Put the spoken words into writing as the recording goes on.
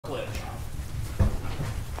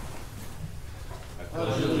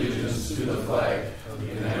pledge allegiance to the flag of the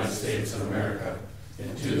United States of America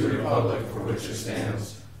and to the republic for which it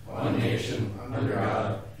stands, one nation, under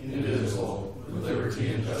God, indivisible, with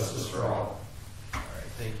liberty and justice for all. All right,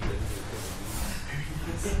 thank you.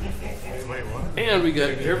 And we got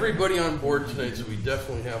everybody on board tonight, so we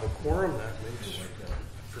definitely have a quorum. That makes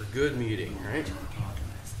for a good meeting, right?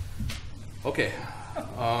 Okay.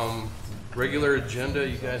 Regular agenda,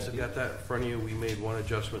 you guys have got that in front of you. We made one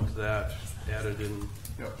adjustment to that, added in.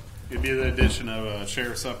 Yep. It'd be the addition of a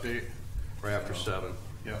sheriff's update. Right after 7.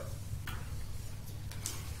 Yep.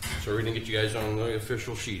 So we didn't get you guys on the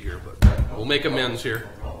official sheet here, but we'll make amends here.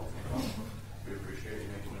 We appreciate you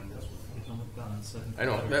making an investment. I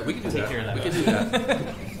know, Matt, we can do that. We can do that.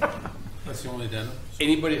 That's the only addendum.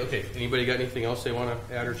 Anybody got anything else they want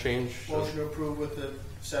to add or change? Motion to approve with the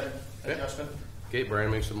said adjustment. Okay, Brian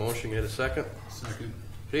makes a motion. Get a second. Second.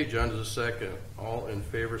 Okay, John does a second. All in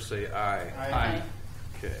favor say aye. Aye.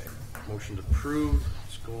 Okay, motion's approved.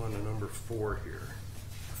 Let's go on to number 4 here.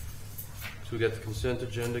 So we got the consent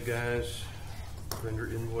agenda, guys. Vendor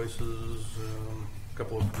invoices, a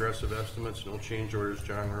couple of progressive estimates, no change orders.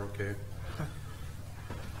 John, we're okay.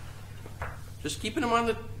 Just keeping them on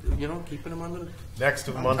the, Next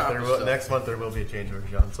month there will be a change order,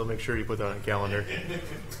 John. So make sure you put that on a calendar.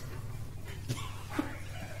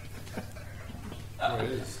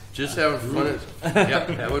 just having fun.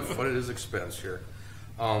 Having fun at his expense here.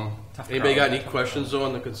 Anybody got any questions though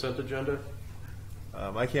on the consent agenda?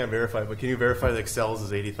 I can't verify, but can you verify the Excel's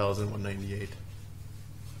is $80,198?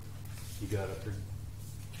 You got it.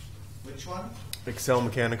 Which one? Excel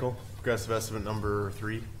Mechanical, progressive estimate number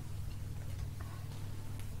 3.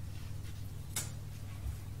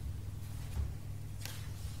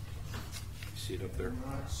 See it up there.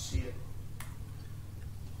 I don't see it.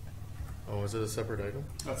 Oh, is it a separate item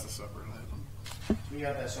That's a separate item. We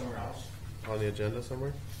got that somewhere else. on the agenda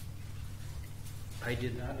somewhere? I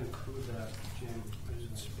did not include that, Jim. I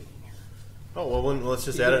didn't speak here. Oh well, let's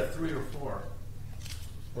just add it. 3 or 4.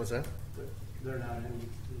 What's that? They're not in the.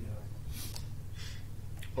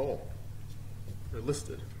 Oh, they're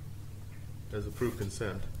listed as approved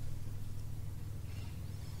consent.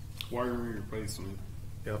 Wiring replacement.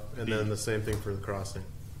 Yep, and then the same thing for the crossing.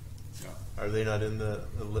 Yeah. Are they not in the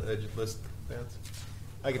list, Vance?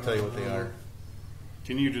 I can tell you what they are.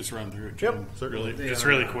 Can you just run through it, Jim? Yep, certainly. Just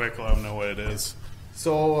really quick, let them know what it is.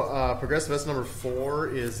 So progressive estimate number 4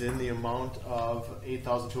 is in the amount of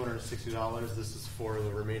 $8,260. This is for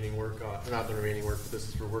the remaining work, not the remaining work, but this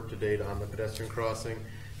is for work to date on the pedestrian crossing.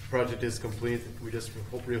 The project is complete. We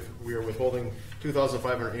are withholding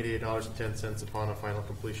 $2,588.10 upon a final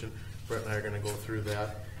completion. Brett and I are going to go through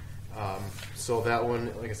that. So that one,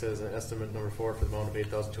 like I said, is an estimate number 4 for the amount of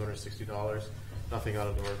 $8,260. Nothing out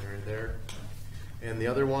of the ordinary there. And the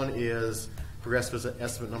other one is progressive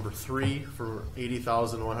estimate number 3 for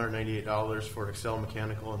 $80,198 for Excel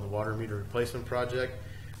Mechanical and the water meter replacement project.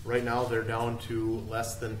 Right now they're down to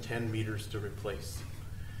less than 10 meters to replace.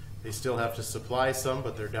 They still have to supply some,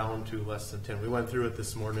 but they're down to less than 10. We went through it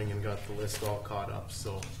this morning and got the list all caught up,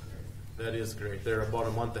 so that is great. They're about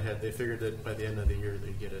a month ahead. They figured that by the end of the year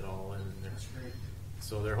they'd get it all in there. That's great.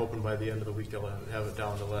 So they're hoping by the end of the week they'll have it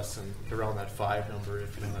down to less than around that 5 number,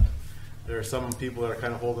 if not. There are some people that are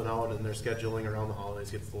kind of holding out, and their scheduling around the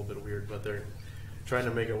holidays gets a little bit weird, but they're trying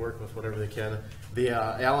to make it work with whatever they can. The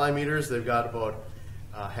ally meters, they've got about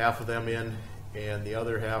half of them in, and the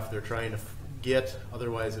other half they're trying to get.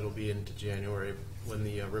 Otherwise, it'll be into January when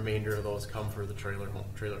the remainder of those come for the trailer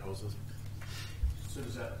hoses. So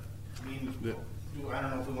does that mean, I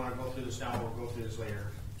don't know if we want to go through this now or go through this later.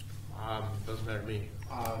 Doesn't matter to me.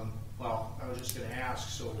 Well, I was just going to ask,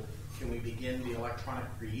 so can we begin the electronic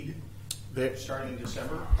read starting in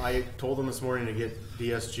December? I told them this morning to get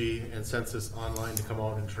DSG and Census Online to come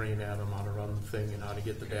out and train Adam how to run the thing and how to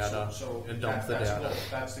get the data and dump the data.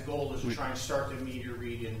 That's the goal, is to try and start the meter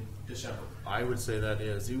read in December. I would say that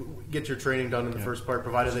is. You get your training done in the first part,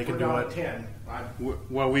 provided they can do it. 10.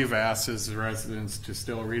 What we've asked is the residents to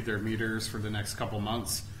still read their meters for the next couple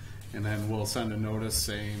months, and then we'll send a notice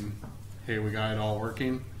saying, hey, we got it all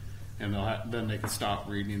working, and then they can stop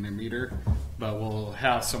reading their meter. But we'll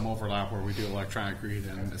have some overlap where we do electronic read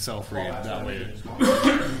and self-read that way.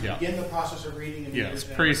 Yeah. Begin the process of reading the meters.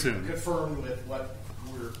 Yes, pretty soon. Confirmed with what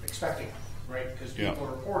we're expecting, right? Because people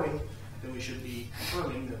are reporting, then we should be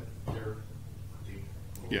confirming that the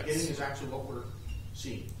beginning is actually what we're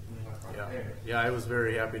seeing. Yeah, I was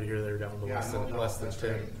very happy to hear they're down to less than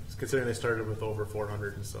 10. Considering they started with over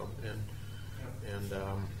 400 and some, and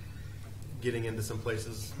getting into some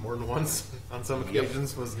places more than once on some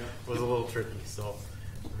occasions was a little tricky. So,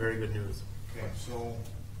 very good news. Okay, so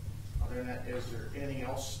I'll there, is there anything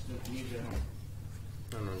else that you need to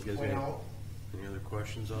I don't know, you guys point any, out? any other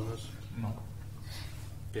questions on this? No.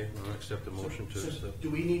 Okay, I'll accept the motion to So accept. do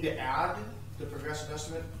we need to add the progressive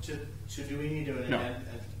estimate to do we need to amend?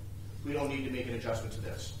 We don't need to make an adjustment to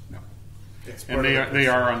this. No. It's And part of the they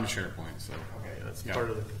are on the SharePoint, so. Okay, Yeah, that's Yeah. part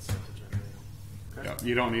of the consent agenda. Okay. Yeah,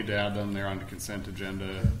 you don't need to add them, they're on the consent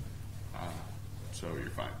agenda, so you're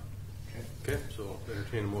fine. Okay, so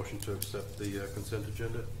entertain a motion to accept the consent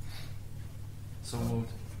agenda. So moved.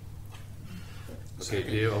 Okay,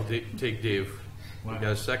 Dave, I'll take Dave. You got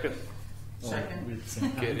a second? Second.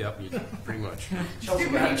 Okay, yep, you, pretty much. Chelsea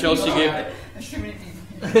gave, I'll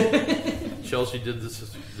Chelsea did this,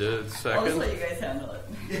 the just second. let you guys handle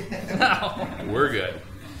it. We're good.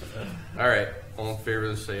 All right, all in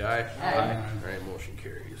favor, say aye. Aye. All right, motion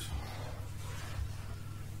carries.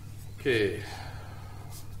 Okay,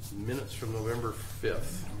 minutes from November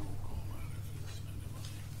 5th.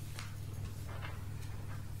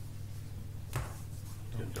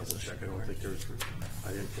 Double check, I don't think there's, I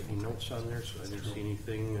didn't put any notes on there, so I didn't see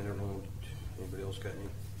anything. I don't know, anybody else got any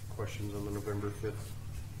questions on the November 5th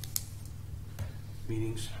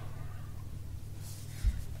meetings?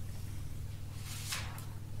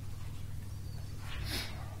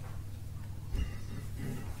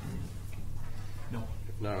 No.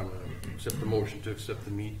 If not, I'm gonna accept the motion to accept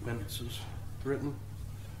the minutes as written.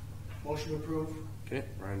 Motion to approve. Okay,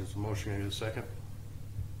 Ryan does the motion, I get a second.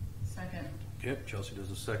 Second. Okay, Chelsea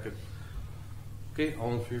does a second. Okay,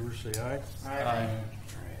 all in favor, say aye. Aye. All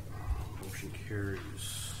right, motion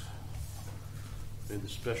carries. We had the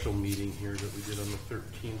special meeting here that we did on the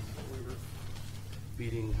 13th. We were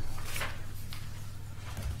meeting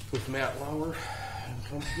with Matt Lauer and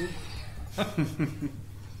company.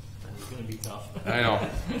 It's gonna be tough. I know.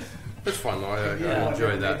 It's fun though. I Yeah,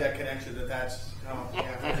 enjoyed made that. that connection that's,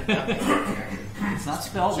 yeah, I did not make that connection. It's not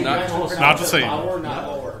spelled. So you Not- guys will not pronounce the it same. Lauer, not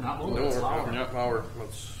lower. Not No, lower. It's Lauer. yeah, Lauer.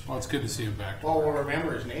 Let's, Well, it's good to see him back. Well, we'll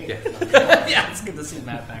remember his name. Yeah. Yeah, it's good to see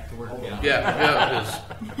Matt back to work. Yeah. yeah,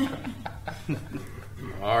 it is.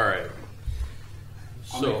 All right.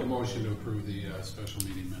 I'll make a So, motion to approve the special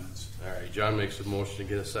meeting minutes. all right, John makes a motion to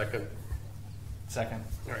get a second. Second.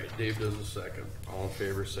 All right, Dave does a second. All in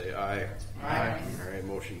favor, say aye. Aye. All right,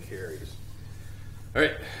 motion carries. All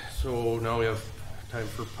right, so now we have time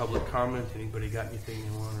for public comment. Anybody got anything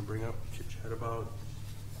you want to bring up, chit chat about?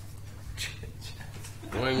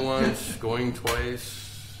 Going once, going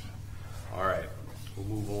twice. All right, we'll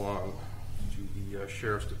move along to the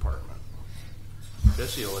sheriff's department.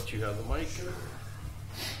 Jesse, I'll let you have the mic.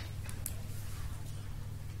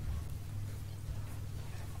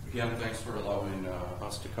 Again, thanks for allowing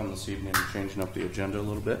us to come this evening and changing up the agenda a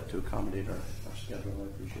little bit to accommodate our schedule. I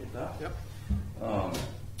appreciate that. Yep.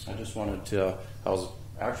 I just wanted to, I was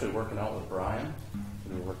actually working out with Brian.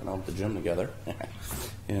 We were working out at the gym together.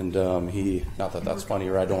 And he, not that that's funny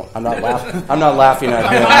or I'm not laughing at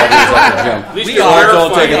him. That he's at the gym. At least We you're are,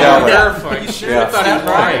 don't take it that way. verifying.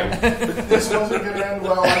 Yeah. This wasn't gonna end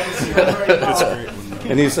well, I can see it right now.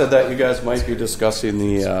 And he said that you guys might be discussing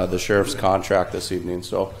the sheriff's contract this evening,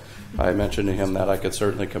 so I mentioned to him that I could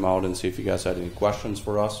certainly come out and see if you guys had any questions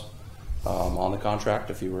for us on the contract,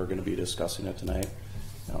 if you were going to be discussing it tonight.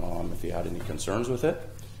 If you had any concerns with it,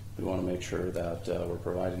 we want to make sure that we're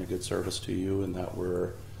providing a good service to you and that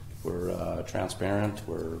we're transparent,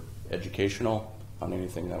 we're educational on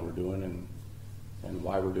anything that we're doing and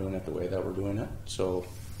why we're doing it the way that we're doing it. So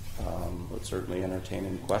would certainly entertain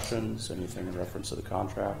any questions, anything in reference to the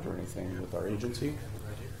contract or anything with our agency,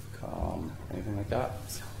 anything like that.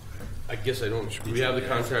 I guess I don't, we have the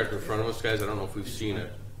contract in front of us, guys. I don't know if we've seen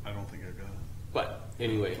it. I don't think I got it. But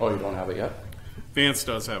anyway. Oh, you don't have it yet? Vance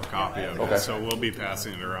does have a copy of Okay. it, so we'll be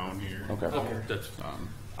passing it around here. Okay. Okay, that's,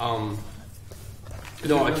 Um,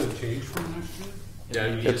 no, I Does can, it change from last year? yeah,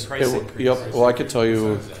 you It's, just, yep, well, I could tell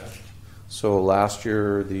you, so last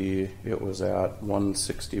year it was at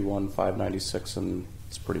 161,596 and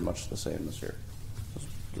it's pretty much the same this year.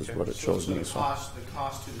 Is what it shows So me. the So.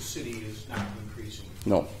 cost to the city is not increasing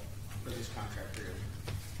No, for this contract period.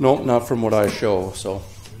 no, not from what I show, so.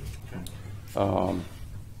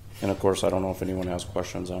 And of course, I don't know if anyone has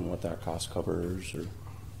questions on what that cost covers, or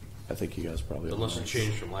I think you guys probably. unless know. it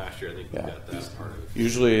changed from last year, I think we Yeah. got that part of it.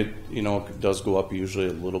 Usually, it does go up usually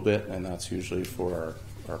a little bit, and that's usually for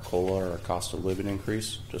our COLA or our cost of living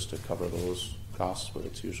increase, just to cover those costs, but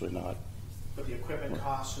it's usually not. But the equipment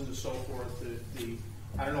costs and so forth,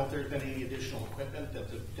 I don't know if there's been any additional equipment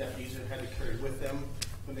that the deputies have had to carry with them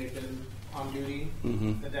when they've been on duty,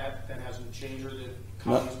 Mhm. that hasn't changed, or the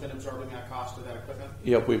county's been absorbing that cost of that equipment?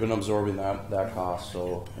 Yep, we've been absorbing that cost,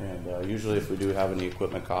 so, and usually if we do have any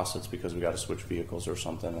equipment costs, it's because we gotta switch vehicles or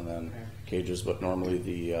something, and then Okay. cages, but normally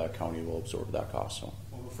the county will absorb that cost, so.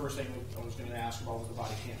 Well, the first thing I was gonna ask about was the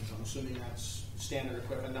body cams. I'm assuming that's standard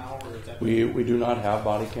equipment now, or is that? We do not have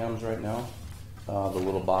body cams right now. The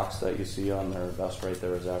little box that you see on their vest right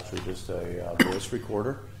there is actually just a voice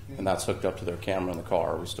recorder, and that's hooked up to their camera in the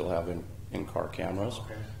car. We still have in-car cameras.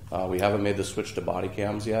 Okay. We haven't made the switch to body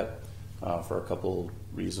cams yet for a couple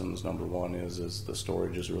reasons. Number one is the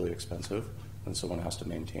storage is really expensive, and someone has to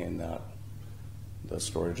maintain that, the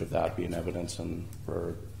storage of that being evidence and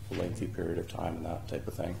for a lengthy period of time and that type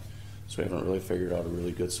of thing. So we haven't really figured out a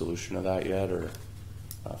really good solution to that yet, or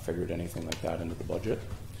figured anything like that into the budget.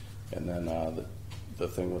 And then the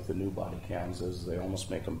thing with the new body cams is they almost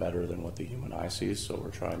make them better than what the human eye sees. So we're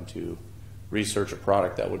trying to research a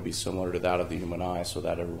product that would be similar to that of the human eye, so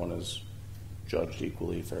that everyone is judged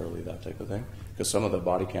equally, fairly, that type of thing. Because some of the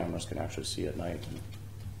body cameras can actually see at night, and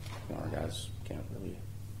you know, our guys can't really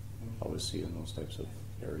always see in those types of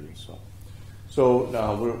areas.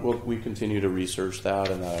 So we continue to research that,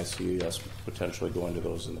 and I see us potentially going to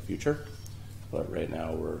those in the future. But right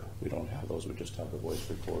now we don't have those. We just have the voice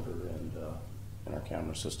recorder and our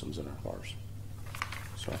camera systems in our cars.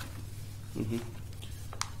 So,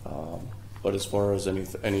 but as far as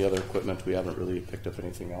any other equipment, we haven't really picked up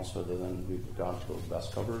anything else other than we've gone to those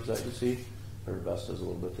vest covers that you see. Their vest is a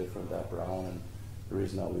little bit different, that brown, and the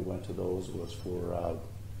reason that we went to those was for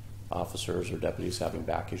officers or deputies having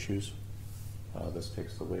back issues. This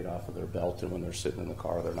takes the weight off of their belt, and when they're sitting in the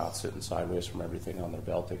car, they're not sitting sideways from everything on their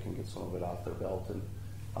belt. They can get some of it off their belt and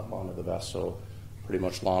up onto the vest. So pretty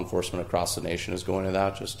much law enforcement across the nation is going to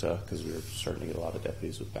that, just because we're starting to get a lot of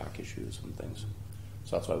deputies with back issues and things.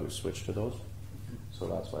 So that's why we've switched to those. So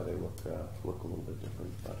that's why they look a little bit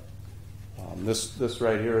different. But this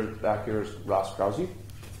right here, back here, is Ross Krause.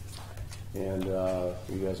 And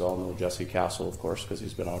you guys all know Jesse Castle, of course, because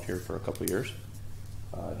he's been out here for a couple of years.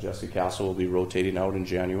 Jesse Castle will be rotating out in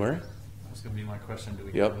January. That's going to be my question. Do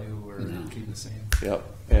we Yep. get new or keep the same? Yep.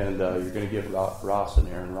 And you're going to get Ross in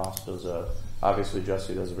here, and Ross does obviously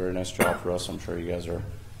Jesse does a very nice job for us. I'm sure you guys are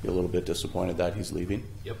a little bit disappointed that he's leaving.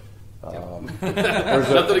 Yep. There's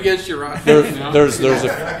Nothing against you, Ron. there's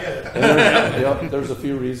a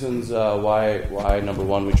few reasons why number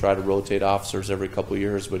one, we try to rotate officers every couple of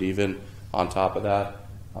years, but even on top of that,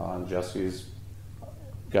 Jesse's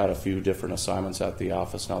got a few different assignments at the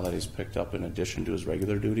office now that he's picked up in addition to his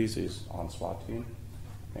regular duties. He's on SWAT team,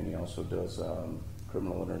 and he also does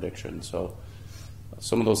criminal interdiction. So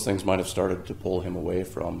some of those things might have started to pull him away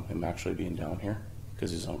from him actually being down here because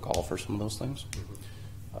he's on call for some of those things.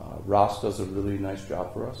 Ross does a really nice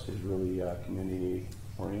job for us. He's really community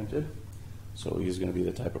oriented. So he's going to be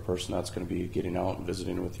the type of person that's going to be getting out and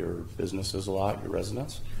visiting with your businesses a lot, your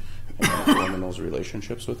residents, and forming those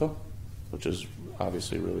relationships with them, which is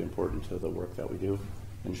obviously really important to the work that we do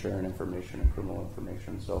in sharing information and criminal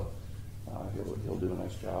information. So he'll do a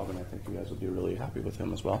nice job, and I think you guys will be really happy with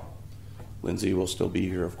him as well. Lindsay will still be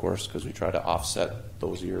here, of course, because we try to offset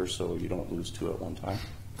those years so you don't lose two at one time.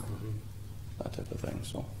 That type of thing.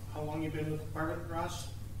 So. How long you been with the department, Ross?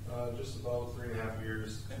 Just about 3.5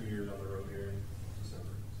 years, 2 years on the road here in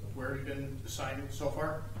December. So. Where have you been assigned so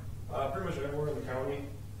far? Pretty much everywhere in the county.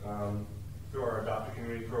 Through our adopted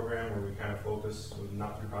community program, where we kind of focus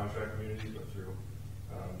not through contract communities, but through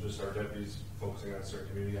just our deputies focusing on certain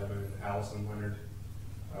community. I've been in Allison, Leonard.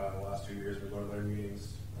 The last 2 years, we've gone to their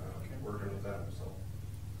meetings, working with them. So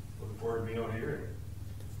looking forward to being out here.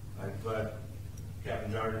 I'm glad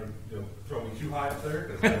Captain John didn't throw me too high up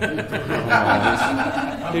there. I'm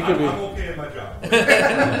okay at my job.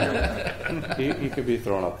 he could be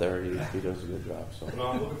thrown up there. He does a good job. So. Well,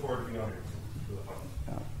 I'm looking forward to being out here. It's really fun.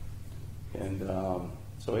 Yeah. And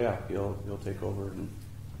so yeah, he'll take over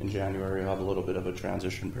in January. He'll have a little bit of a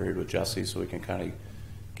transition period with Jesse, so we can kind of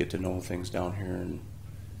get to know things down here and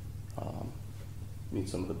meet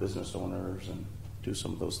some of the business owners and do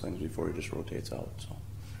some of those things before he just rotates out. So.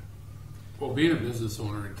 Well, being a business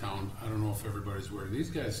owner in town, I don't know if everybody's aware. These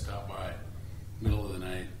guys stop by middle of the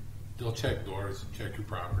night. They'll check doors, check your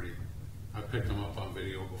property. I picked them up on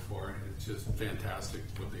video before, and it's just fantastic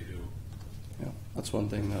what they do. Yeah, that's one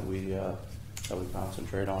thing that we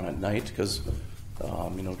concentrate on at night because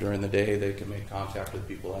during the day they can make contact with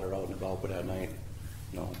people that are out and about, but at night,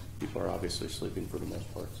 people are obviously sleeping for the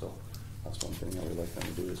most part. So that's one thing that we like them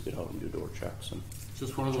to do is get out and do door checks and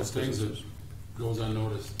just one of those things that goes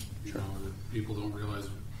unnoticed. Sure. That people don't realize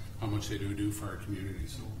how much they do for our community.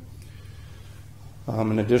 So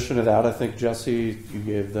In addition to that, I think Jesse, you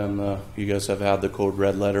gave them, you guys have had the code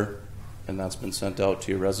red letter, and that's been sent out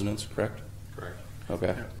to your residents, correct? Correct.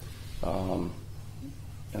 Okay.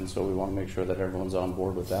 And so we want to make sure that everyone's on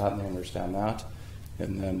board with that and they understand that.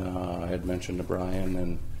 And then I had mentioned to Brian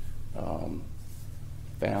and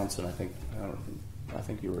Vance, and I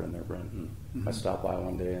think you were in there, Brent. And I stopped by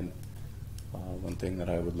one day, and one thing that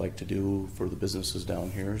I would like to do for the businesses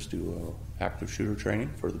down here is do active shooter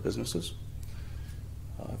training for the businesses.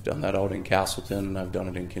 I've done that out in Castleton, I've done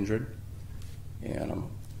it in Kindred, and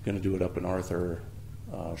I'm going to do it up in Arthur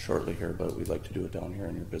shortly here, but we'd like to do it down here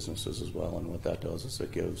in your businesses as well. And what that does is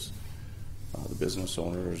it gives the business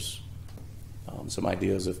owners some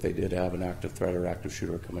ideas if they did have an active threat or active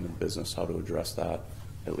shooter come into the business, how to address that,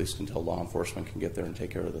 at least until law enforcement can get there and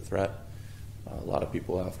take care of the threat. A lot of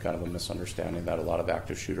people have kind of a misunderstanding that a lot of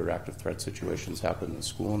active shooter, active threat situations happen in the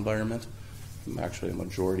school environment. Actually, a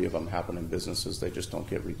majority of them happen in businesses. They just don't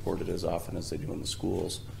get reported as often as they do in the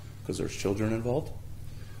schools because there's children involved.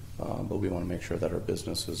 But we want to make sure that our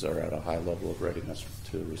businesses are at a high level of readiness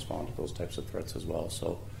to respond to those types of threats as well.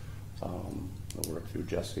 So we'll work through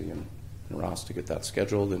Jesse and Ross to get that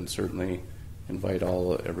scheduled, and certainly invite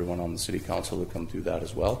everyone on the city council to come through that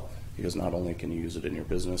as well, because not only can you use it in your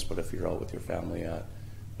business, but if you're out with your family at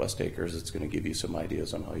West Acres, it's going to give you some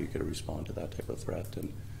ideas on how you could respond to that type of threat.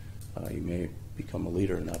 And you may become a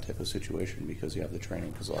leader in that type of situation because you have the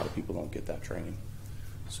training, because a lot of people don't get that training.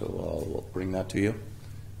 So we'll bring that to you.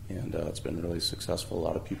 And it's been really successful. A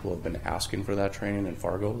lot of people have been asking for that training in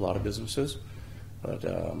Fargo, a lot of businesses. But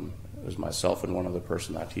it was myself and one other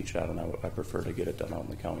person that teach that, and I prefer to get it done out in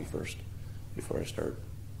the county first before I start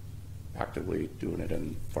actively doing it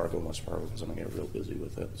in Fargo and West Fargo, because I'm going to get real busy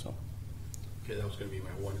with it. So. Okay, that was going to be my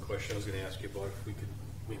one question. I was going to ask you about if we could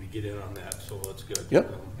maybe get in on that, so that's good.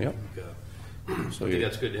 Yep, yep. So I think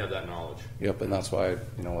that's good to have that knowledge. Yep, and that's why,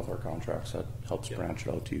 with our contracts, that helps branch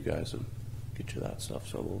it out to you guys and get you that stuff,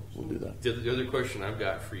 so we'll do that. The other question I've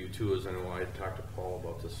got for you too is, I know I had talked to Paul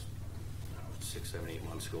about this 6, 7, 8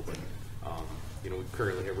 months ago, but we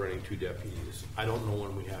currently have running 2 deputies. I don't know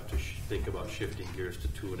when we have to think about shifting gears to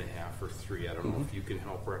 2.5 or 3. I don't know if you can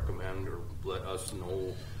help recommend or let us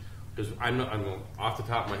know, because I'm off the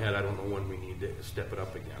top of my head, I don't know when we need to step it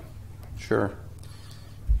up again. Sure.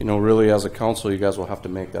 Really as a council, you guys will have to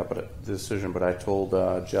make that decision, but I told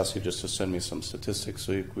Jesse just to send me some statistics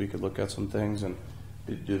so we could look at some things. And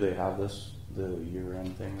do they have the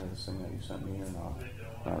year-end thing, or this thing that you sent me, or not?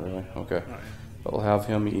 Not really? Okay. I'll have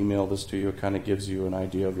him email this to you. It kind of gives you an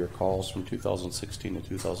idea of your calls from 2016 to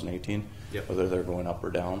 2018, whether they're going up or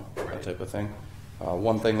down, that type of thing.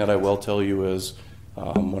 One thing that I will tell you is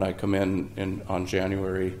when I come in on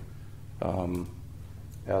January,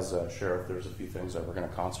 as a sheriff, there's a few things that we're going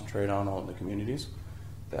to concentrate on out in the communities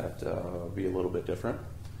that will be a little bit different.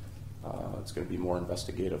 It's going to be more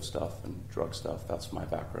investigative stuff and drug stuff. That's my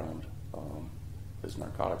background, is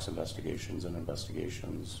narcotics investigations and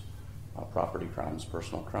investigations, property crimes,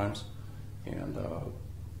 personal crimes. And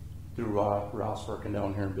through Ross working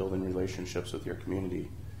down here and building relationships with your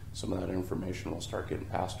community, some of that information will start getting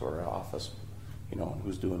passed to our office, and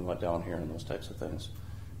who's doing what down here and those types of things.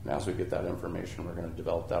 And as we get that information, we're going to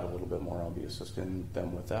develop that a little bit more. I'll be assisting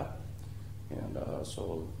them with that. And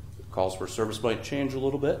so the calls for service might change a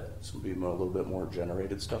little bit. This will be a little bit more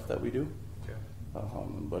generated stuff that we do. Okay.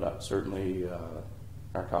 But certainly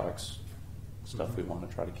narcotics stuff, we want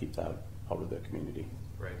to try to keep that out of the community.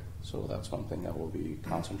 Right. So that's one thing that we'll be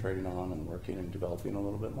concentrating on and working and developing a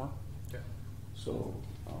little bit more. Okay. So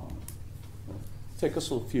take us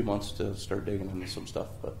a few months to start digging into some stuff,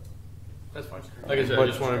 but that's fine. Like I said, I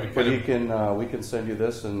just wanted to. But we can send you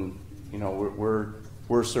this, and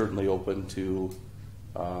we're certainly open to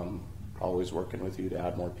always working with you to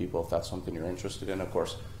add more people if that's something you're interested in. Of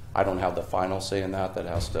course, I don't have the final say in that. That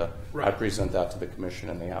has to. Right. I present that to the commission,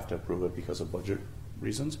 and they have to approve it because of budget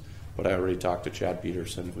reasons. But I already talked to Chad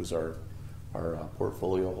Peterson, who's our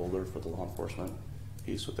portfolio holder for the law enforcement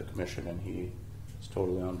piece with the commission, and he is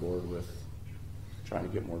totally on board with trying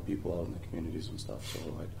to get more people out in the communities and stuff. So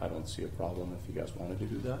I don't see a problem if you guys wanted to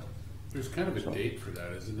do that. There's kind of a date for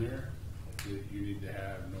that, isn't there? You need to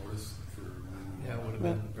have notice for. Yeah, it would have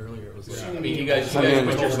been earlier. It was I mean, you guys put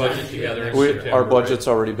your budget together. In September, our budget's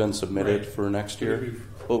already been submitted for next year,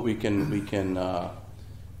 but we can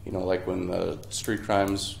like when the street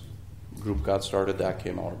crimes group got started, that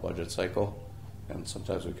came out of budget cycle. And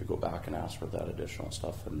sometimes we could go back and ask for that additional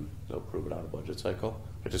stuff, and they'll approve it out of budget cycle.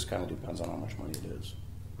 It just kind of depends on how much money it is.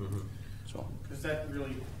 So, because that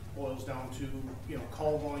really boils down to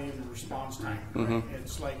call volume and response time. Right?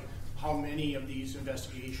 It's like how many of these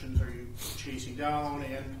investigations are you chasing down,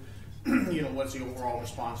 and what's the overall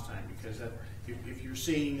response time? Because that, if you're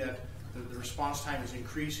seeing that the response time is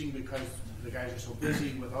increasing because the guys are so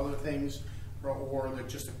busy with other things, or that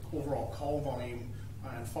just the overall call volume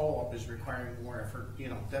and follow-up is requiring more effort,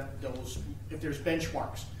 that those, if there's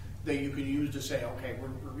benchmarks that you can use to say, okay,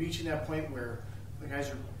 we're reaching that point where the guys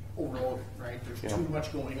are overloaded, right? There's too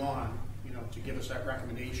much going on, to give us that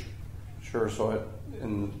recommendation. Sure. So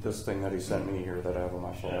in this thing that he sent me here that I have on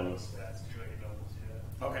my phone,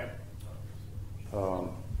 Okay.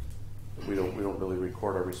 we don't really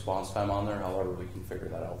record our response time on there. However, we can figure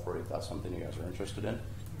that out for you if that's something you guys are interested in.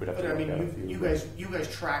 We'd have But to I look at a mean, few. you guys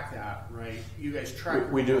track that, right? You guys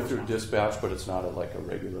track. We do it through dispatch, but it's not at like a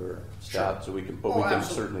regular stat, so we can. But we can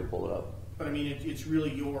certainly pull it up. But I mean, it's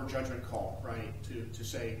really your judgment call, right? To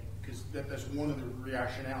say, because that's one of the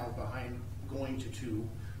rationale behind going to 2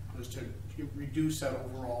 was to reduce that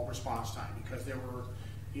overall response time, because there were,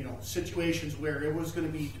 situations where it was going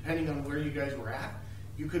to be, depending on where you guys were at,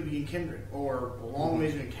 you could be in Kindred or a long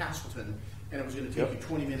ways in Castleton, and it was going to take you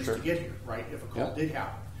 20 minutes to get here, right? If a call did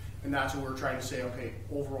happen. And that's what we're trying to say, okay,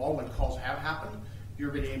 overall, when calls have happened,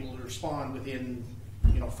 you're going to be able to respond within,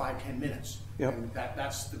 5-10 minutes. Yep. And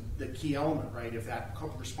that's the key element, right? If that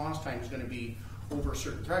response time is going to be over a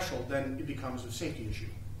certain threshold, then it becomes a safety issue,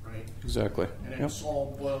 right? Exactly. And it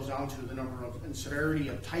all boils down to the number of and severity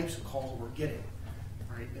of types of calls we're getting,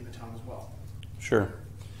 right, in the town as well. Sure.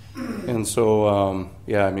 And so,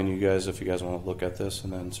 I mean, if you guys want to look at this,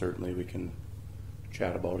 and then certainly we can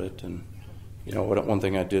chat about it. And, one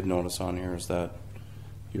thing I did notice on here is that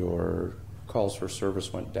your calls for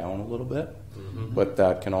service went down a little bit, but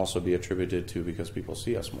that can also be attributed to because people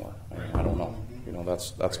see us more. I don't know.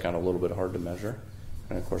 That's kind of a little bit hard to measure.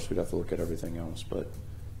 And of course, we'd have to look at everything else, but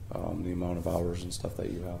the amount of hours and stuff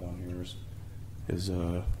that you have on here is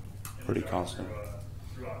pretty constant.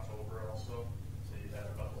 Through October also, so you had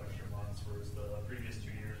a couple extra months, whereas the previous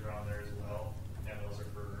 2 years are on there as well, and those are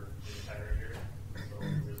for the entire year. So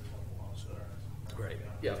there's a couple months that are. Right.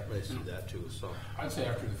 Yeah, I see that too. So I'd say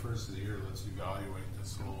after the first of the year, let's evaluate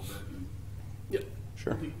this a little bit. And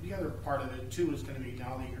Sure. The other part of it too is going to be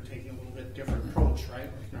now that you're taking a little bit different approach, right?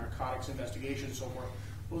 Like narcotics investigations, so forth.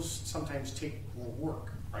 Those sometimes take more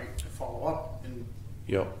work, right, to follow up, and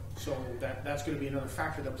so that's going to be another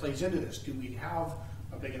factor that plays into this. Do we have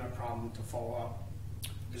a big enough problem to follow up?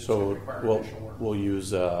 Does it require additional work? We'll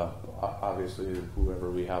use obviously whoever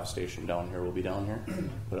we have stationed down here will be down here,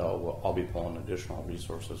 but I'll be pulling additional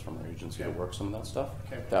resources from our agency to work some of that stuff.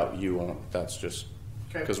 Okay. That you won't. That's just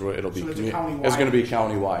because it'll be So it's going to be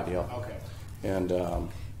countywide. Yeah. Okay. And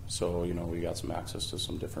so we got some access to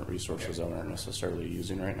some different resources that aren't necessarily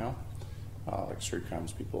using right now, like street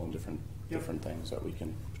crimes people and different things that we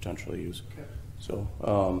can potentially use. Okay.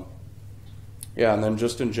 So and then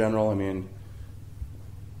just in general, I mean,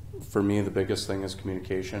 for me the biggest thing is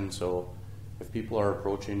communication. So if people are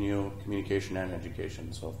approaching you, communication and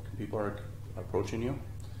education. So if people are approaching you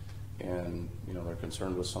and they're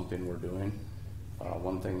concerned with something we're doing,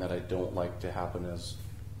 one thing that I don't like to happen is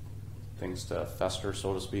things to fester,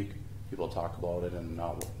 so to speak. People talk about it and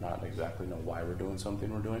not exactly know why we're doing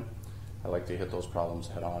something we're doing. I like to hit those problems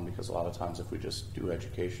head on, because a lot of times if we just do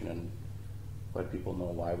education and let people know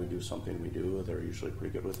why we do something we do, they're usually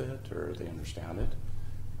pretty good with it, or they understand it.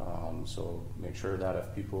 So make sure that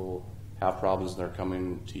if people have problems and they're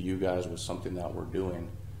coming to you guys with something that we're doing,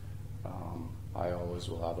 I always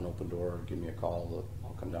will have an open door. Give me a call.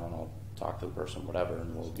 I'll come down. I'll talk to the person, whatever,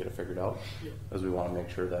 and we'll get it figured out. As we want to make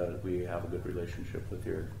sure that we have a good relationship with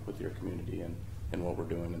your community and what we're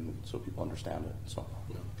doing, and so people understand it. So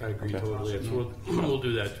I agree totally. We'll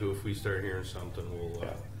do that too. If we start hearing something, we'll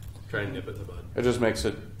try and nip it in the bud. It just makes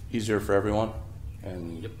it easier for everyone,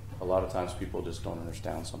 and a lot of times people just don't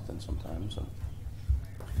understand something sometimes. So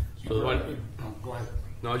go ahead.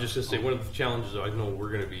 No, I was just going to say, one of the challenges I know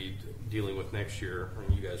we're going to be dealing with next year,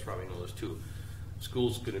 and you guys probably know this too,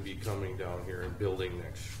 school's going to be coming down here and building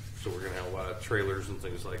next, so we're going to have a lot of trailers and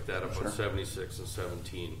things like that up on 76 and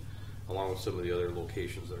 17, along with some of the other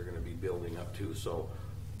locations that are going to be building up too. So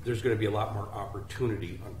there's going to be a lot more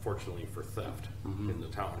opportunity, unfortunately, for theft in the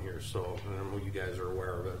town here. So I don't know if you guys are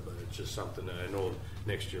aware of it, but it's just something that I know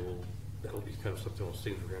next year that'll be kind of something, those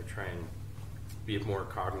things we're going to try and be more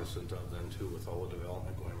cognizant of then too, with all the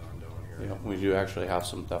development going on down here. Yeah, we do actually have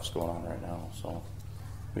some thefts going on right now. So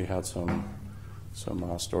we had some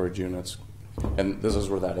storage units, and this is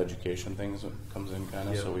where that education thing comes in kind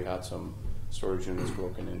of. So we had some storage units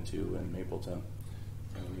broken into in Mapleton,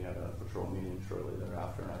 and we had a patrol meeting shortly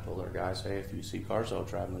thereafter, and I told our guys, hey, if you see cars out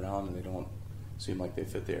driving around and they don't seem like they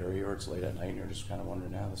fit the area, or it's late at night and you're just kind of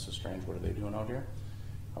wondering, this is strange, what are they doing out here?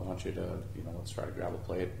 I want you to, let's try to grab a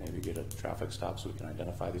plate, maybe get a traffic stop so we can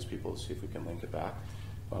identify these people, see if we can link it back.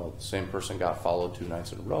 Well, the same person got followed 2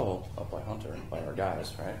 nights in a row up by Hunter, by our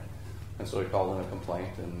guys, right? And so he called in a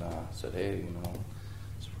complaint and said, hey,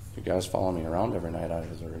 you guys follow me around every night.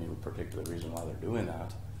 Is there any particular reason why they're doing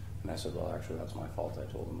that? And I said, well, actually, that's my fault. I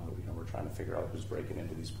told him that we're trying to figure out who's breaking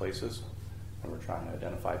into these places, and we're trying to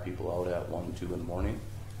identify people out at 1, 2 in the morning.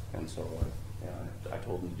 And so I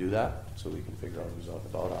told him to do that so we can figure out who's out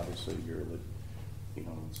and about. Obviously,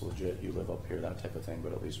 it's legit. You live up here, that type of thing.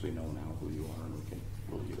 But at least we know now who you are, and we can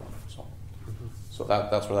rule you on. So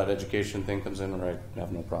that's where that education thing comes in. Where I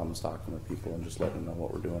have no problems talking with people and just letting them know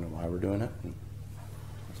what we're doing and why we're doing it. And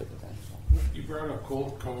that type of thing. So. You brought up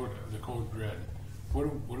the code red.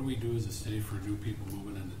 What do we do as a city for new people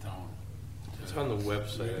moving into town? It's on the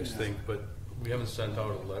website, I think, but we haven't sent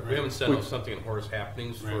out a letter. We haven't sent out something in Horace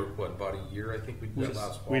Happenings for about a year. I think we did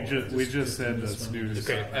last fall. We just said that's news.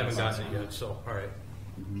 Okay, I haven't gotten it yet, so all right.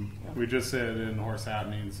 Mm-hmm. We just said in Horace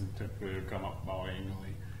Happenings, and typically would come up about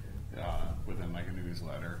annually within like a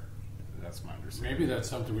newsletter. That's my understanding. Maybe that's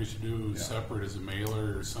something we should do separate as a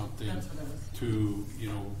mailer or something to,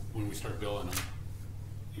 when we start billing them,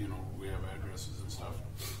 we have addresses and stuff.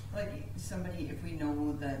 Like somebody, if we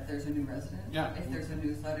know that there's a new resident, if there's a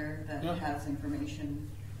newsletter that has information,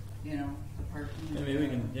 the parking. Maybe we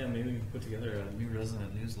can put together a new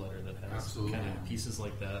resident newsletter that has kind of pieces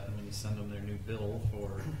like that, and when you send them their new bill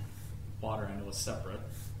for water, I know it's separate.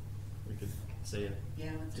 We could say,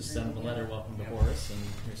 just send them a letter, welcome to Horace, and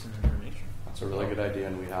here's some information. That's a really good idea,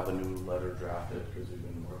 and we have a new letter drafted because we've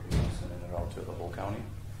been working on sending it out to the whole county,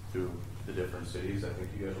 to the different cities. I think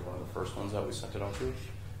you guys were one of the first ones that we sent it out to.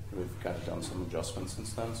 We've kind of done some adjustments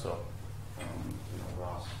since then, so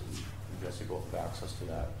Ross and Jesse both have access to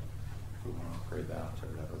that if we want to upgrade that or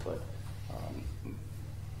whatever. But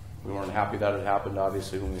we weren't happy that it happened,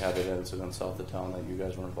 obviously, when we had that incident south of town that you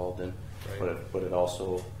guys were involved in. Right. But it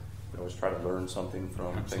also, we always try to learn something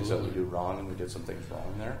from things that we do wrong, and we did some things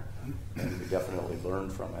wrong there, and we definitely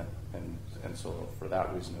learned from it. And so for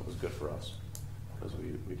that reason, it was good for us. Because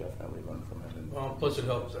we definitely learn from it. Plus it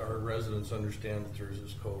helps our residents understand that there's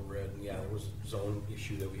this code red, and there was a zone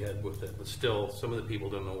issue that we had with it, but still, some of the people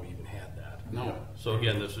don't know we even had that. No. So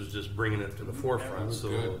again, this is just bringing it to the forefront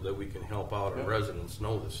so that we can help out our residents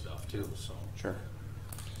know this stuff too. So sure.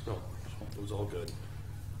 So it was all good.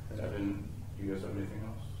 And you guys have anything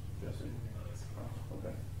else, Jesse?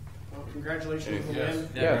 Okay. Well, congratulations again.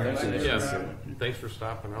 Thanks for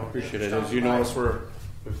stopping out. Appreciate it. As you notice,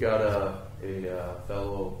 we've got a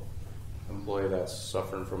fellow employee that's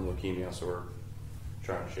suffering from leukemia, so we're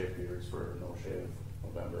trying to shave beards for No Shave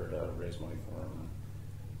November to raise money for him. And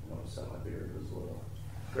notice that my beard was a little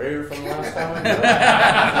grayer from the last time. I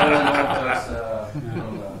don't know if that's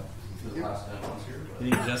from the last 10 months here. Do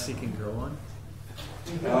you think Jesse can grow one?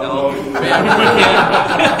 No.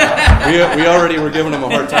 We already were giving him a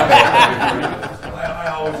hard time. I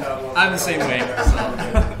always have one. I'm the same way.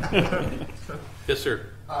 Yes, sir.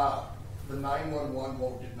 The 911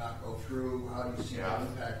 vote did not go through. How do you see that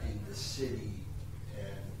impacting the city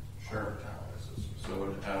and our town?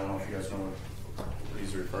 So I don't know if you guys know what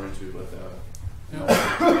he's referring to, but the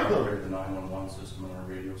 911 system and our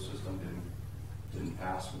radio system didn't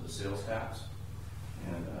pass for the sales tax,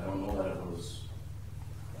 and I don't know that it was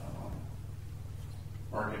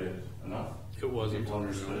marketed enough. It wasn't. People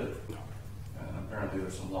understood it. No. And apparently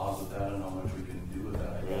there's some laws with that and how much we can do with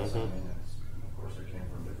that, I guess. I mean, of course, it came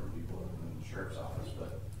from different people in the sheriff's office,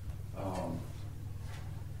 but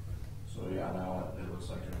so now it looks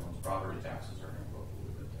like everyone's property taxes are going to go up a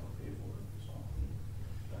little bit to help pay for it. So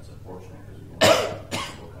that's unfortunate because we want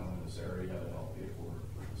people coming to this area to help pay for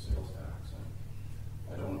the sales tax. And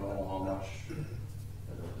I don't know how much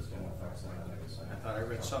it's going to affect that. I thought I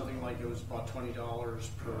read something like it was about $20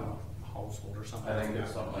 per household or something. I think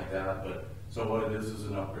it's something like that, but so what it is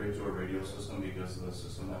an upgrade to our radio system because the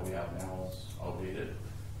system that we have now is outdated.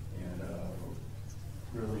 And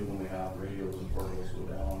really when we have radios and portables go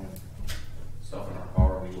down and stuff in our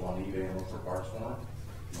car, we go on eBay and look for parts for them.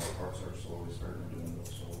 Our parts are slowly starting to dwindle,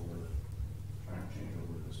 so we're trying to change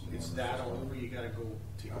over to this new It's that old where you got to go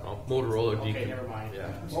to. Motorola. Okay, never mind.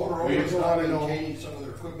 Yeah. Motorola's not maintaining some of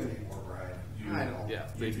their equipment anymore, Brian. I know. Yeah.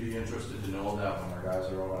 You'd be interested to know that when our guys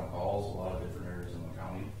are out on calls, a lot of different areas in the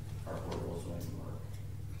county, our portables don't even work.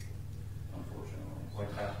 Unfortunately.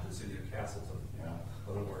 Like half of the city of Castleton. Yeah.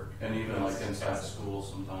 Doesn't work. And even like inside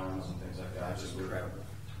schools sometimes and things like that. Just incredible.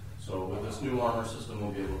 So with this new armor system,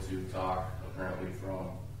 we'll be able to talk apparently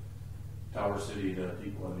from Tower City to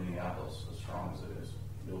people in Minneapolis, as strong as it is.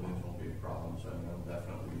 Buildings won't be a problem, so I think it'll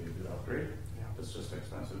definitely be a good upgrade. Yeah. It's just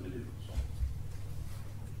expensive to do. So.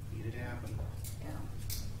 Get it happen.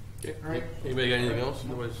 Okay. All right. Anybody got anything else?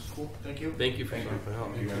 Otherwise, Cool. Thank you. thank you for stopping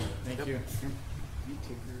out. Thank you, guys. Thank you.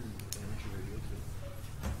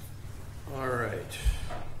 All right.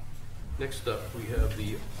 Next up, we have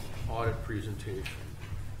the audit presentation.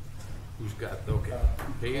 Who's got, okay.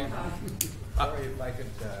 Hey, Sorry if I could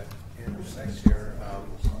intersect here.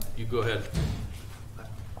 you go ahead.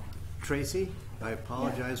 Tracy, I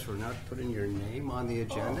apologize for not putting your name on the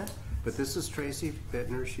agenda, but this is Tracy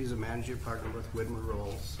Bittner. She's a managing partner with Widmer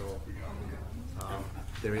Rolls. So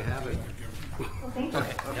there you have it. Well, thank you.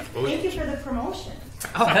 Thank you for the promotion.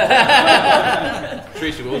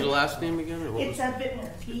 Tracy, what was the last name again? Or what It's was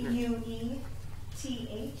Bittner, Buetthner.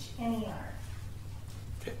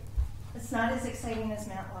 Okay. It's not as exciting as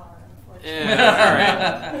Matt Lauer, unfortunately. Yeah, all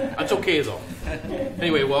right. That's okay, though.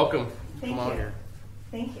 Anyway, welcome. Thank Come on you. here.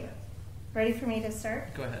 Thank you. Ready for me to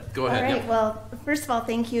start? Go ahead. Go ahead. All right. Yep. Well, first of all,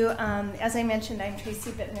 thank you. As I mentioned, I'm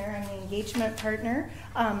Tracy Bittner. I'm the engagement partner,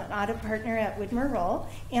 an audit partner at Widmer Roll.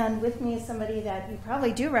 And with me is somebody that you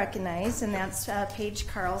probably do recognize, and that's Paige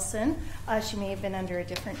Carlson. She may have been under a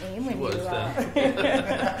different name when you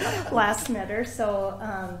last met her. So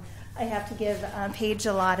I have to give Paige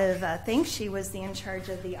a lot of thanks. She was in charge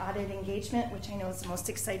of the audit engagement, which I know is the most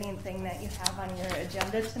exciting thing that you have on your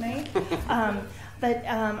agenda tonight. But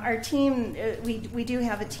our team, we do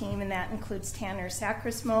have a team, and that includes Tanner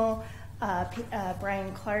Sacrismo,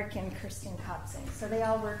 Brian Clark, and Kirsten Kopsing. So they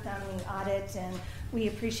all worked on the audit, and we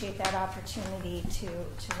appreciate that opportunity to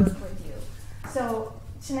work with you. So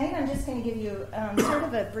tonight I'm just going to give you sort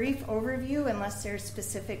of a brief overview, unless there's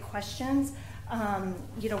specific questions.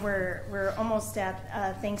 We're almost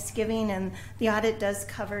at Thanksgiving, and the audit does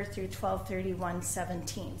cover through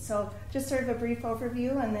 12/31/17. So just sort of a brief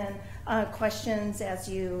overview, and then questions as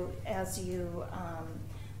you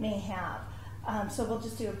may have. So we'll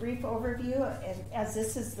just do a brief overview. And as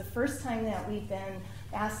this is the first time that we've been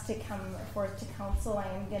asked to come forth to council, I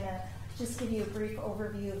am going to just give you a brief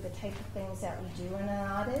overview of the type of things that we do in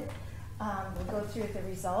an audit. We'll go through the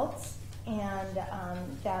results. And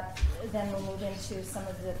then we'll move into some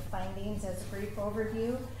of the findings as a brief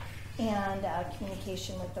overview and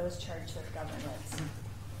communication with those charged with governance.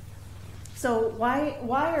 So why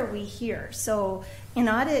are we here? So an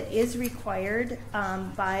audit is required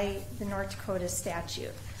by the North Dakota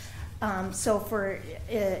statute. So for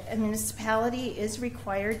a municipality is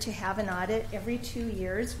required to have an audit every 2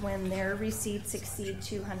 years when their receipts exceed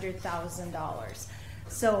 $200,000.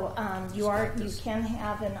 So you can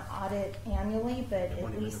have an audit annually, but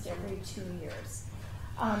at least every 2 years.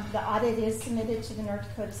 The audit is submitted to the North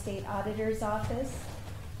Dakota State Auditor's Office.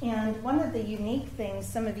 And one of the unique things,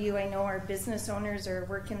 some of you I know are business owners or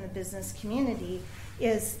work in the business community,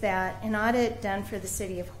 is that an audit done for the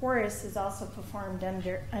city of Horace is also performed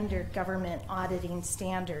under government auditing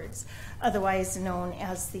standards, otherwise known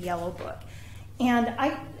as the Yellow Book. And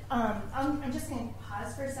I'm just going to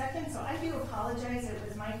pause for a second. So I do apologize. It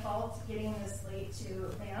was my fault getting this late to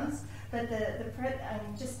advance. But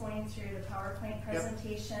I'm just going through the PowerPoint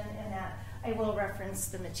presentation, and that I will reference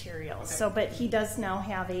the materials. Okay. So, but he does now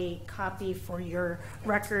have a copy for your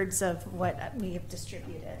records of what we have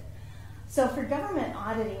distributed. So for government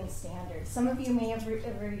auditing standards, some of you may have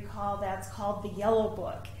recall that's called the Yellow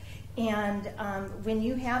Book. And when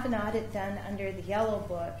you have an audit done under the Yellow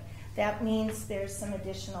Book, that means there's some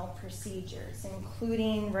additional procedures,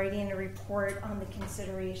 including writing a report on the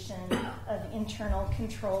consideration of internal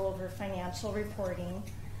control over financial reporting,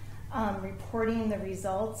 reporting the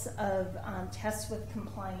results of tests with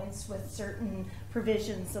compliance with certain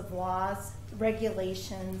provisions of laws,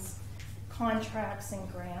 regulations, contracts, and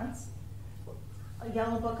grants. A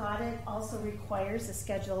Yellow Book audit also requires a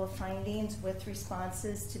schedule of findings with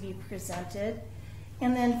responses to be presented.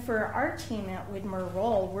 And then for our team at Widmer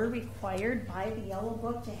Roll, we're required by the Yellow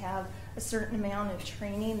Book to have a certain amount of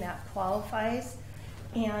training that qualifies.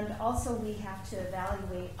 And also we have to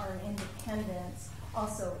evaluate our independence,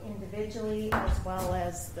 also individually as well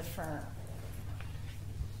as the firm.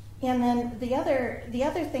 And then the other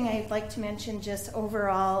thing I'd like to mention just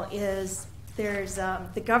overall is there's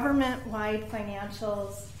the government-wide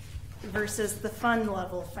financials versus the fund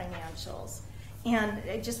level financials. And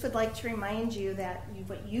I just would like to remind you that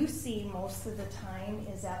what you see most of the time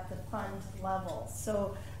is at the fund level.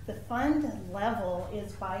 So the fund level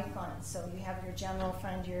is by fund. So you have your general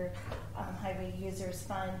fund, your highway users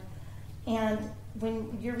fund. And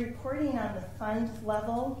when you're reporting on the fund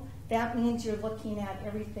level, that means you're looking at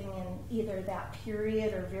everything in either that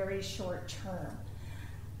period or very short term.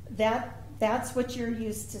 That's what you're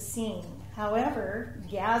used to seeing. However,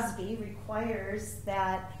 GASB requires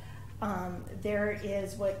that there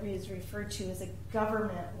is what is referred to as a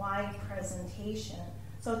government-wide presentation.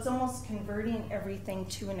 So it's almost converting everything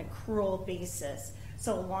to an accrual basis.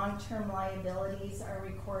 So long-term liabilities are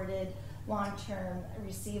recorded, long-term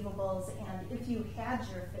receivables, and if you had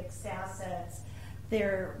your fixed assets,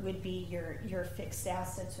 there would be your fixed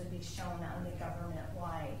assets would be shown on the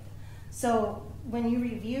government-wide. So when you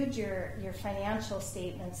reviewed your financial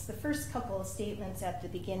statements, the first couple of statements at the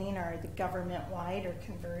beginning are the government-wide or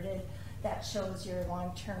converted. That shows your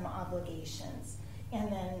long-term obligations.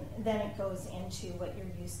 And then it goes into what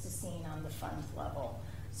you're used to seeing on the fund level.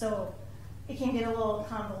 So it can get a little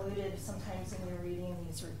convoluted sometimes when you're reading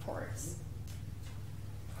these reports.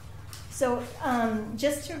 So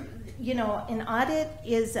just to, an audit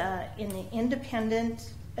is an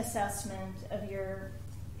independent assessment of your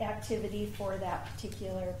activity for that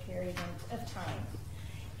particular period of time.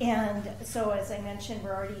 And so as I mentioned,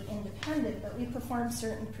 we're already independent, but we perform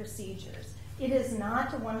certain procedures. It is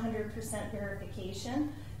not a 100%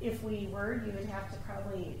 verification. If we were, you would have to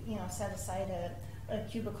probably, set aside a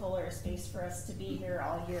cubicle or a space for us to be here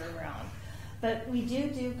all year round. But we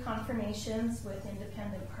do confirmations with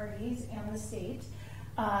independent parties and the state.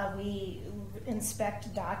 We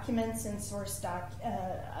inspect documents and source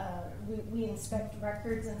we inspect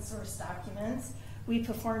records and source documents. We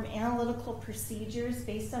perform analytical procedures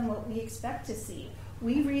based on what we expect to see.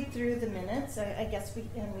 We read through the minutes. I guess we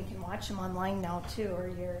can watch them online now too, or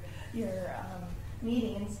your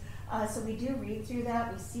meetings. So we do read through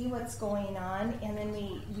that. We see what's going on, and then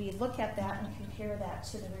we look at that and compare that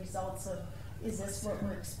to the results of, is this what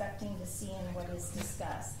we're expecting to see and what is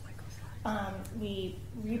discussed. We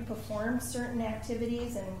reperform certain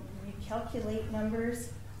activities and recalculate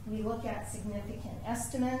numbers. We look at significant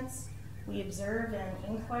estimates. We observe and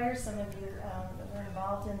inquire. Some of you were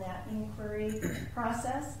involved in that inquiry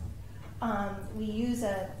process. We use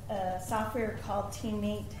a software called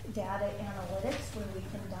Teammate Data Analytics, where we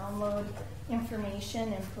can download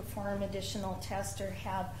information and perform additional tests or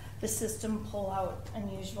have the system pull out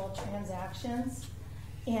unusual transactions.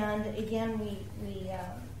 And again, we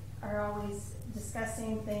are always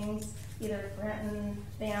discussing things, either Brenton,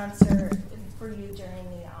 Vance, or for you during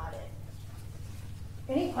the audit.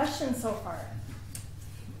 Any questions so far?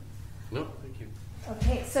 No, thank you.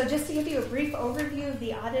 Okay, so just to give you a brief overview of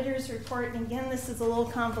the auditor's report, and again, this is a little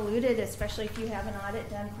convoluted, especially if you have an audit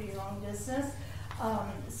done for your own business.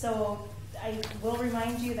 So I will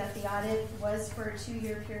remind you that the audit was for a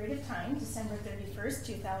 2-year period of time, December 31st,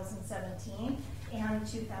 2017 and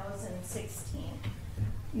 2016.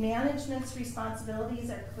 Management's responsibilities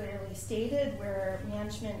are clearly stated, where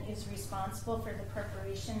management is responsible for the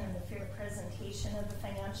preparation and the fair presentation of the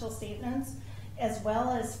financial statements, as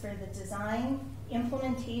well as for the design,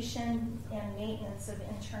 implementation, and maintenance of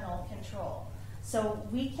internal control. So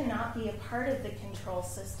we cannot be a part of the control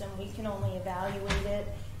system. We can only evaluate it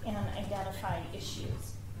and identify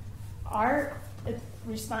issues. Our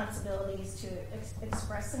responsibility is to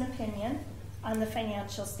express an opinion on the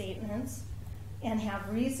financial statements and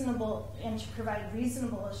to provide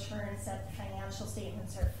reasonable assurance that the financial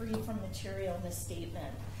statements are free from material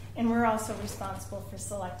misstatement. And we're also responsible for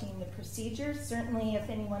selecting the procedures. Certainly, if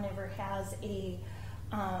anyone ever has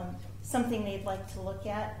something they'd like to look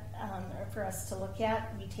at, or for us to look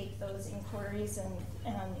at, we take those inquiries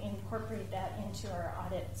and incorporate that into our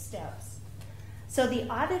audit steps. So the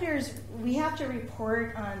auditors, we have to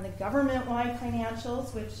report on the government-wide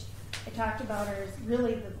financials, which I talked about are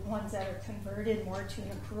really the ones that are converted more to an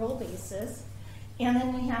accrual basis. And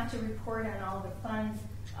then we have to report on all the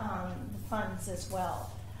funds as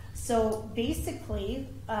well. So basically,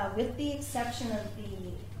 with the exception of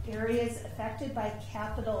the areas affected by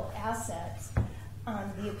capital assets,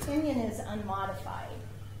 the opinion is unmodified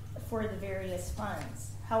for the various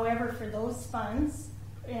funds. However, for those funds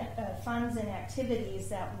and activities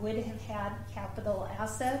that would have had capital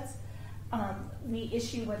assets, we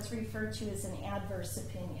issue what's referred to as an adverse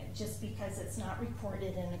opinion, just because it's not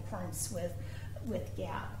recorded in accordance with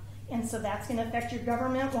GAAP. And so that's going to affect your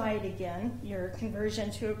government-wide again, your conversion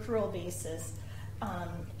to accrual basis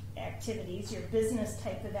activities, your business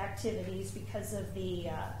type of activities because of the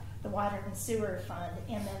water and sewer fund,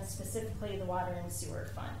 and then specifically the water and sewer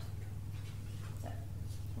fund.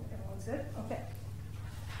 Everyone's good? Okay.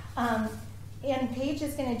 And Paige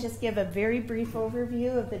is going to just give a very brief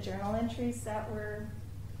overview of the journal entries that were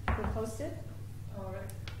posted. All right.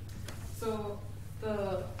 So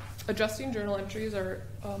the adjusting journal entries are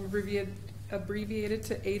abbreviated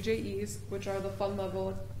to AJEs, which are the fund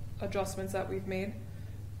level adjustments that we've made.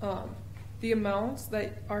 The amounts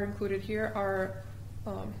that are included here are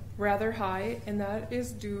rather high, and that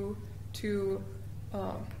is due to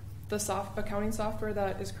the accounting software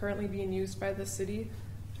that is currently being used by the city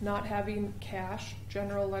not having cash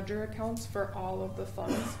general ledger accounts for all of the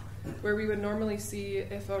funds, where we would normally see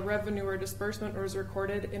if a revenue or disbursement was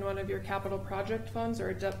recorded in one of your capital project funds or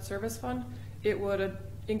a debt service fund, it would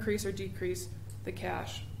increase or decrease the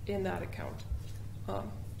cash in that account.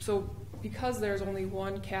 So because there's only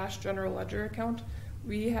one cash general ledger account,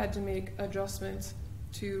 we had to make adjustments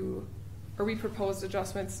we proposed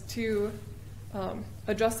adjustments to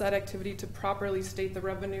adjust that activity to properly state the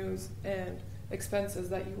revenues and expenses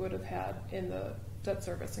that you would have had in the debt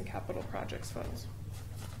service and capital projects funds.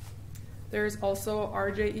 There's also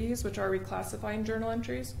RJEs, which are reclassifying journal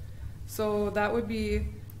entries. So that would be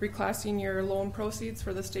reclassing your loan proceeds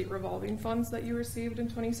for the state revolving funds that you received in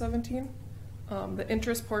 2017. The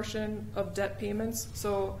interest portion of debt payments.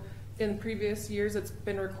 So in previous years, it's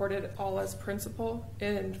been recorded all as principal,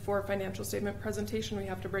 and for financial statement presentation, we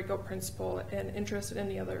have to break out principal and interest and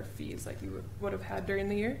any other fees like you would have had during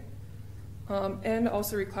the year. And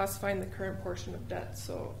also reclassifying the current portion of debt.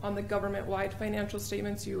 So on the government-wide financial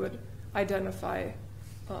statements, you would identify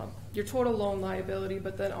your total loan liability,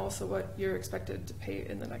 but then also what you're expected to pay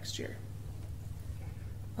in the next year.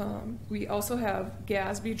 We also have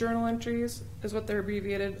GASB journal entries, is what they're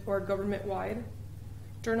abbreviated, or government-wide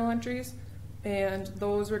journal entries, and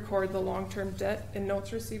those record the long-term debt and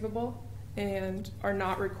notes receivable and are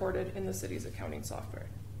not recorded in the city's accounting software.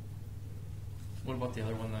 What about the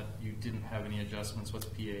other one that you didn't have any adjustments? What's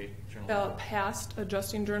PA journal? Past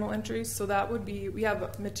adjusting journal entries. So that would be, we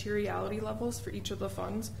have materiality levels for each of the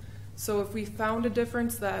funds. So if we found a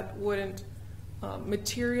difference that wouldn't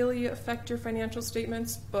materially affect your financial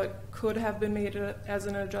statements, but could have been made as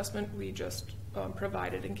an adjustment, we just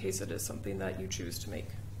provide it in case it is something that you choose to make.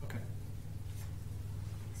 Okay.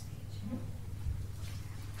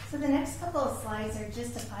 So the next couple of slides are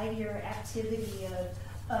just a 5-year activity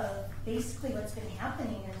of basically what's been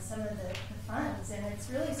happening in some of the funds, and it's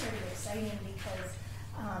really sort of exciting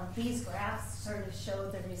because these graphs sort of show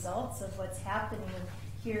the results of what's happening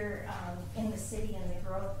here in the city and the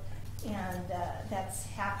growth and that's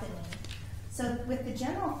happening. So with the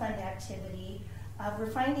general fund activity, we're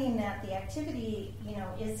finding that the activity,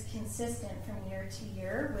 is consistent from year to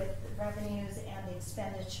year with revenues and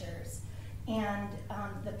expenditures. And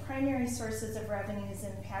the primary sources of revenues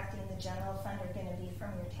impacting the general fund are going to be from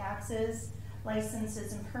your taxes,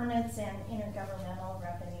 licenses and permits, and intergovernmental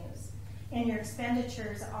revenues. And your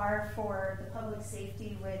expenditures are for the public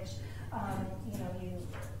safety, which you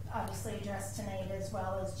obviously addressed tonight, as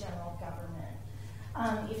well as general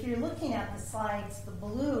government. If you're looking at the slides, the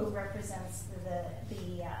blue represents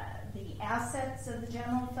the assets of the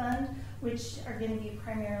general fund, which are going to be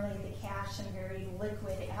primarily the cash and very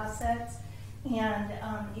liquid assets. And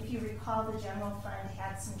if you recall, the general fund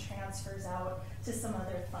had some transfers out to some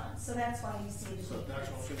other funds. So that's why you see the So that's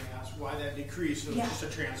what I was going to ask, why that decrease. So yeah. It's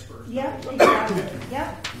just a transfer. Yep, exactly.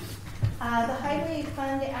 Yep. The highway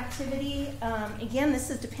fund activity, again,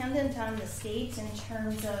 this is dependent on the state in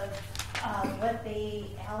terms of what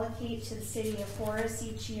they allocate to the city of Horace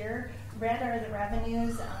each year. Red are the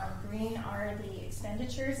revenues, green are the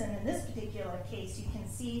expenditures, and in this particular case, you can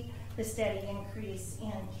see the steady increase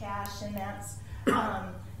in cash, and that's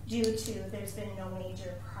due to there's been no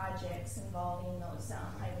major projects involving those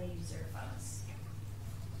highway user funds.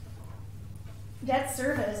 Debt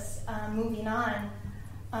service, moving on,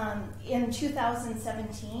 in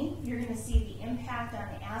 2017, you're going to see the impact on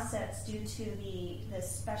the assets due to the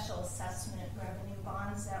special assessment revenue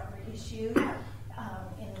bonds that were issued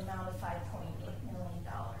in the amount of $5.8 million.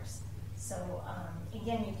 So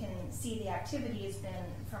again, you can see the activity has been,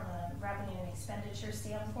 from a revenue and expenditure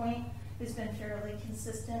standpoint, has been fairly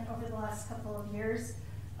consistent over the last couple of years.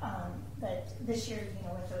 But this year,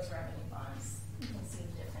 with those revenue bonds, you can see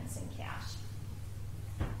the difference in cash.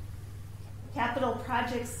 Capital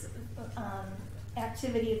projects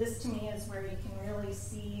activity, this to me is where you can really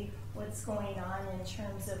see what's going on in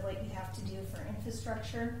terms of what you have to do for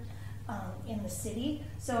infrastructure in the city.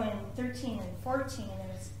 So in 13 and 14,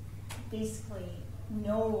 there's basically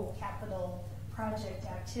no capital project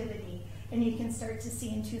activity. And you can start to see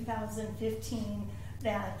in 2015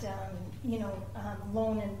 that,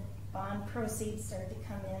 loan and bond proceeds started to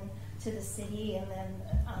come in to the city, and then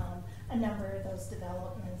a number of those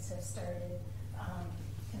developments have started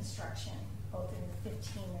construction, both in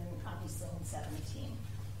 15 and obviously in 17.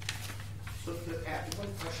 So one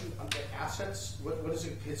question on the assets, what is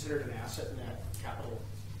it considered an asset in that capital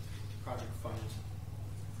project fund?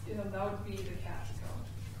 That would be the cash account.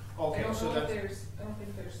 Okay, I don't so think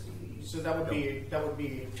there's CDs. So that would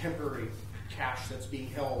be a temporary cash that's being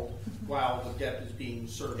held while the debt is being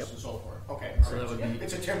serviced and so forth. Okay. So that would be,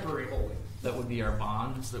 it's a temporary holding. that would be our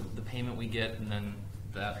bonds, the payment we get, and then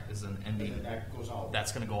that is an ending. And that goes out.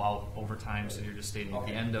 That's going to go out over time. So you're just stating at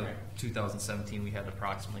the Okay, end of right. 2017, we had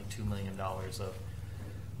approximately $2 million of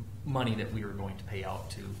money that we were going to pay out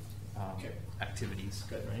to Okay. activities.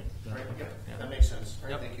 Good. Right? Right, Okay. yeah, that makes sense. All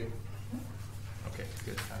right, Yep. thank you. Okay,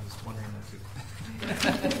 good. I was wondering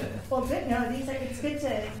that too. Well, good. No, it's good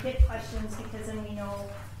to get questions because then we know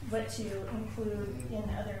what to include in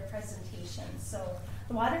other presentations. So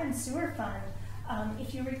the Water and Sewer Fund,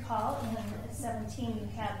 if you recall, in 17 you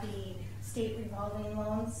had the state revolving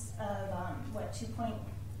loans of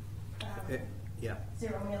Yeah.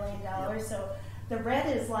 $0 million. So the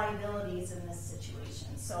red is liabilities in this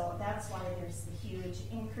situation. So that's why there's the huge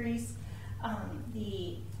increase.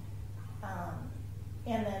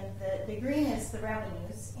 And then the green is the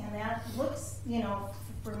revenues, and that looks,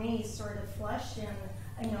 for me, sort of flush. And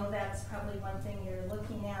I know that's probably one thing you're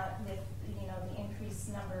looking at with, the increased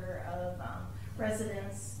number of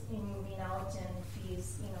residents moving out and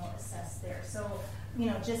fees, assessed there. So,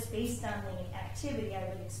 just based on the activity, I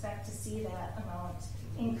would expect to see that amount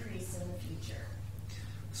increase in the future.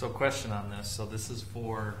 So question on this. So this is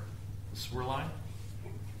for the sewer line?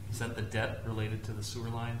 Is that the debt related to the sewer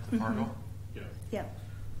line to Fargo? Yeah. Yeah.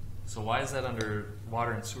 So why is that under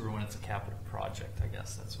water and sewer when it's a capital project? I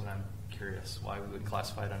guess that's what I'm curious. Why we would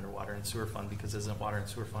classify it under water and sewer fund, because isn't water and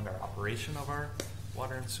sewer fund our operation of our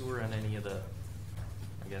water and sewer and any of the,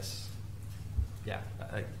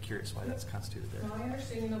 I'm curious why that's constituted there. My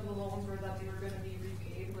understanding of the loans were that they were going to be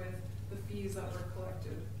repaid with the fees that were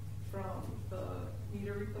collected from the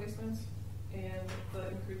meter replacements and the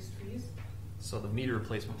increased fees. So the meter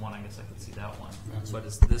replacement one, I guess I could see that one. But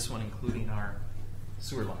is this one including our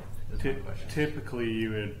sewer line? Is my question. Typically,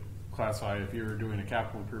 you would classify if you were doing a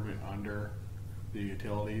capital improvement under the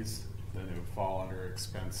utilities, then it would fall under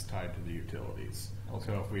expense tied to the utilities. Okay.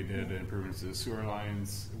 So if we did improvements to the sewer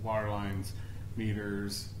lines, water lines,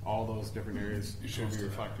 meters, all those different areas should be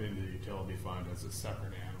reflected into the utility fund as a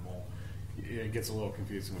separate animal. It gets a little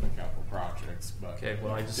confusing with the capital projects, but Okay,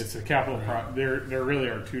 well, it's a capital. There really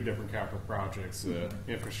are two different capital projects: the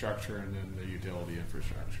infrastructure and then the utility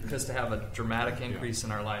infrastructure. Because to have a dramatic increase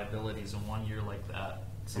in our liabilities in 1 year like that,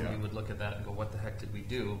 somebody would look at that and go, "What the heck did we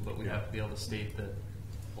do?" But we have to be able to state that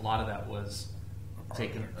a lot of that was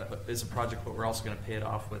taken is a project, but we're also going to pay it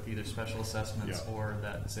off with either special assessments or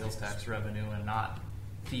that sales tax revenue, and not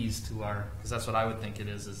fees to our, because that's what I would think it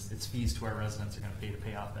is it's fees to our residents are going to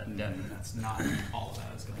pay off that debt, and that's not all of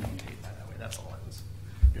that is going to be paid by that way. That's all I was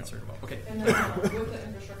concerned about. Okay. And then with the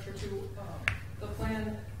infrastructure too, the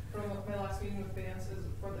plan from my last meeting with Vance is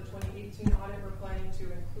for the 2018 audit, we're planning to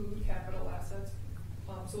include capital assets.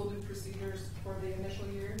 So we'll do procedures for the initial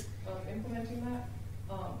year of implementing that.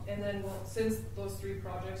 And then since those three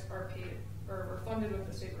projects are paid or were funded with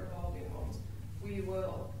the state revolving loans, we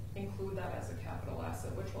will include that as a capital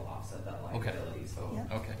asset, which will offset that liability. So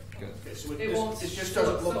Okay, good. Okay, so it just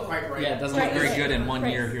doesn't look quite right. Yeah, it doesn't look very good in 1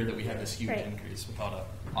 Right. year here that we have this huge Right. increase without a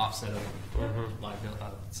offset of liability,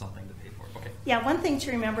 something to pay for. Okay. Yeah, one thing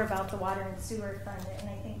to remember about the water and sewer fund, and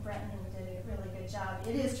I think Brenton did a really good job,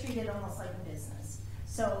 it is treated almost like a business.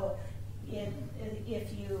 So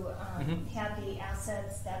if you have the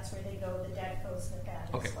assets, that's where they go, the debt goes with that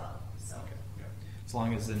as well. So. As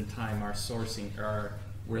long as in time our sourcing or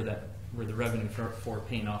where the revenue for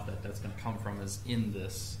paying off that's going to come from is in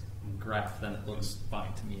this graph, then it looks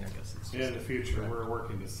fine to me. I guess it's just In the future, we're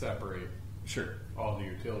working to separate all the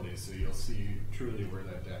utilities, so you'll see truly where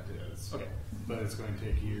that debt is. Okay. But it's going to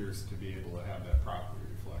take years to be able to have that properly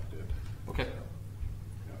reflected. Okay.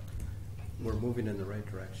 We're moving in the right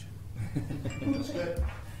direction. That's good.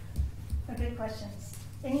 Good questions.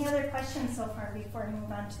 Any other questions so far before we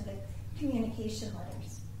move on to the communication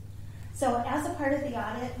letters? So as a part of the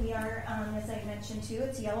audit, we are, as I mentioned too,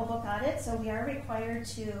 it's a yellow book audit, so we are required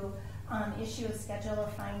to issue a schedule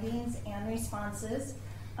of findings and responses.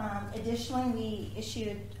 Additionally, we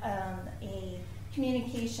issued a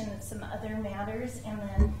communication of some other matters, and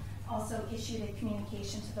then also issued a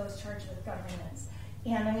communication to those charged with governance.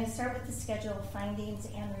 And I'm going to start with the schedule of findings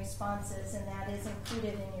and responses, and that is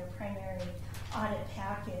included in your primary audit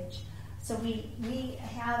package. So we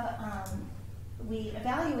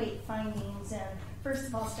evaluate findings, and first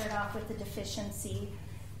of all start off with the deficiency,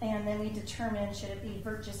 and then we determine should it be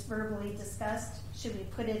just verbally discussed, should we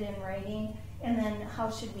put it in writing, and then how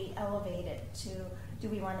should we elevate it to, do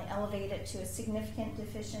we want to elevate it to a significant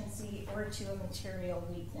deficiency or to a material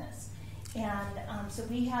weakness? And so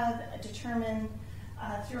we have determined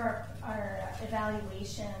through our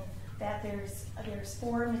evaluation that there's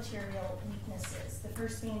 4 material weaknesses. The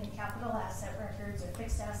first being the capital asset records or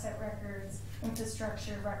fixed asset records,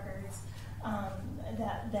 infrastructure records,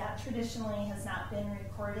 that traditionally has not been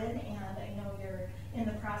recorded, and I know you're in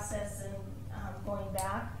the process and going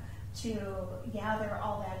back to gather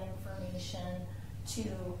all that information to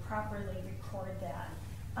properly record that.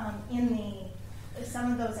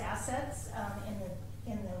 Some of those assets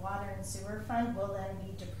in the water and sewer fund will then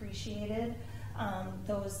be depreciated.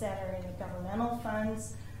 Those that are in the governmental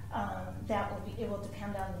funds, it will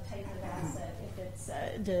depend on the type of asset, if it's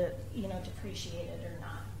depreciated or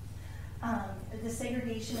not. The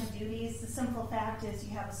segregation of duties, the simple fact is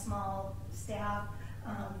you have a small staff,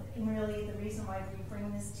 and really the reason why we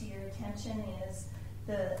bring this to your attention is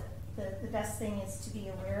the best thing is to be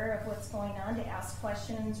aware of what's going on, to ask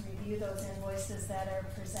questions, review those invoices that are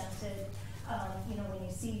presented. When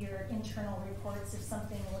you see your internal reports, if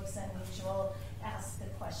something looks unusual, ask the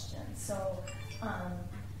question. So,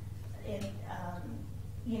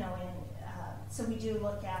 so we do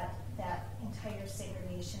look at that entire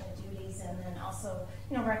segregation of duties, and then also,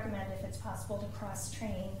 recommend if it's possible to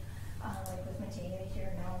cross-train, like with Matea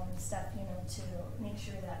here now and stuff, to make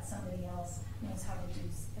sure that somebody else knows how to do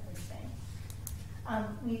everything.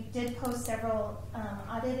 We did post several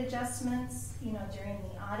audit adjustments, during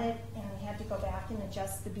the audit, and we had to go back and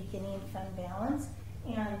adjust the beginning fund balance.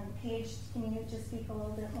 And Paige, can you just speak a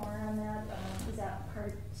little bit more on that? Is that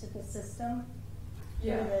part to the system?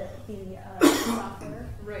 Yeah. The software?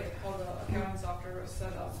 Right, how the accounting software was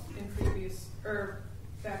set up in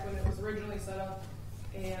back when it was originally set up,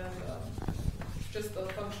 and just the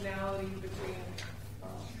functionality between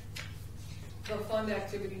the fund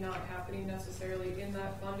activity not happening necessarily in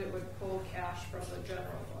that fund, it would pull cash from the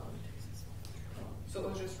general fund. So it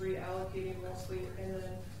was just reallocating mostly, and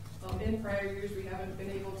then in prior years we haven't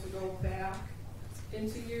been able to go back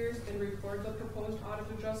into years and record the proposed audit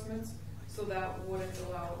adjustments, so that wouldn't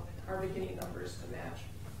allow our beginning numbers to match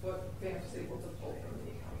what Vance was able to pull from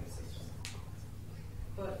the accounting system.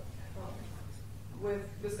 But with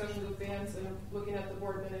discussions with Vance and looking at the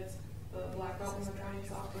board minutes, the Black Mountain accounting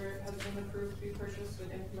software has been approved to be purchased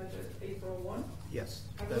and implemented April 1. Yes,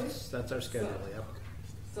 that's our schedule, yep.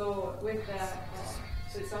 So with that,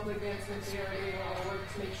 it sounds like Vance and they are doing a lot of work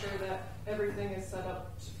to make sure that everything is set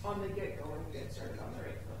up on the get-go and we get started on the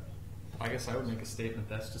right foot. I guess I would make a statement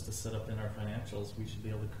that's just a setup in our financials. We should be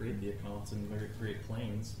able to create the accounts and create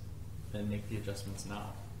claims and make the adjustments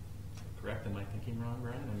now. Correct? Am I thinking wrong,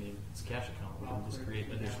 Brian? I mean, it's a cash account. We can just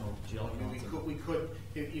create additional GL accounts. We could,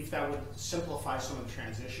 if that would simplify some of the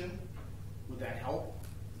transition, would that help?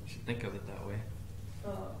 We should think of it that way.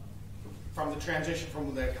 From the transition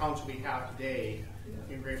from the accounts we have today,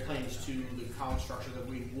 in Great Plains, to the account structure that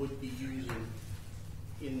we would be using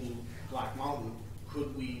in Black Mountain,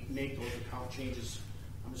 could we make those account changes?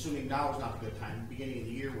 I'm assuming now is not a good time. Beginning of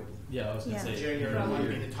the year would. Yeah, I was going to say January might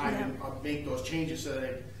be the time to make those changes so that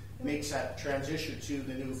it makes that transition to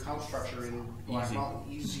the new account structure in Black Mountain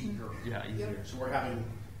easier. Yeah, easier. So we're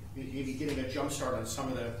maybe getting a jump start on some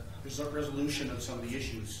of the resolution of some of the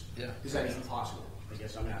issues. Yeah. Is that even possible? I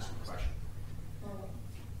guess I'm asking the question.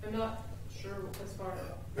 I'm not sure as far as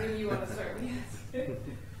maybe you want to start.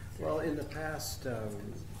 Well, in the past,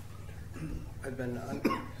 I've been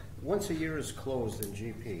once a year is closed in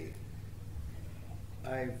GP.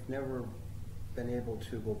 I've never been able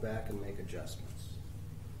to go back and make adjustments.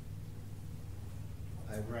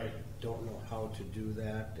 I don't know how to do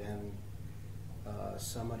that, and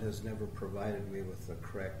Summit has never provided me with the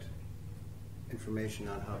correct information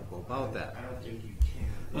on how to go about that. I don't think you can.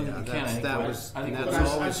 I'm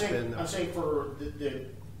saying for the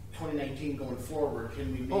 2019 going forward,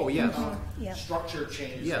 can we make structure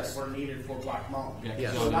changes that were needed for Black Mountain?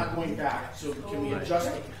 Yes. So not going back. So can we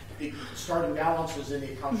adjust the starting balances in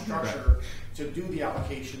the account structure to do the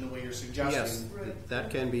allocation the way you're suggesting? Yes, that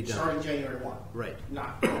can be done. Starting January 1. Right.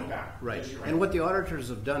 Not going back. Right. And what the auditors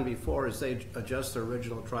have done before is they adjust their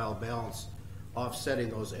original trial balance, offsetting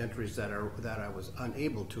those entries that I was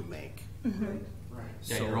unable to make. Mm-hmm. Right.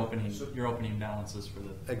 Yeah, So, you're opening balances for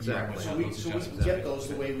the exactly. So we can get those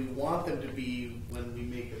the way we want them to be when we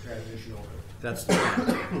make the transition over. That's the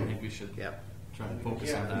plan. I think we should try and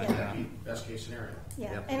focus on that. That'd be best case scenario.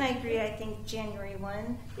 Yeah, and I agree. I think January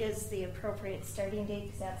 1 is the appropriate starting date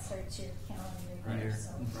because that starts your calendar year.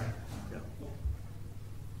 So,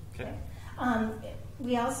 Okay.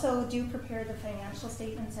 We also do prepare the financial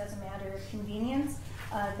statements as a matter of convenience.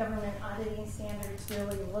 Government auditing standards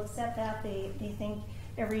really looks at that. They think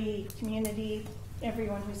every community,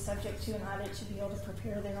 everyone who's subject to an audit should be able to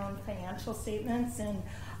prepare their own financial statements. And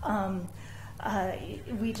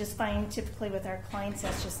we just find typically with our clients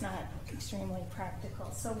that's just not extremely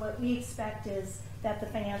practical. So what we expect is that the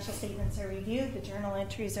financial statements are reviewed, the journal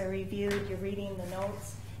entries are reviewed, you're reading the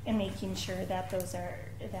notes and making sure that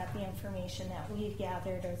that the information that we've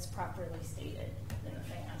gathered is properly stated in the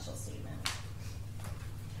financial statement.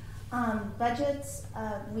 Budgets,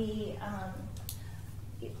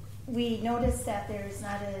 we noticed that there's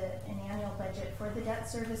not an annual budget for the debt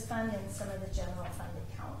service fund and some of the general fund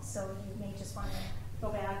accounts. So you may just want to go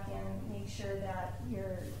back and make sure that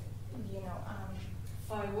you're,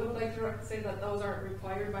 I would like to say that those aren't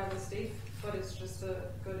required by the state, but it's just a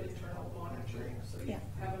good internal monitoring, so you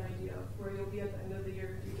have an idea of where you'll be at the end of the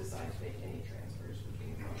year if you decide to make any transfers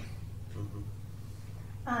between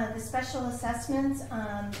funds. The special assessments,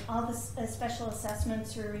 all the special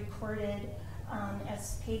assessments are recorded,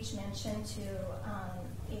 as Paige mentioned, to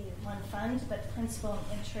one fund, but principal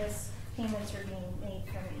and interest payments are being made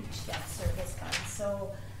from each debt service fund.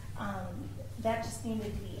 So that just needed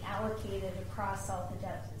to be allocated across all the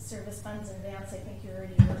debt service funds in advance. I think you're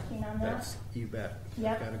already working on that. You bet.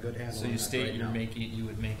 Yep. Got a good handle So on you that state right you're now. you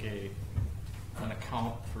would make an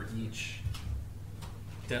account for each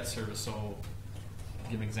debt service. So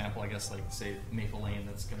give an example, I guess, like say Maple Lane,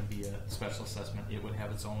 that's going to be a special assessment. It would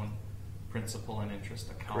have its own principal and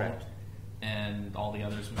interest account. Correct. And all the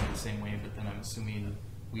others would be the same way, but then I'm assuming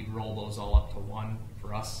we'd roll those all up to one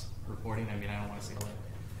for us reporting. I mean, I don't want to say like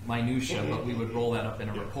minutia, but we would roll that up in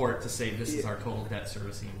a report to say this is our total debt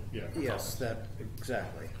servicing. Yeah. Yes, that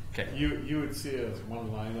exactly. Okay. You would see it as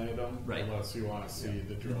one line item, Right. unless you want to see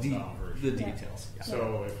the drill The down version. the details. Yeah.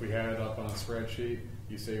 So if we had it up on a spreadsheet,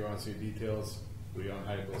 you say you want to see details, we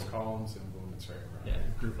unhide those columns and boom, it's right around.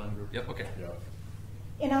 Yeah, group on group. Yep, okay. Yep.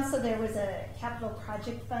 And also there was a capital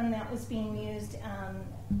project fund that was being used,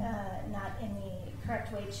 not in the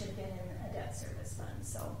correct way. It should have been in a debt service fund,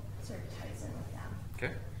 so sort of ties in with that.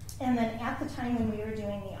 Okay. And then at the time when we were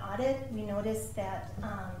doing the audit, we noticed that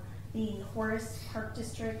the Horace Park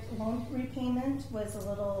District loan repayment was a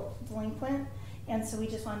little delinquent. And so we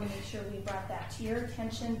just wanted to make sure we brought that to your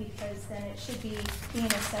attention, because then it should be being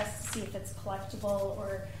assessed to see if it's collectible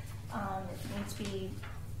or if it needs to be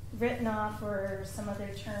written off or some other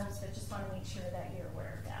terms, but just want to make sure that you're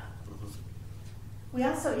aware of that. We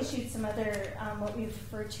also issued some other, what we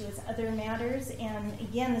refer to as other matters, and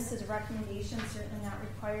again, this is a recommendation, certainly not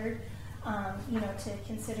required, to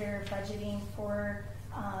consider budgeting for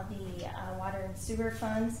the water and sewer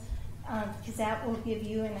funds, because that will give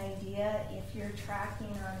you an idea if you're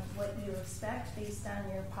tracking on what you expect based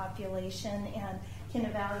on your population and can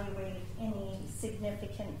evaluate any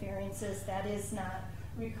significant variances. That is not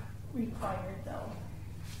required, though.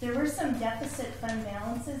 There were some deficit fund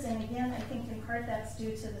balances, and again, I think in part that's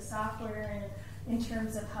due to the software and in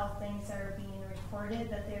terms of how things are being recorded,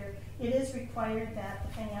 but it is required that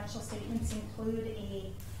the financial statements include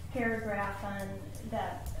a paragraph on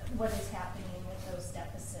what is happening with those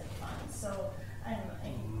deficit funds. So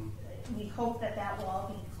we hope that will all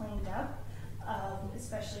be cleaned up,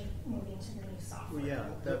 especially moving to the new software. Well, yeah,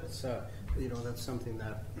 that's something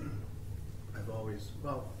that I've always,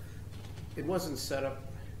 it wasn't set up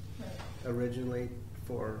originally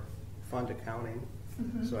for fund accounting,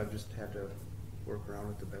 so I've just had to work around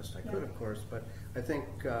it the best I could, of course. But I think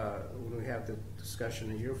when we have the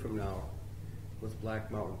discussion a year from now with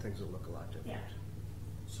Black Mountain, things will look a lot different. Yeah.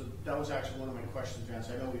 So that was actually one of my questions, Vance.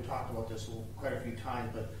 I know we've talked about this quite a few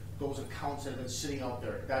times, but those accounts that have been sitting out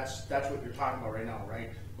there, that's what you're talking about right now,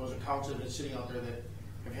 right? Those accounts that have been sitting out there that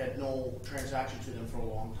have had no transaction to them for a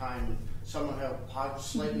long time. And some have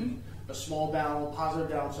slightly a small down, positive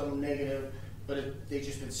down, some negative, but they've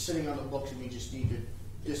just been sitting on the books, and we just need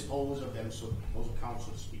to dispose of them, so those accounts,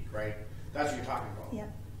 so to speak, right? That's what you're talking about. Yeah.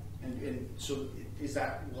 And so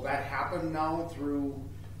will that happen now through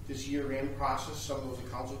this year-end process? Some of those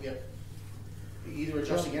accounts will get either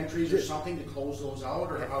adjusting entries or something to close those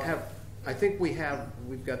out, or how? I think we've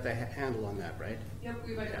got the handle on that, right? Yep,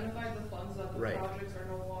 we've identified the funds that the Right. projects are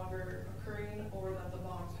no longer occurring or that the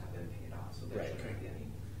bonds have been paid off, so there Right. shouldn't be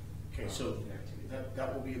any. Okay, so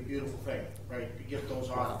that will be a beautiful thing, right? To get those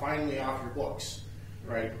finally off your books,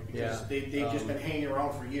 right? Because they've just been hanging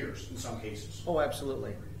around for years in some cases. Oh,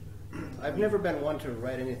 absolutely. I've never been one to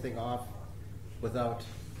write anything off without.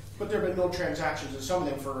 But there have been no transactions in some of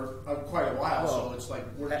them for quite a while, so it's like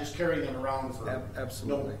we're just carrying them around for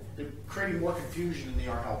absolutely. they're creating more confusion than they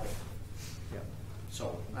are helping. Yeah.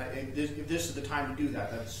 So if this is the time to do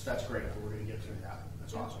that, that's great. We're going to get through that.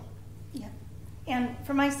 That's awesome. Yeah. And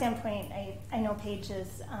from my standpoint, I know Paige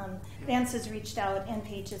has, Vance has reached out, and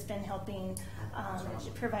Paige has been helping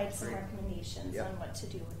provide some recommendations on what to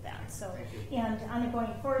do with that. So, and on a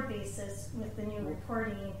going forward basis with the new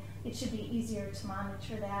reporting, it should be easier to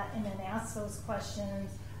monitor that and then ask those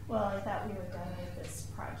questions. Well, I thought we were done with this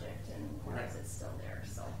project, and why is it still there?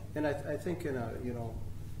 So, and I think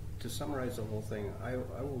to summarize the whole thing, I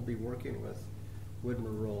will be working with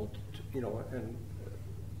Widmer Road, and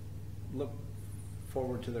look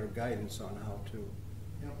forward to their guidance on how to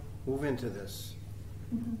move into this,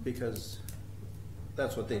 because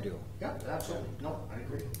that's what they do. Yeah, absolutely. No, I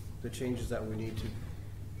agree. The changes that we need to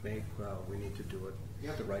make, we need to do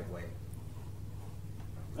it the right way.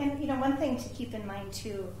 And one thing to keep in mind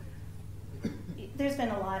too, there's been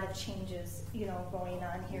a lot of changes, going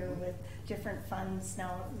on here with different funds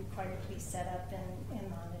now required to be set up and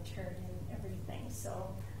monitored and everything.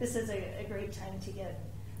 So this is a great time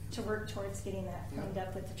to work towards getting that cleaned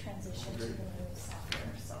up with the transition to the new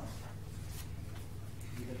software. So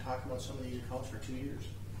you've been talking about some of these accounts for 2 years.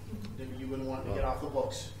 You wouldn't want to get off the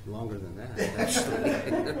books. Longer than that, actually.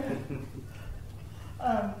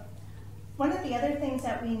 One of the other things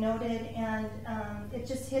that we noted, and it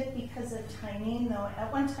just hit because of timing, though,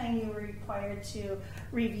 at one time you were required to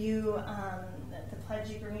review the pledge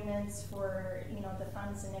agreements for, the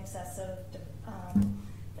funds in excess of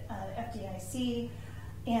FDIC,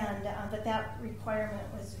 and but that requirement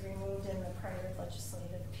was removed in the prior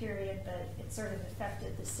legislative period, but it sort of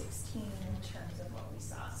affected the 16 in terms of what we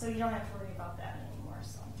saw. So you don't have to worry about that anymore.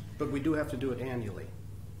 So, but we do have to do it annually.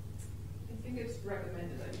 I think it's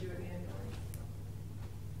recommended that you do it annually.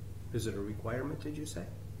 Is it a requirement, did you say?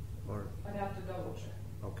 Or I'd have to double check.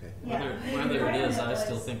 Okay. Whether it is, I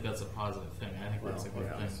still think that's a positive thing. I think that's a good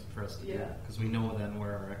thing for us to do, because we know then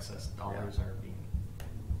where our excess dollars are being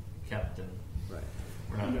kept, and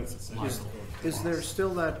we're not liable. Is there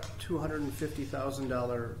still that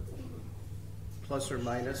 $250,000 plus or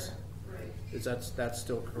minus? Is that's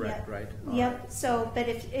still correct, right? Yep. So, but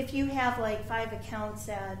if you have like 5 accounts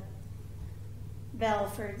at Bell,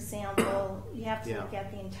 for example, you have to look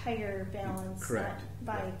at the entire balance, not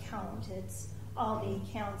by account. It's all the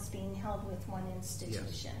accounts being held with one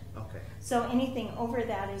institution. Yes. Okay. So anything over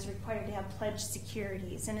that is required to have pledged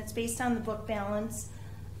securities, and it's based on the book balance.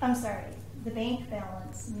 I'm sorry, the bank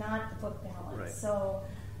balance, not the book balance. Right. So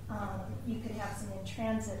you could have some in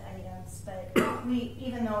transit items, but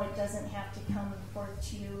even though it doesn't have to come forth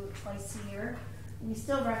to you twice a year, we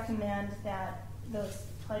still recommend that those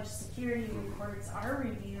pledged security reports are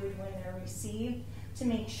reviewed when they're received to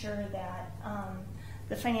make sure that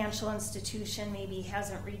the financial institution maybe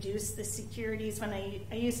hasn't reduced the securities. When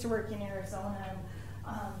I used to work in Arizona,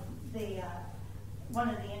 one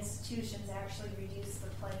of the institutions actually reduced the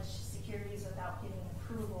pledged securities without getting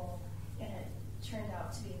approval, and it turned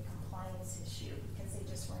out to be a compliance issue because they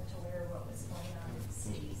just weren't aware of what was going on in the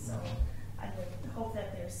city. So I would hope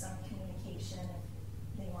that there's some communication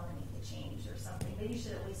if they want to make a change or something, but you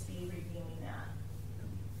should at least be reviewing that.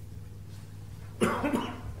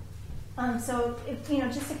 So if,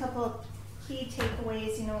 just a couple of key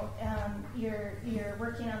takeaways. You're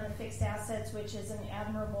working on the fixed assets, which is an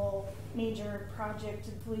admirable major project,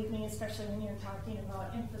 believe me, especially when you're talking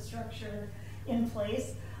about infrastructure in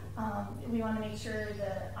place. We want to make sure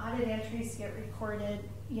the audit entries get recorded,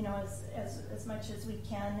 as much as we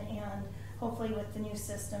can, and hopefully with the new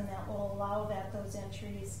system that will allow that those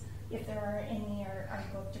entries, if there are any, are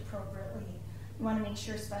booked appropriately. We want to make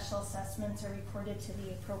sure special assessments are reported to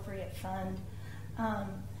the appropriate fund.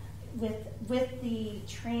 With the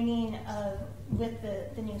training with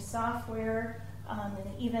the new software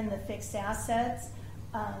and even the fixed assets,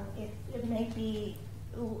 it may be,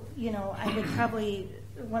 I would probably,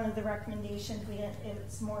 one of the recommendations,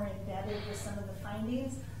 it's more embedded with some of the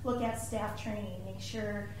findings, look at staff training, make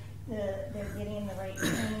sure they're getting the right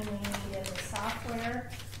training we need in the software,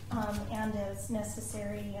 and as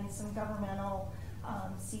necessary in some governmental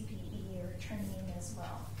CPE or training as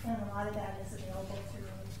well. And a lot of that is available through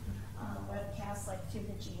webcasts like through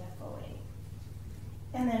the GFOA.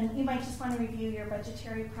 And then you might just want to review your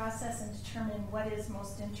budgetary process and determine what is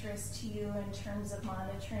most interest to you in terms of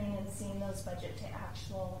monitoring and seeing those budget to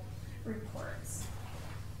actual reports.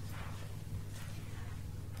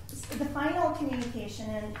 The final communication,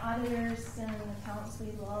 and auditors and accountants,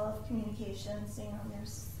 we love communications.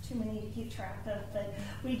 There's too many to keep track of, but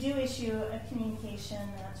we do issue a communication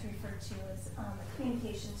that's referred to as a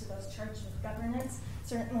communication to those charged with governance.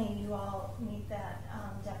 Certainly you all meet that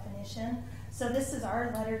definition. So this is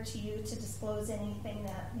our letter to you to disclose anything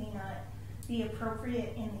that may not be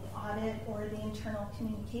appropriate in the audit or the internal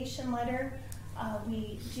communication letter.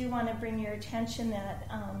 We do want to bring your attention that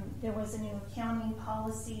there was a new accounting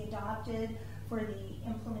policy adopted for the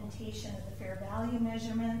implementation of the fair value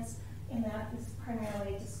measurements, and that is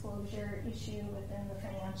primarily a disclosure issue within the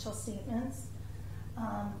financial statements.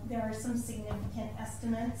 There are some significant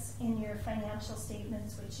estimates in your financial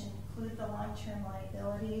statements which include the long-term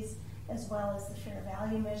liabilities as well as the fair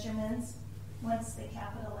value measurements. Once the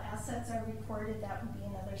capital assets are reported, that would be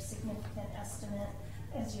another significant estimate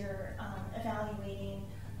as you're evaluating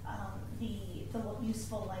the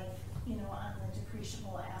useful life, on the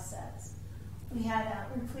depreciable assets.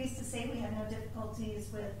 We're pleased to say we had no difficulties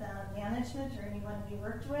with management or anyone we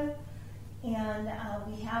worked with. And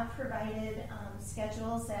we have provided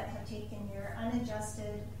schedules that have taken your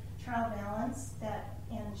unadjusted trial balance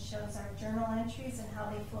and shows our journal entries and how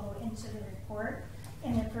they flow into the report.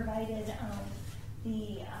 And it provided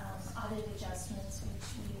the audit adjustments which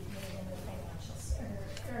we made in the financials,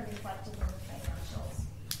 or reflected in the financials.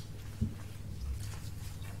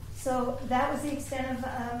 So that was the extent of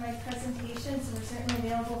my presentation. So we're certainly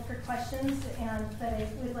available for questions, but I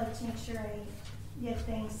would like to make sure I give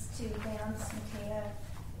thanks to Vance, Matea,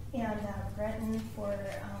 and Breton for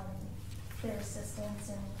their assistance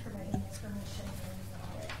in providing information during the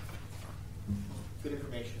audit. Good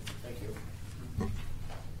information. Thank you.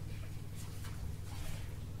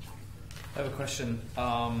 I have a question.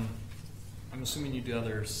 I'm assuming you do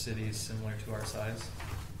other cities similar to our size?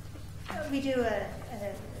 We do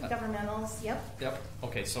governmentals, yep. Yep.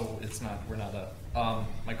 Okay, so we're not a.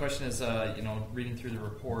 My question is, reading through the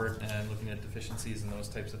report and looking at deficiencies and those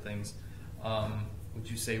types of things, would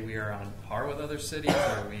you say we are on par with other cities?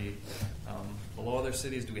 Are we below other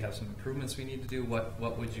cities? Do we have some improvements we need to do?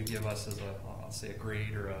 What would you give us as a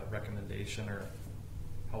grade or a recommendation, or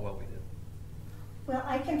how well we did? Well,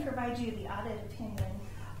 I can provide you the audit opinion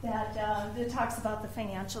that talks about the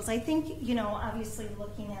financials. I think, obviously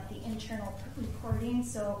looking at the internal reporting,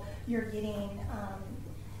 so you're getting,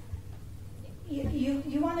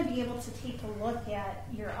 you want to be able to take a look at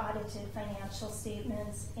your audited financial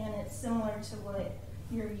statements, and it's similar to what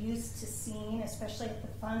you're used to seeing, especially at the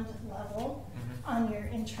fund level, on your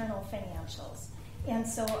internal financials. And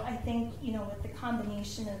so I think, with the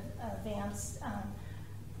combination of Vance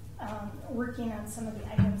working on some of the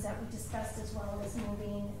items that we discussed, as well as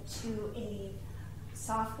moving to a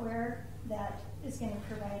software that is going to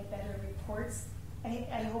provide better reports,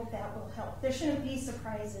 I hope that will help. There shouldn't be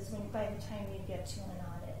surprises by the time we get to an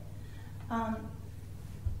audit.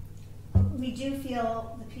 We do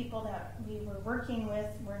feel the people that we were working with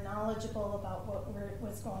were knowledgeable about what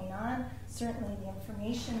was going on. Certainly the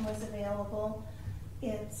information was available.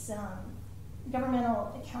 It's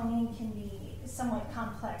governmental accounting can be somewhat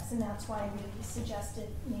complex, and that's why we suggested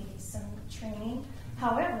maybe some training.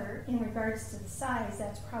 However, in regards to the size,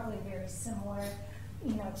 that's probably very similar,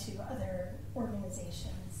 to other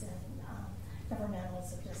organizations and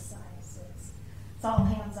governmentals of this size. It's all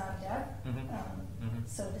hands on deck,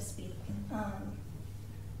 so to speak.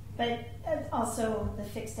 But also the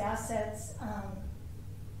fixed assets.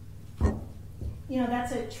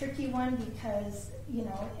 That's a tricky one because,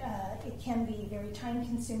 it can be very time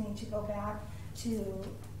consuming to go back to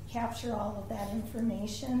capture all of that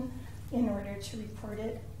information in order to report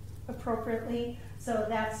it appropriately. So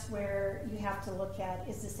that's where you have to look at,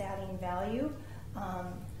 is this adding value?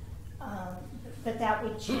 But that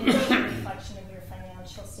would change the reflection of your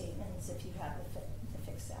financial statements if you have the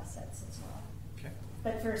fixed assets as well. Okay.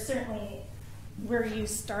 But for certainly where you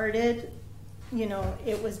started,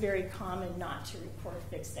 it was very common not to report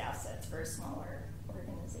fixed assets for a smaller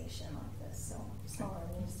organization like this, so smaller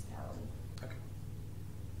municipality. Okay.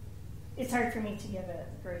 It's hard for me to give a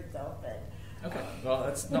grade though, but. Okay. Well,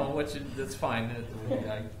 that's fine.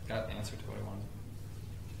 I got the answer to what I wanted.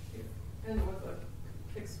 And with the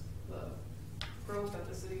growth that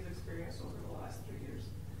the city's experienced over the last 3 years,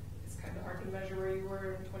 it's kind of hard to measure where you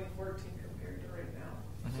were in 2014 compared to right now.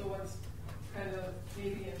 So what's kind of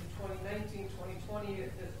maybe in 2019, 2020,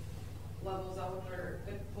 it levels out, or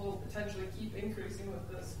it will potentially keep increasing with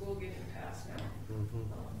the school getting passed now.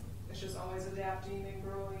 It's just always adapting and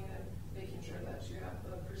growing and making sure that you have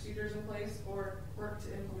the procedures in place or work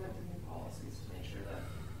to implement the new policies to make sure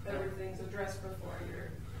that everything's addressed before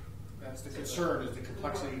you're. That's the concern, is the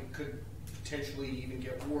complexity could potentially even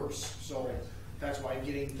get worse. So that's why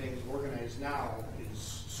getting things organized now is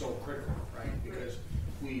so critical, right? Because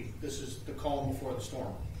this is the calm before the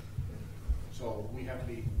storm. So we have to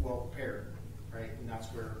be well prepared, right? And that's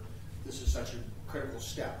where this is such a critical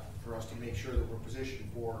step for us to make sure that we're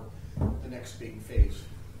positioned for the next big phase.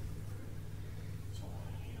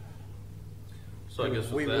 So I guess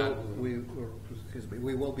with we that,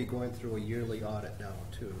 we will be going through a yearly audit now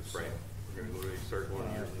too. So. right, we're going to start going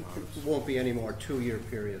on yearly audits. It won't be any more 2-year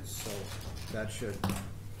periods, so that should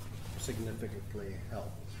significantly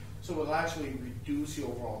help. So it'll actually reduce the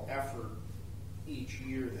overall effort each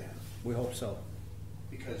year then, We hope so.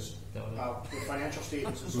 because the financial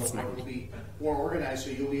statements and so forth will be more organized,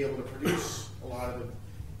 so you'll be able to produce a lot of the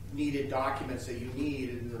needed documents that you need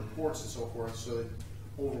in the reports and so forth, so that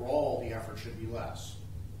overall the effort should be less.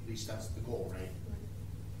 At least that's the goal, right?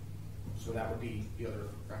 So that would be the other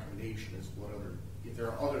recommendation, is what other, if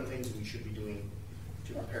there are other things that we should be doing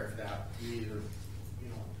to prepare for that, either,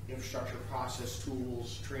 infrastructure, process,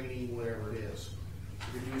 tools, training, whatever it is,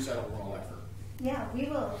 to reduce that overall effort. Yeah, we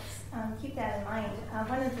will keep that in mind.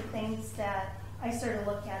 One of the things that I sort of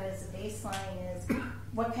look at as a baseline is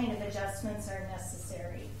what kind of adjustments are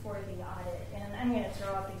necessary for the audit. And I'm going to throw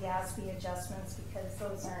out the GASB adjustments because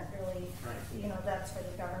those aren't really, that's for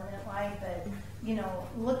the government-wide. But,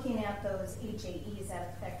 looking at those HAEs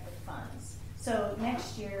that affect the funds. So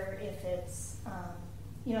next year, if it's,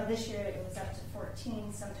 this year it was up to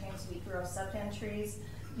 14. Sometimes we grow sub-entries,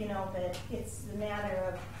 but it's the matter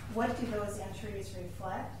of what do those entries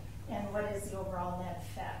reflect and what is the overall net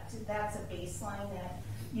effect. That's a baseline that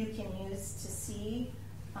you can use to see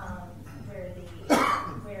where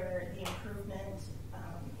the improvement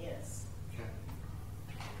is. Okay.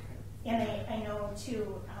 And I know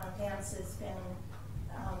too, Vance has been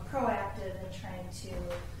proactive in trying to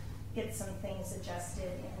get some things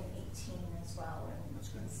adjusted in 18 as well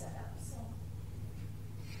and set up. So,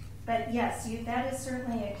 but yes, that is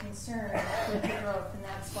certainly a concern with the growth, and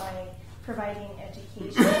that's why providing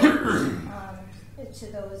education to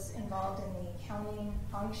those involved in the accounting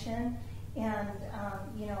function, and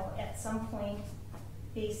at some point,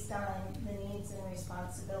 based on the needs and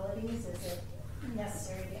responsibilities, is it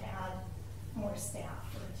necessary to add more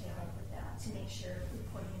staff or to help with that to make sure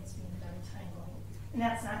reporting is being done timely? And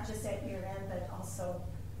that's not just at year end, but also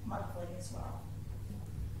monthly as well.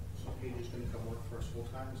 So Paige is going to come work for us full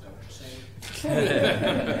time. Is that what you're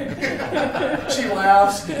saying? She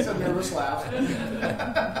laughs. It's a nervous laugh.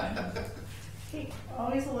 Hey,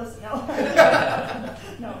 always listen.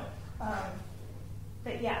 No.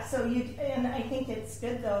 But yeah, so and I think it's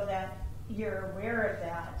good though that you're aware of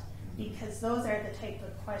that, because those are the type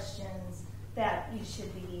of questions that you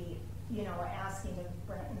should be, asking of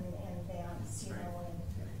Brenton and Vance,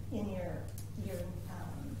 in your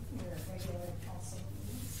regular council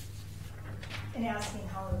meetings, and asking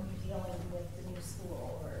how are we dealing with the new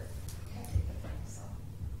school or that type of thing. So.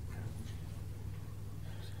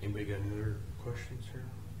 Anybody got any other questions here?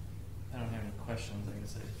 I don't have any questions. I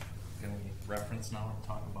guess can we reference now and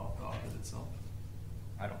talk about the audit itself?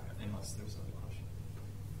 I don't, unless there's other questions.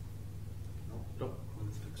 Nope.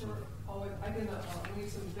 I can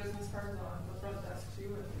leave some business cards on the front desk too. If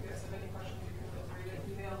you guys have any questions, you can feel free to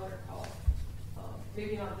email or call.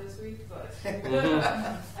 Maybe not this week, but after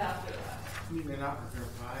that. You may not prepare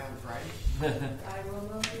pie on Friday. I will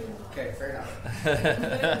not do that. Okay, fair enough.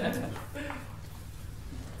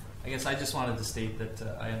 I guess I just wanted to state that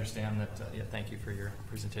I understand that, thank you for your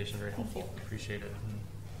presentation, very helpful, appreciate it. And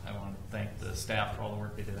I want to thank the staff for all the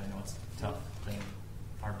work they did. I know it's a tough thing,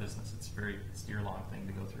 our business, it's a year-long thing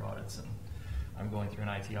to go through audits, and I'm going through an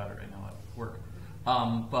IT audit right now at work.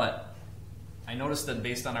 But I noticed that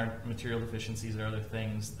based on our material deficiencies, there are other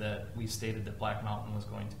things that we stated that Black Mountain was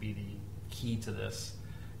going to be the key to this,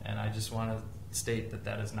 and I just want to state that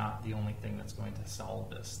that is not the only thing that's going to solve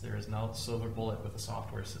this. There is no silver bullet with a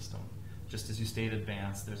software system. Just as you stated,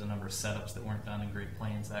 Vance, there's a number of setups that weren't done in Great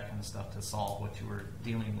Plains, that kind of stuff, to solve what you were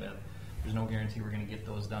dealing with. There's no guarantee we're going to get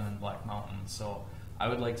those done in Black Mountain. So I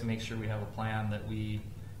would like to make sure we have a plan that we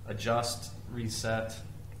adjust, reset,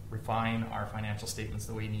 refine our financial statements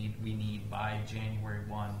the way we need by January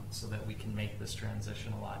 1, so that we can make this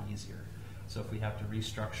transition a lot easier. So if we have to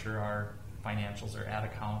restructure our financials or add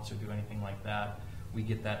accounts or do anything like that, we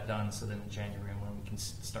get that done so that in January 1 we can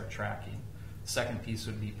start tracking. The second piece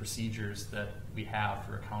would be procedures that we have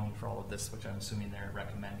for accounting for all of this, which I'm assuming they're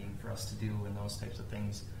recommending for us to do, and those types of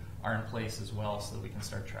things are in place as well, so that we can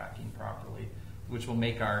start tracking properly, which will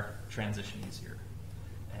make our transition easier.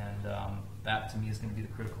 And that to me is going to be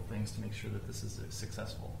the critical things to make sure that this is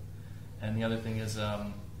successful. And the other thing is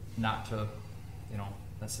not to,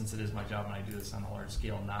 since it is my job and I do this on a large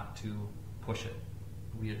scale, not to push it.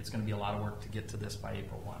 It's going to be a lot of work to get to this by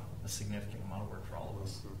April 1, a significant amount of work for all of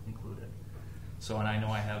us included. So, and I know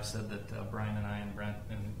I have said that Brian and I and Brent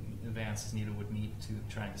and Vance as needed would meet to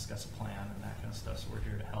try and discuss a plan and that kind of stuff, so we're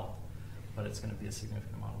here to help. But it's going to be a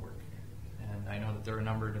significant amount of work. And I know that there are a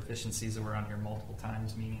number of deficiencies that were on here multiple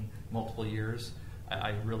times, meaning multiple years.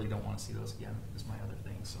 I really don't want to see those again, is my other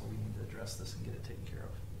thing. So we need to address this and get it taken care of.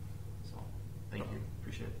 So thank you.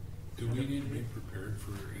 Appreciate it. Do we need to be prepared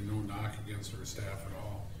for, and no knock against our staff at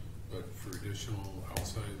all, but for additional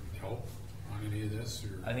outside help on any of this?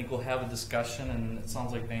 Or? I think we'll have a discussion, and it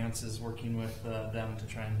sounds like Vance is working with them to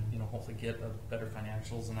try and hopefully get better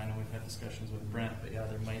financials. And I know we've had discussions with Brent, but yeah,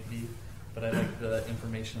 there might be. But I like the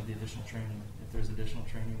information of the additional training. If there's additional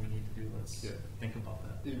training we need to do, let's think about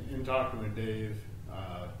that. In talking with Dave,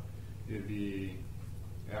 it'd be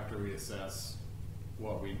after we assess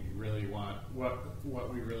what we really want,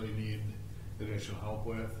 what we really need additional help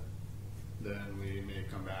with, then we may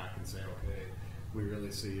come back and say, okay, we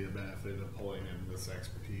really see a benefit of pulling in this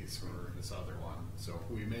expertise for this other one. So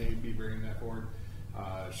we may be bringing that forward.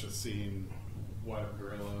 It's just seeing what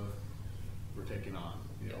gorilla we're taking on.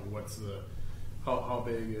 What's how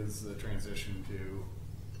big is the transition to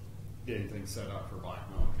getting things set up for Black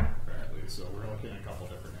Mountain correctly? So we're looking at a couple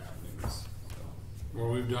different avenues. Well,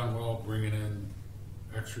 we've done well bringing in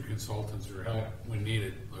extra consultants or help when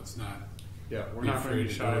needed. Let's not. Yeah, we're not going to be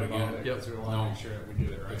shy about it because we want to make sure that we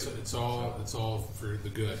get it right. It's all for the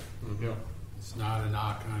good. Mm-hmm. Yep. It's not a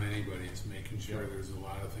knock on anybody. It's making sure there's a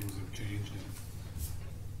lot of things that have changed.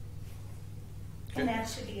 And that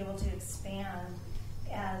should be able to expand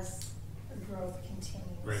as growth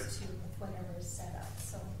continues to with whatever is set up.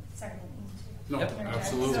 So sorry, I didn't mean to. No,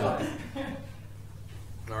 absolutely.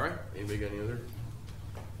 All right. Anybody got any other?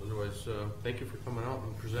 Otherwise, thank you for coming out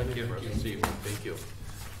and presenting for us this evening. Thank you.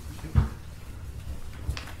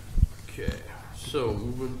 Okay, so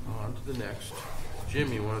moving on to the next.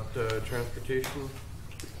 Jim, you want transportation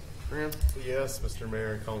grant? Yes, Mr.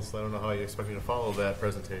 Mayor and Council. I don't know how you expect me to follow that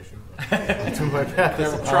presentation. Do my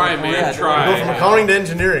best. Try, man. Try. Go from accounting to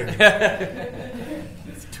engineering.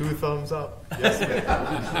 It's 2 thumbs up. Yes,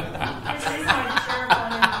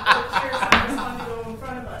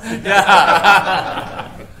 Yeah.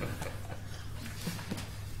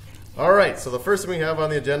 All right, so the first thing we have on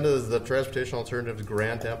the agenda is the Transportation Alternatives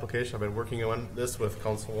Grant application. I've been working on this with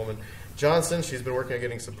Councilwoman Johnson. She's been working on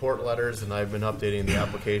getting support letters, and I've been updating the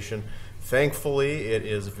application. Thankfully, it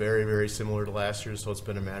is very, very similar to last year, so it's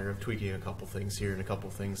been a matter of tweaking a couple things here and a couple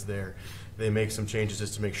things there. They make some changes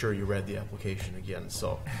just to make sure you read the application again,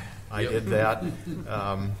 so I did that.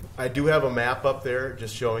 I do have a map up there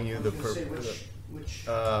just showing you the... Which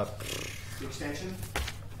extension?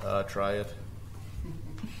 Try it.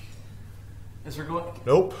 As we're going,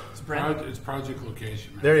 nope. It's project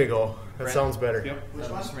location. There you go. That sounds better. Yep.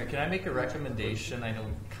 Mr. Mayor, can I make a recommendation? I know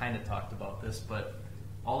we kind of talked about this, but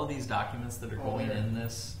all of these documents that are going in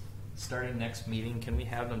this, starting next meeting, can we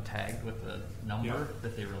have them tagged with a number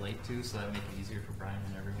that they relate to, so that make it easier for Brian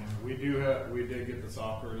and everyone? We did get the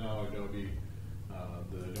software now, Adobe,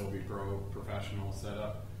 the Adobe Pro Professional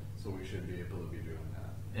setup, so we should be able to be doing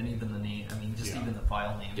that. And even the name, even the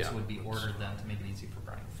file names would be ordered then to make it easy for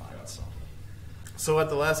Brian to find. So at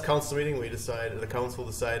the last council meeting, the council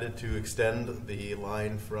decided to extend the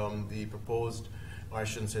line from the proposed, or I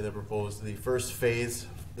shouldn't say the proposed, the first phase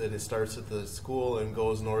that it starts at the school and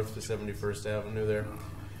goes north to 71st Avenue there.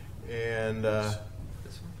 And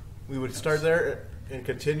we would start there and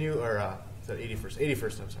continue, or is that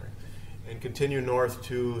 81st, I'm sorry, and continue north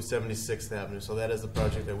to 76th Avenue. So that is the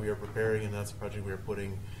project that we are preparing, and that's the project we are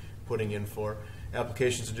putting in for.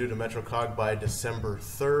 Applications are due to MetroCog by December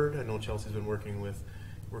 3rd. I know Chelsea's been working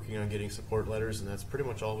on getting support letters, and that's pretty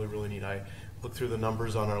much all we really need. I looked through the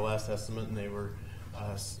numbers on our last estimate, and they were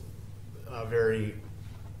very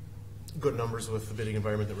good numbers with the bidding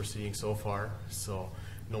environment that we're seeing so far. So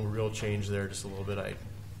no real change there, just a little bit. I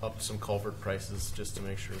upped some culvert prices just to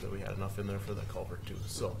make sure that we had enough in there for the culvert too.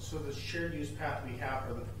 So the shared use path we have,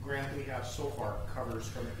 or the grant that we have so far, covers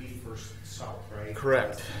from 81st south, right?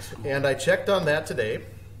 Correct. And I checked on that today,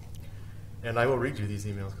 and I will read you these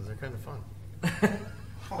emails because they're kind of fun.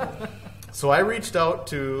 So I reached out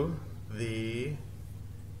to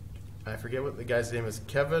I forget what the guy's name is,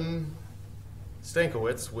 Kevin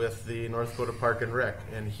Stankiewicz with the North Dakota Park and Rec,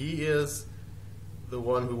 and he is the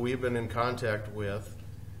one who we've been in contact with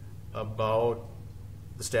about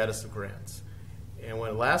the status of grants. And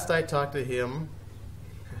when last I talked to him,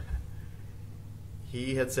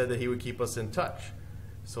 he had said that he would keep us in touch.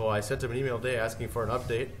 So I sent him an email today asking for an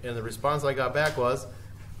update, and the response I got back was,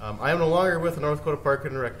 I am no longer with the North Dakota Park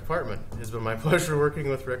and Rec Department. It has been my pleasure working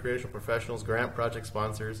with recreational professionals, grant project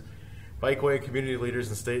sponsors, bikeway community leaders,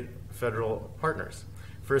 and state federal partners.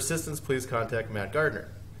 For assistance, please contact Matt Gardner.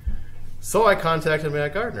 So I contacted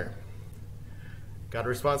Matt Gardner. Got a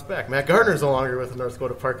response back. Matt Gardner's no longer with the North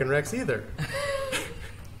Dakota Park and Recs either.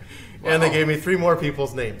 And they gave me 3 more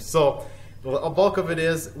people's names. So a bulk of it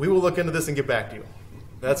is, we will look into this and get back to you.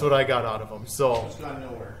 That's what I got out of them. So It's gone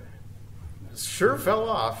nowhere. sure fell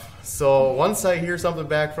off. So once I hear something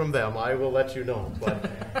back from them, I will let you know. But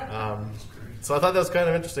so I thought that was kind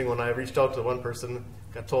of interesting when I reached out to one person,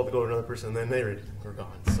 got told to go to another person, and then they were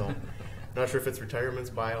gone. So not sure if it's retirements,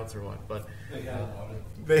 buyouts, or what. But They had about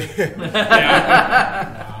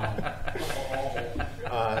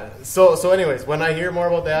it. So anyways, when I hear more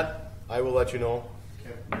about that, I will let you know,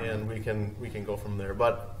 and we can go from there.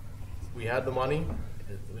 But we had the money;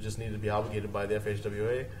 we just needed to be obligated by the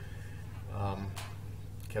FHWA.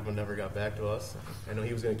 Kevin never got back to us. I know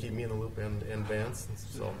he was going to keep me in the loop and Vance.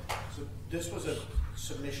 So this was a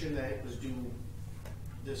submission that was due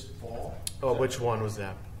this fall. Oh, which one was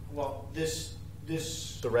that? Well, this.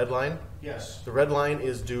 The red line? Yes. The red line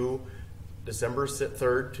is due December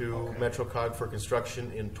 3rd to MetroCog for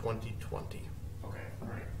construction in 2020. Okay, all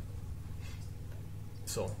right.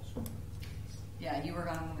 So. Yeah, you were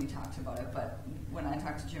gone when we talked about it, but when I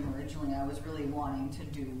talked to Jim originally, I was really wanting to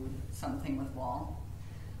do something with Wall.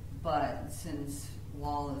 But since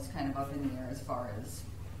Wall is kind of up in the air as far as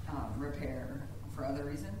repair for other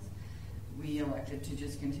reasons, we elected to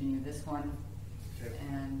just continue this one.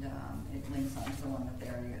 And it links on to the one that they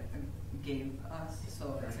already gave us,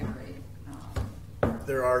 so it's a great.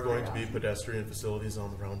 There are going to be pedestrian facilities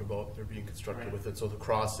on the roundabout. They're being constructed with it, so the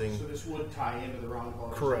crossing. So this would tie into the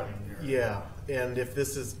roundabout. Correct. Yeah, and if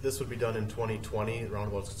this would be done in 2020, the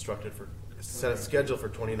roundabout's constructed for scheduled for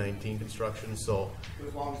 2019 construction. So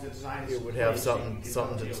as long as the design is it would have something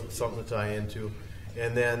to tie into,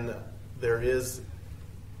 and then there is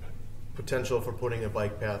potential for putting a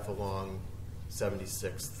bike path along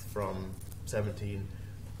 76th from 17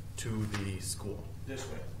 to the school. This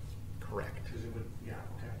way. Correct. Because it would, yeah,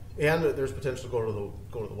 okay. And there's potential to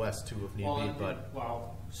go to the west too if need be.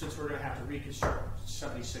 Well, since we're going to have to reconstruct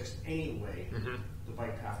 76 anyway, the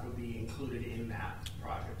bike path would be included in that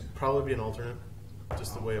project. Probably be an alternate,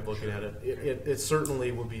 just the way of looking at it. It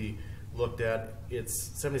certainly will be looked at.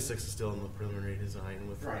 76 is still in the preliminary design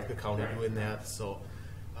with the county doing that. So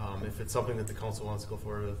if it's something that the council wants to go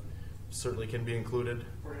forward with, certainly can be included.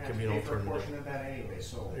 We're going to can have be to an pay for a alternative. portion of that anyway,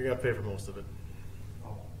 so. You're going to pay for most of it.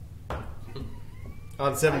 Oh.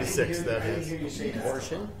 On 76, that I didn't is. hear you say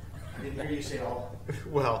portion. I didn't hear you say all.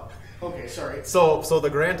 Well. Okay, sorry. So the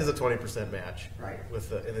grant is a 20% match. Right.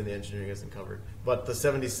 And then the engineering isn't covered. But the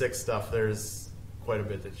 76 stuff, there's quite a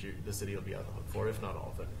bit that the city will be on the hook for, if not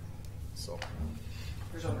all of it. So.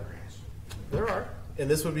 There's other grants. There are. And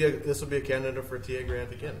this would be a candidate for a TA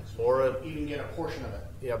grant again, or You can get a portion of it.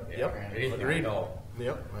 Yep. Grant. Agreed.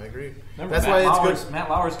 Yep, I agree. Remember, That's Matt why it's good. Matt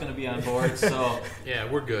Lauer's going to be on board, so Yeah,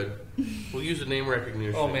 we're good. We'll use the name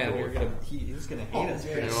recognition. oh man, he's going to hate us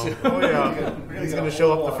pretty soon. Oh yeah, he's going to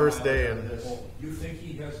show up the first day and. You think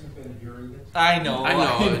he hasn't been hearing it? I know.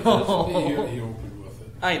 He opened with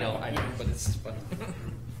it. I know, but it's funny.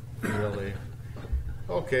 Really.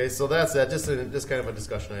 Okay, so that's that. Just kind of a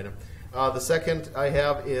discussion item. The second I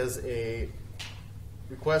have is a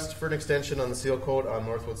request for an extension on the seal coat on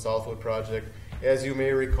Northwood Southwood project. As you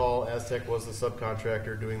may recall, Aztec was the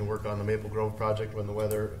subcontractor doing the work on the Maple Grove project when the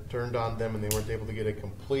weather turned on them and they weren't able to get it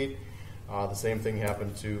complete. The same thing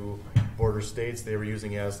happened to Border States. They were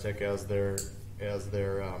using Aztec as their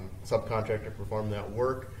subcontractor to perform that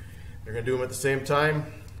work. They're going to do them at the same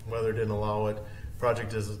time. Weather didn't allow it.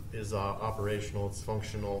 Project is operational. It's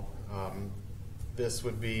functional. This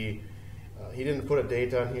would be. He didn't put a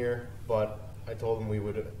date on here, but I told him we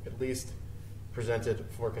would at least present it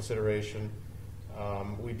for consideration.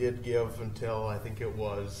 We did give until I think it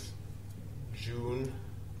was June,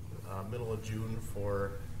 middle of June,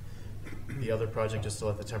 for the other project, just to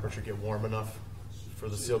let the temperature get warm enough for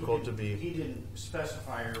the seal coat to be. He didn't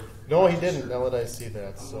specify. No, he didn't. Now that I see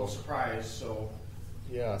that, I'm a little surprised. So.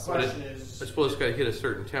 Yeah. The question is. I suppose it's got to hit a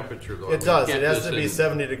certain temperature, though. It does. It has to be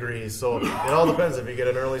 70 degrees. So it all depends if you get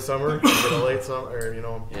an early summer, you get a late summer,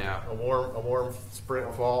 or a warm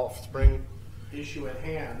spring. Issue at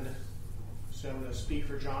hand. So I'm going to speak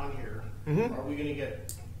for John here. Mm-hmm. Are we going to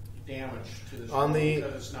get damage to this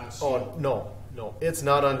because it's not sealed? Oh no, it's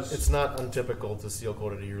not. It's not untypical to seal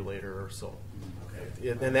coat it a year later or so. Okay.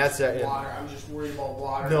 And that's water. I'm just worried about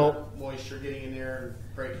water. No. Moisture getting in there and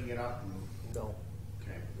breaking it up. No.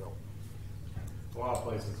 Okay. No. A lot of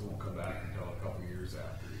places won't come back until a couple years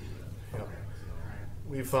after. Yep.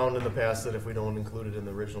 We've found in the past that if we don't include it in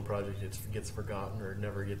the original project, it gets forgotten or it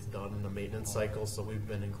never gets done in the maintenance cycle. So we've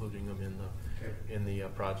been including them in the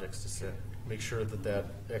projects to make sure that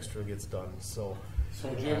extra gets done. So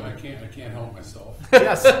Jim, I can't help myself.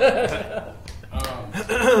 Yes.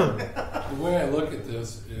 The way I look at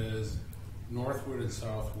this is Northwood and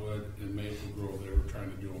Southwood and Maple Grove, they were trying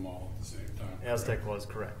to do them all at the same time. Aztec was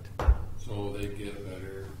correct. So they get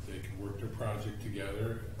better, they can work their project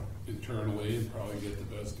together internally and probably get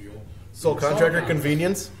the best deal. So contractor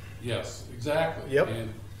convenience? Yes, exactly. Yep.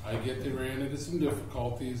 And I get they ran into some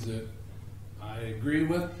difficulties that I agree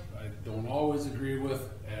with, I don't always agree with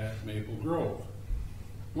at Maple Grove.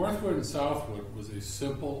 Northwood and Southwood was a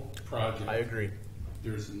simple project. I agree.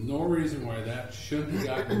 There's no reason why that shouldn't have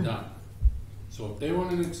gotten done. So if they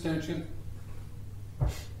want an extension,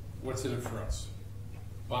 what's in it for us?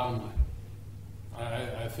 Bottom line.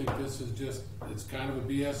 I think this is just, it's kind of a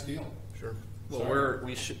BS deal. Sure. Well,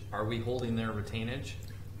 are we holding their retainage?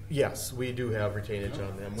 Yes, we do have retainage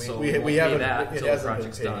on them. So we we'll pay haven't, that it until the hasn't been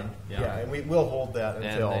project's paid. done. Yeah, and we will hold that And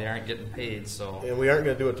until. they aren't getting paid, so. And we aren't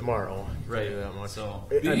gonna do it tomorrow. Right, That much. so.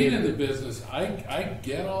 Being in the business, I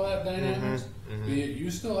get all that dynamics, but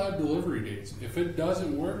you still have delivery dates. If it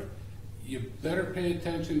doesn't work, you better pay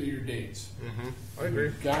attention to your dates. I agree.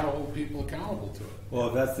 You've got to hold people accountable to it. Well,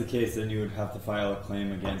 if that's the case, then you would have to file a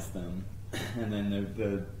claim against them, and then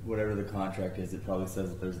the whatever the contract is, it probably says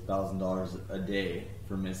that there's $1,000 a day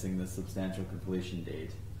for missing the substantial completion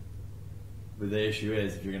date. But the issue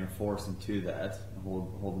is, if you're going to force them to that,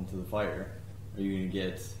 hold them to the fire, are you going to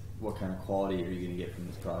get, what kind of quality are you going to get from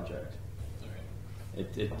this project?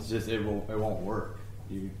 It won't work.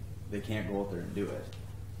 They can't go out there and do it.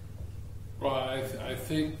 Well, I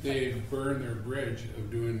think they've burned their bridge of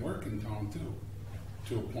doing work in town too,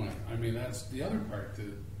 to a point. I mean, that's the other part that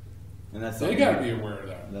And that's they got to be aware of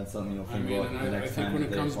that. That's something you'll I think mean, about and the I next think time when it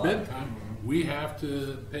they comes apply. bid time, we have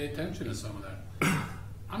to pay attention to some of that.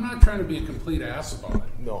 I'm not trying to be a complete ass about it.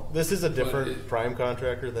 No, this is a different But prime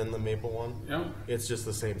contractor than the Maple one. Yep. It's just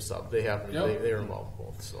the same sub. They have Yep. they're involved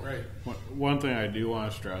both. So Right. One thing I do want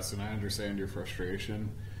to stress, and I understand your frustration,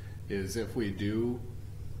 is if we do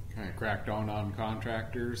kind of crack down on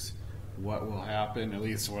contractors, what will happen, at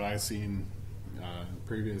least what I've seen in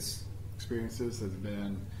previous experiences, has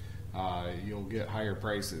been you'll get higher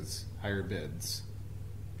prices, higher bids,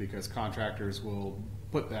 because contractors will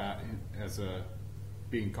put that as a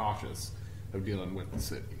being cautious of dealing with the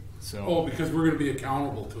city. So, Oh, because we're going to be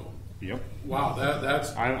accountable to them. Yep. Wow,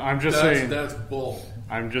 that's I'm just saying that's bull.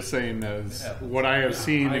 I'm just saying as Yeah. what I have Yeah,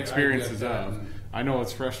 seen I experiences get that. of. I know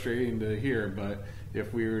it's frustrating to hear, but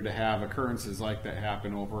if we were to have occurrences like that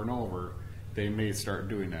happen over and over, they may start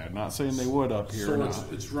doing that. I'm not saying they would up here. So or it's,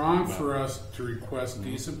 not, it's wrong but for us to request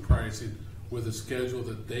decent pricing with a schedule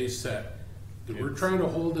that they set. That we're trying to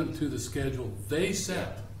hold them to the schedule they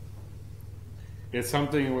set. It's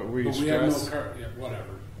something we But stress. we have no yeah, whatever.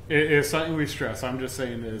 It's something we stress. I'm just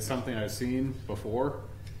saying that it's something I've seen before,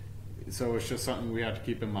 so it's just something we have to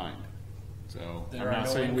keep in mind. So There I'm are not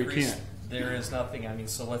no saying we increase. can't. There is nothing. I mean,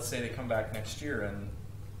 so let's say they come back next year and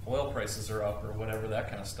oil prices are up or whatever, that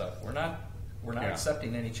kind of stuff. We're not Yeah.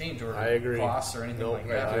 accepting any change order I agree. costs or anything No, like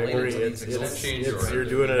that I related agree. to these It's, extensions. you're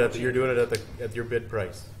doing it at your bid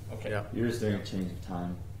price. Okay. Yeah. You're just doing a change of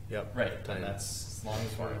time. Yep. Right, Time. and that's as long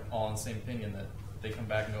as we're all in the same opinion that they come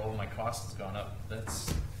back and go, "Oh, my cost has gone up."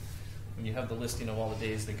 That's when you have the listing of all the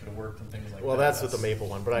days they could have worked and things like Well, that. that's with the Maple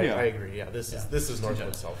one, but I agree. Yeah, this is Northwood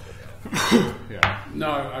Yeah. Southwood. Yeah. No,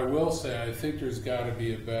 I will say, I think there's got to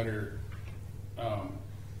be a better,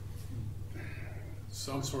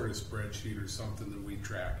 some sort of spreadsheet or something that we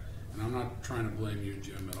track. And I'm not trying to blame you,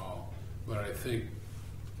 Jim, at all, but I think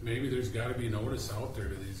maybe there's got to be notice out there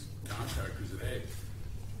to these contractors that, hey,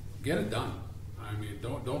 get it done. I mean,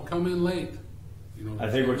 don't come in late. You know, I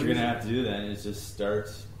think what you're going to have to do then is just start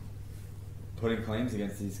putting claims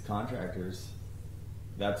against these contractors.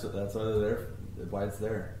 That's why they're there, why it's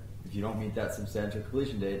there. If you don't meet that substantial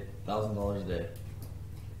completion date, $1,000 a day.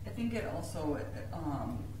 I think it also,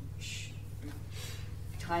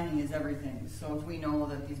 timing is everything. So if we know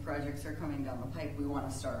that these projects are coming down the pipe, we want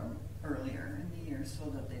to start them earlier in the year so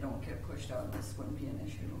that they don't get pushed out. This wouldn't be an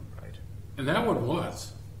issue. Right. And that one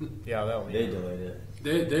was. Yeah, that one. They delayed it.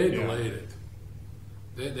 They delayed it.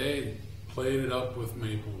 They played it up with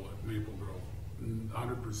Maple Grove,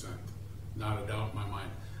 100%, not a doubt in my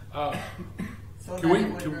mind. So Can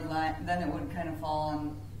then, we- then it would kind of fall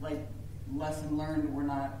on like lesson learned. We're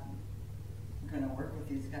not going to work with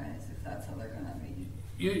these guys if that's how they're going to be.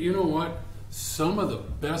 You know what? Some of the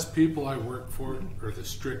best people I work for are the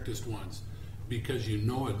strictest ones because you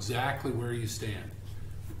know exactly where you stand.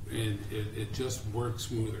 And it just works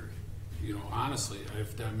smoother. You know, honestly,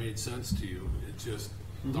 if that made sense to you, it just,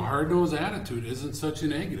 the hard-nosed attitude isn't such a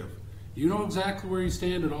negative. You know exactly where you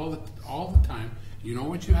stand at all the time. You know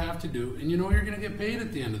what you have to do, and you know you're going to get paid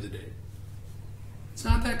at the end of the day. It's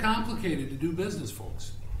not that complicated to do business,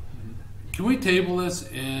 folks. Can we table this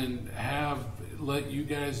and let you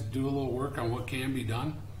guys do a little work on what can be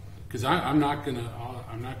done? Because I'm not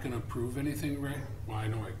gonna approve anything, right? Well, I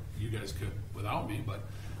know you guys could without me, but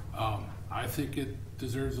I think it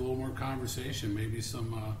deserves a little more conversation, maybe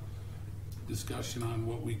some discussion on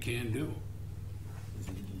what we can do.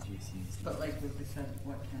 But like we said,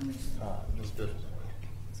 what can we do?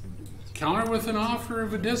 Counter with an offer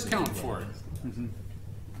of a discount for it.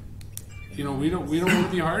 You know, we don't want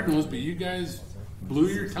to be hard nosed, but you guys blew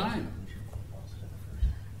your time.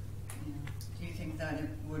 Do you think that it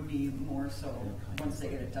would be more so once they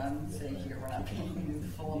get it done, say here, we're not paying you the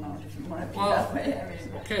full amount if you want to be that way? I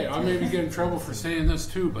mean, Okay, I maybe get in trouble for saying this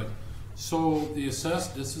too, but so this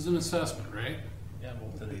is an assessment, right? Yeah,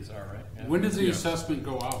 both of these are, right? Yeah. When does the assessment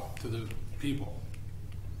go out to the people?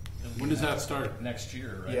 When does that start? Next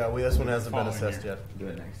year, right? Yeah, this one hasn't been Following assessed year. yet. Do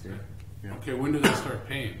it next year. Okay, when do they start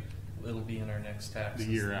paying? It'll be in our next taxes.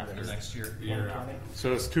 The year after. Next year. The year after.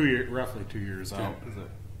 So it's roughly 2 years out, is it?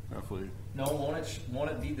 Roughly. No,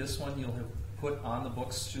 won't it be this one you'll have put on the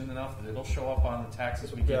books soon enough that it'll show up on the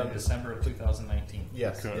taxes we get in December of 2019?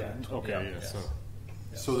 Yes. Could. Yeah. Okay, Yeah. yeah, Yes. so.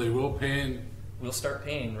 So they will pay We'll start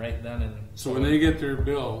paying right then and so when they get their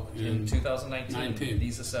bill in 2019,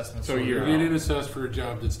 these assessments. So will you're be getting assessed for a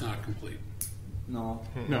job that's not complete. No.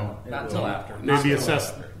 No. not until after. They'd be Not till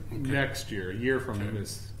assessed after. next year, a year from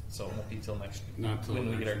this. So it won't be till next year. Not till when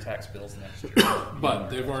we next get our year. tax bills next year. But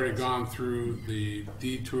they've already gone through the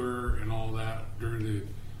detour and all that during the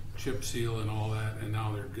chip seal and all that, and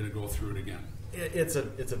now they're going to go through it again. It's a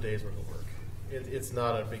day's worth of work. It's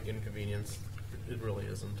not a big inconvenience. It really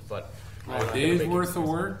isn't. But A day's worth of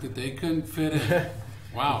work that they couldn't fit in.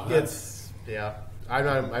 Wow, that's I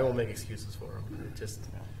won't make excuses for them. It just,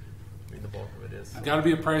 I mean, the bulk of it is. got to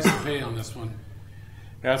be a price to pay on this one.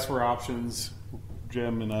 As for options,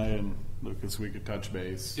 Jim and I and Lucas, we could touch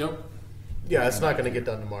base. Yep. Yeah, it's not going to get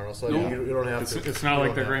done tomorrow, so No. you don't have It's, to. it's not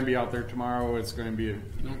like they're going to be out there tomorrow. It's going to be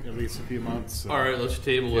at least a few months. So. All right, let's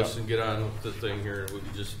table this Yeah. and get on with the thing here. We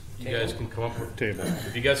can just, you guys can come up with, Table.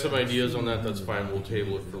 if you got some ideas on that, that's fine. We'll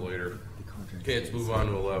table it for later. Okay, let's move on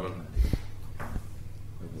to 11.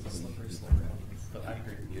 But I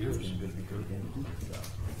agree.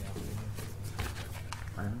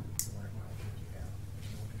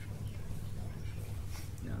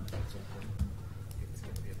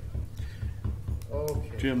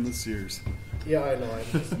 Okay. Jim, this year's. Yeah, I know. I'm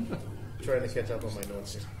just trying to catch up on my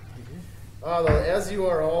notes here. As you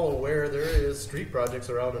are all aware, there is street projects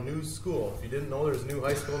around a new school. If you didn't know, there's a new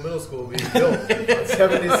high school and middle school being built on 76th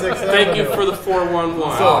Avenue. Thank you for the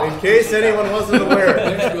 411. So, in case anyone wasn't aware,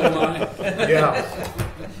 Thanks, Bill Nye.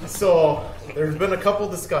 yeah. So, there's been a couple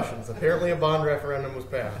discussions. Apparently, a bond referendum was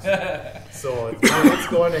passed. So, it's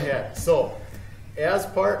going ahead. So, as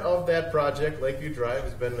part of that project, Lakeview Drive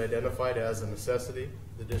has been identified as a necessity.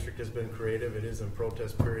 The district has been creative. It is in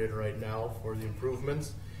protest period right now for the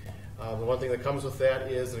improvements. The one thing that comes with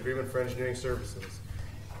that is an agreement for engineering services.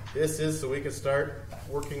 This is so we can start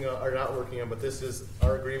working on, or not working on, but this is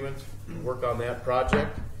our agreement to work on that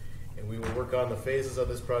project. And we will work on the phases of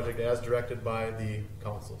this project as directed by the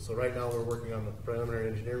council. So right now we're working on the preliminary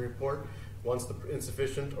engineering report. Once the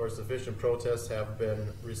insufficient or sufficient protests have been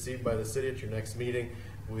received by the city at your next meeting,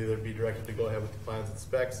 we'll either be directed to go ahead with the plans and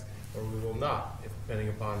specs, or we will not, depending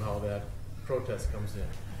upon how that protest comes in.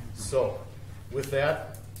 So, with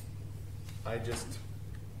that,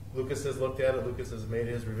 Lucas has looked at it, Lucas has made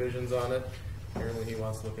his revisions on it. Apparently he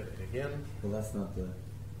wants to look at it again. Well, that's not the.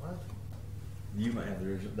 What? You might have the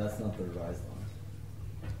original. That's not the revised one.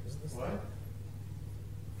 Isn't this What? that?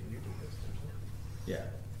 You do this, don't you? Yeah,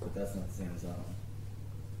 but that's not the same as that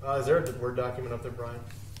one. Is there a Word document up there, Brian?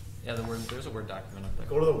 Yeah, there's a Word document up there.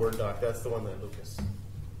 Go to the Word doc. That's the one that Lucas.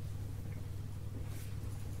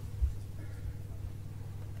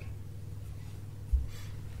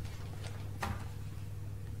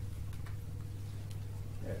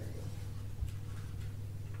 There you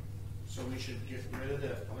So we should get rid of the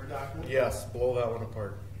other document? Yes, blow that one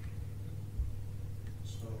apart.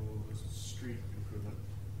 So this is street improvement.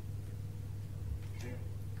 Okay.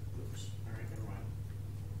 Oops. All right, never mind.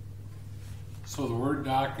 So the Word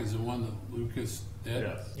doc is the one that Lucas did?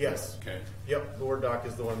 Yes. Yes. Okay. Yep, the Word doc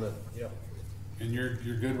is the one that, yep. And you're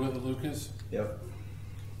good with it, Lucas? go. Yep.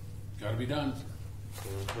 Got to be done.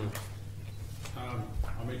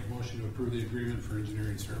 I'll make a motion to approve the agreement for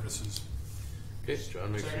engineering services. Okay,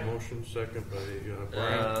 John makes a motion, second by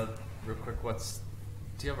Brian. Real quick,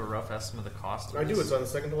 do you have a rough estimate of the cost of I do, this? it's on the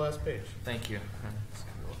second to last page. Thank you. I'm just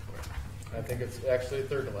gonna look for it. I think it's actually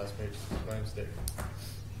third to last page, my mistake.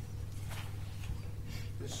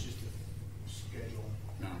 This is just a schedule.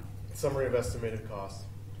 No. Summary of estimated costs.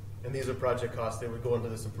 And these are project costs, they would go into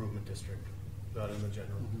this improvement district, not in the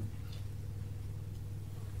general.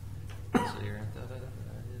 So you're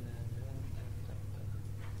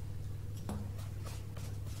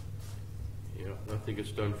Yeah, nothing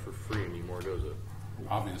gets done for free anymore, does it?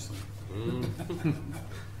 Obviously.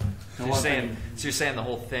 So you're saying the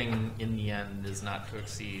whole thing in the end is not to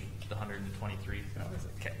exceed the 123?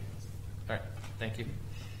 Okay. All right. Thank you.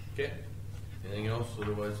 Okay. Anything else?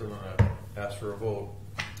 Otherwise, I'm gonna ask for a vote.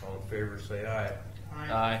 All in favor, say aye.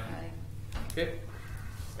 Aye. Okay.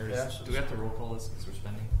 Do we have to roll call this because we're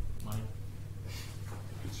spending money?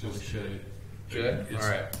 It's just should. Good. All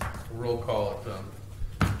right. Roll call it.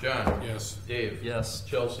 John. Yes. Dave. Yes.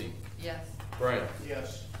 Chelsea. Yes. Brian.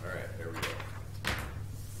 Yes. All right. There we go.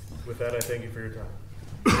 With that, I thank you for your time.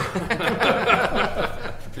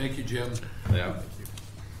 Thank you, Jim. Yeah.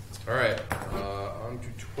 All right. On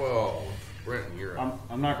to 12. Brenton, you're up.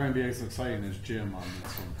 I'm not going to be as exciting as Jim on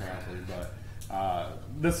this one, probably, but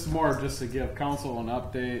this is more just to give council an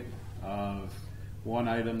update of one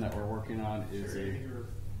item that we're working on is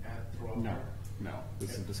no,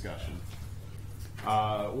 this is a discussion.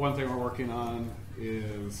 One thing we're working on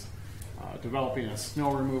is developing a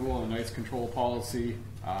snow removal and ice control policy.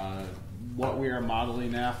 What we are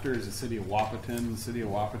modeling after is the city of Wapaton. The city of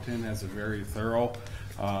Wapaton has a very thorough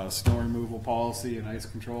snow removal policy and ice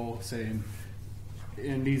control, saying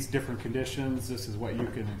in these different conditions, this is what you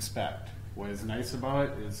can expect. What is nice about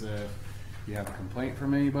it is if you have a complaint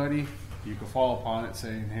from anybody, you can fall upon it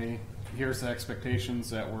saying, hey, here's the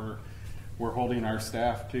expectations that we're holding our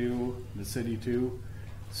staff to, the city to.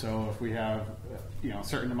 So if we have a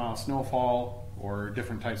certain amount of snowfall or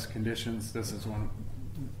different types of conditions, this is when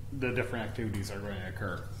the different activities are going to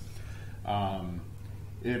occur.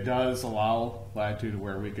 It does allow latitude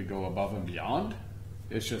where we could go above and beyond.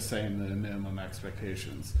 It's just saying the minimum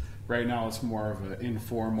expectations. Right now it's more of an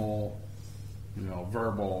informal,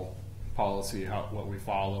 verbal policy, what we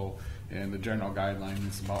follow, and the general guideline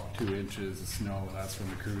is about 2 inches of snow. That's when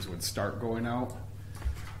the crews would start going out,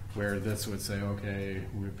 where this would say, okay,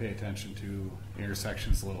 we would pay attention to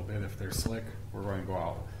intersections a little bit. If they're slick, we're going to go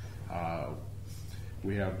out.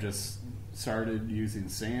 We have just started using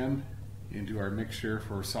sand into our mixture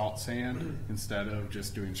for salt sand instead of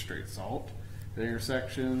just doing straight salt at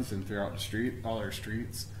intersections and throughout the street, all our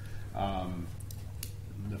streets.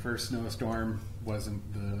 The first snowstorm wasn't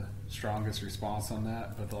the strongest response on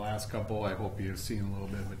that, but the last couple, I hope you've seen a little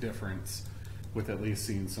bit of a difference with at least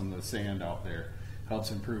seeing some of the sand out there.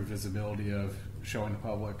 Helps improve visibility of showing the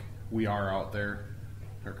public we are out there,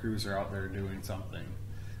 our crews are out there doing something.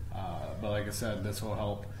 But like I said, this will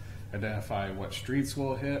help identify what streets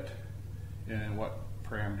we'll hit and what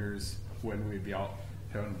parameters when we'd be out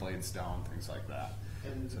having blades down, things like that.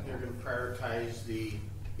 And they're going to prioritize the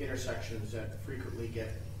intersections that frequently get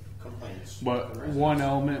complaints. But one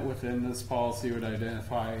element within this policy would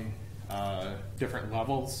identify different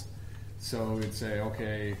levels. So we'd say,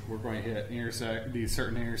 okay, we're going to hit these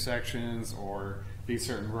certain intersections or these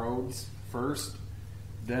certain roads first.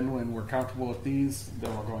 Then when we're comfortable with these,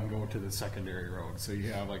 then we're going to go to the secondary road. So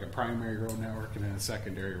you have like a primary road network and then a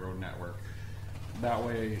secondary road network. That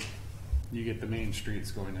way you get the main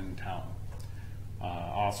streets going into town.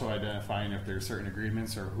 Also identifying if there's certain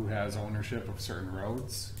agreements or who has ownership of certain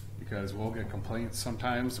roads, because we'll get complaints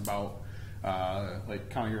sometimes about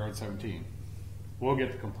like County Road 17. We'll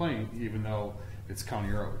get the complaint even though it's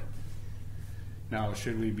county road. Now,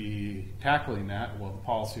 should we be tackling that? Well, the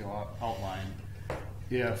policy will outline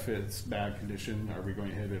if it's bad condition, are we going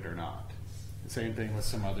to hit it or not? The same thing with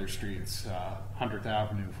some other streets. 100th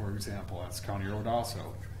Avenue, for example, that's county road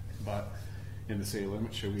also. But in the city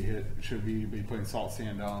limits, should we be putting salt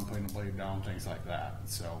sand down, putting a blade down, things like that.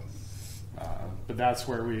 So, but that's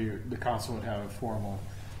where the council would have a formal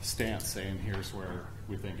stance saying here's where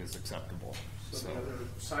we think is acceptable. So the other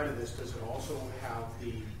side of this, does it also have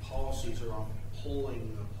the policies around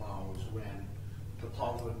pulling the plows when the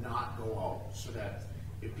plow would not go out, so that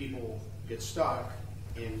if people get stuck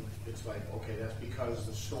and it's like, okay, that's because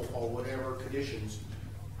the snowfall, whatever conditions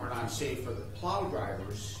are not safe for the plow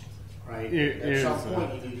drivers, right? At some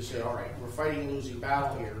point you need to say, all right, we're fighting a losing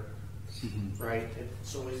battle here, right? And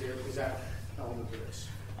so is that element to this?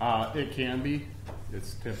 It can be.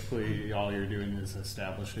 It's typically all you're doing is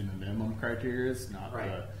establishing the minimum criteria, not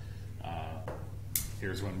right.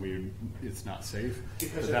 Here's when it's not safe.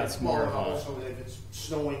 Because but that's more of also if it's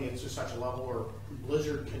snowing into such a level or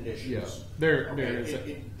blizzard conditions, there's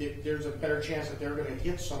a better chance that they're going to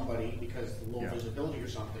hit somebody because of low visibility or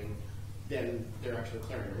something than they're actually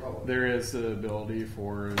clearing the road. There is the ability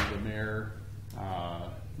for the mayor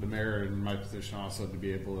in my position also to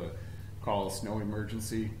be able to call a snow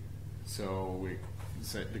emergency So we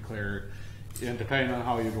declare, and depending on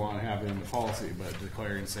how you'd want to have it in the policy, but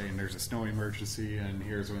declaring saying there's a snow emergency and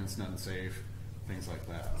here's when it's unsafe, things like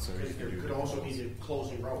that. So There could also be the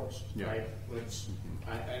closing roads, Yeah. right? Which,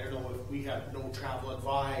 I don't know if we have no travel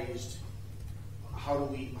advised, how do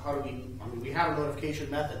we, I mean, we have a notification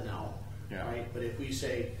method now, Yeah. right? But if we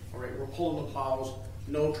say, all right, we're pulling the plows,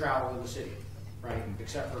 no travel in the city, right,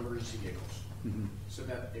 except for emergency vehicles. So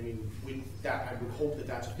that, I mean, I would hope that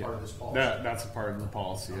that's a part of this policy. That's a part of the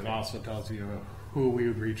policy. It also tells you who we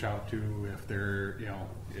would reach out to if they're,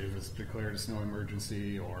 if it's declared a snow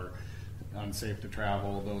emergency or unsafe to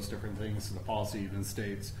travel, those different things. So the policy even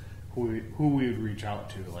states who we would reach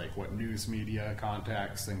out to, like what news media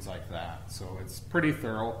contacts, things like that. So it's pretty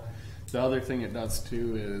thorough. The other thing it does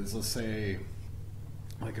too is, let's say,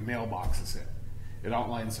 like a mailbox is hit. It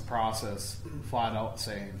outlines the process flat out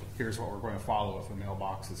saying, here's what we're going to follow if a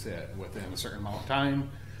mailbox is hit. Within a certain amount of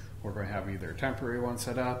time, we're going to have either a temporary one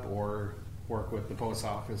set up or work with the post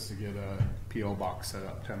office to get a P.O. box set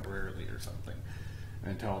up temporarily or something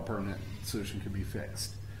until a permanent solution can be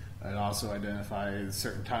fixed. It also identifies a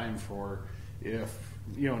certain time for if,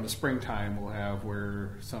 in the springtime we'll have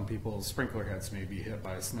where some people's sprinkler heads may be hit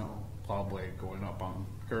by a snow plow blade going up on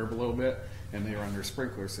the curb a little bit, and they are under a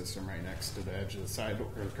sprinkler system right next to the edge of the side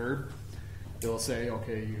or the curb. They'll say,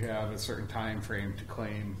 okay, you have a certain time frame to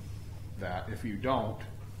claim that. If you don't,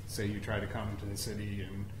 say you try to come to the city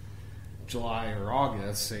in July or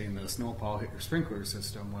August saying the snowplow hit your sprinkler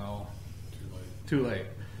system, well, too late.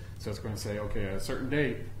 So it's going to say, okay, at a certain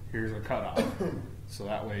date, here's a cutoff. So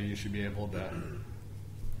that way you should be able to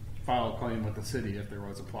file a claim with the city if there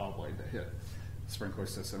was a plow blade that hit the sprinkler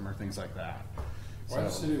system or things like that. Why the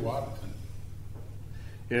city of Waterton?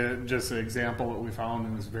 Just an example that we found,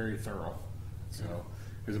 and it was very thorough. So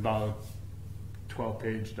it was about a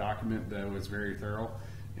 12-page document that was very thorough,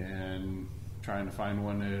 and trying to find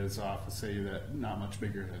one that is off a city that not much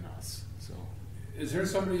bigger than us. So, is there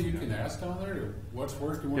somebody you can ask down there what's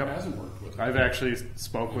worked and what hasn't worked with it? I've actually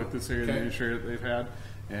spoke with the city Okay. administrator that they've had,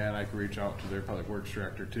 and I can reach out to their public works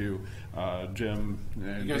director too, Jim.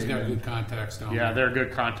 And You guys got David. good contacts down Yeah, there. they're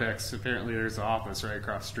good contacts. Apparently, there's an office right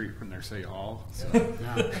across the street from their city hall. So.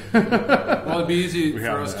 Yeah. Well, it'd be easy We for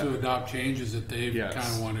have us that. to adopt changes that they've Yes. kind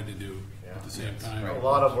of wanted to do at the same time. A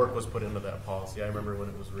lot of work was put into that policy. I remember when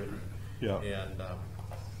it was written. Yeah. And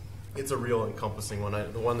it's a real encompassing one.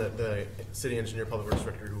 The one that the city engineer, public works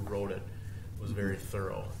director who wrote it was very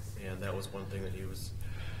thorough. And that was one thing that he was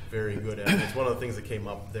very good at. It's one of the things that came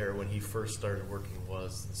up there when he first started working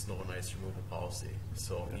was the snow and ice removal policy.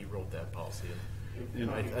 So he wrote that policy.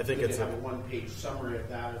 And I think it's a one-page summary of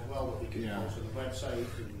that as well that we can post on the website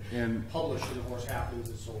and publish in the Horace Happens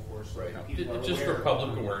and so forth. So Right. people are Just aware. for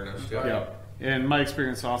public awareness. Yeah. In my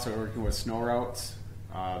experience also working with snow routes,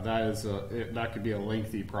 that could be a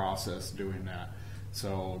lengthy process doing that.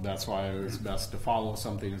 So that's why it was best to follow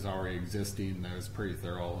something that's already existing that was pretty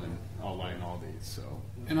thorough and outline all these. So.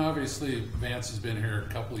 And obviously, Vance has been here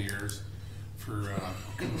a couple of years for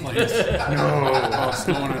complaints. About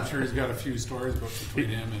snow, and I'm sure he's got a few stories between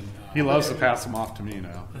him and. He loves to pass them off to me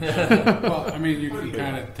now. Well, I mean, you can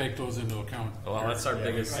kind of take those into account. Well, that's our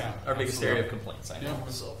biggest area of complaints. I know. Yeah.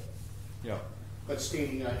 So. Yeah. But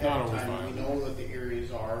stating ahead Not of always time, we viable. know what the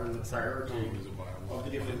areas are and the priority of the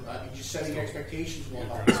different, just setting expectations will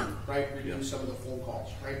help, right? Reduce some of the phone calls,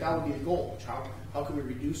 right? That would be the goal. How can we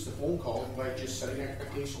reduce the phone calls by just setting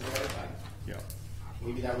expectations ahead of time? Yeah.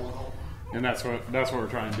 Maybe that will help. And that's what we're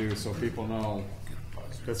trying to do, so people know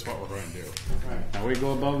that's what we're going to do. Right. Now we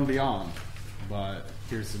go above and beyond, but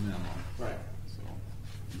here's the minimum. Right.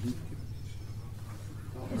 So.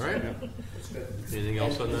 all right. Yeah. It's good. Anything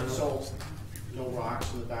else on that? So, no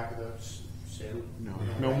rocks in the back of the sand?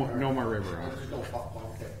 No more river rock. There's no pop,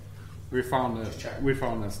 okay. We found Just check.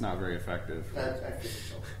 that's not very effective. I figured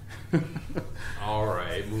so. All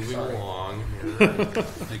right, moving Sorry. along.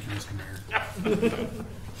 Thank you, Mr. Mayor.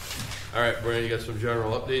 All right, Brian, you got some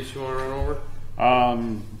general updates you want to run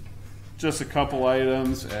over? Just a couple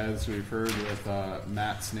items, as we've heard with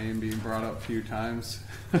Matt's name being brought up a few times.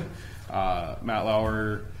 Matt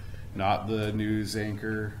Lauer, not the news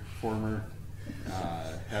anchor, former,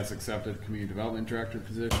 has accepted community development director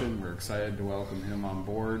position. We're excited to welcome him on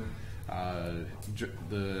board.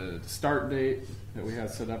 The start date that we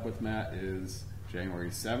have set up with Matt is January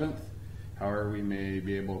 7th. However, we may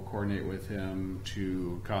be able to coordinate with him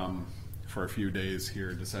to come for a few days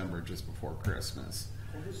here in December, just before Christmas.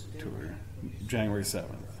 January 7th.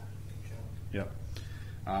 Yep.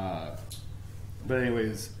 But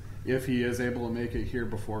anyways, if he is able to make it here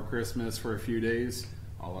before Christmas for a few days,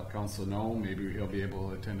 I'll let council know. Maybe he'll be able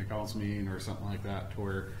to attend a council meeting or something like that to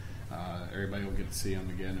where Everybody will get to see him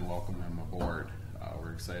again and welcome him aboard.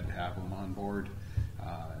 We're excited to have him on board,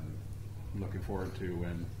 and looking forward to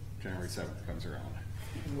when January 7th comes around.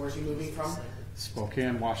 And where's he moving from?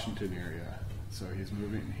 Spokane, Washington area. So he's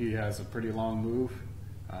moving. He has a pretty long move,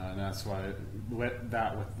 and that's why with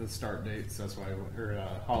the start dates. That's why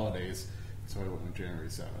holidays. So I went with January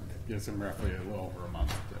 7th. Gives him roughly a little over a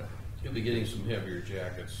month. He'll be getting some heavier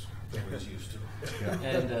jackets than he's used to. Yeah.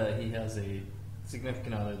 And he has a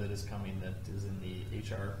significant other that is coming that is in the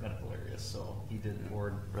HR medical area. So he did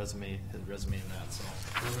forward his resume in that. So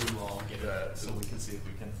we will all get it so we can see if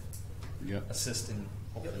we can assist in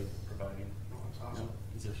hopefully providing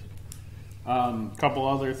position. Couple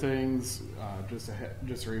other things. Just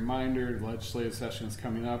a reminder: legislative session is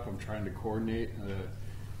coming up. I'm trying to coordinate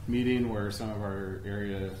a meeting where some of our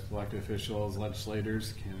area elected officials,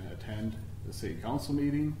 legislators can attend the city council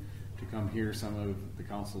meeting to come hear some of the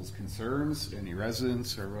council's concerns. Any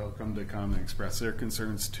residents are welcome to come and express their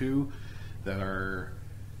concerns too that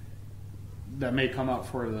may come up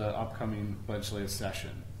for the upcoming legislative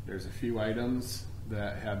session. There's a few items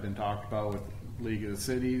that have been talked about with League of the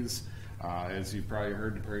Cities. As you've probably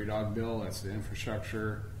heard, the Prairie Dog Bill, that's the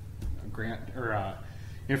infrastructure grant or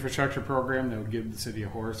infrastructure program that would give the city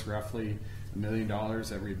of Horace roughly $1 million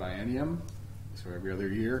every biennium, so every other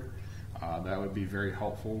year. That would be very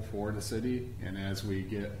helpful for the city, and as we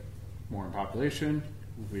get more in population,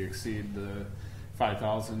 if we exceed the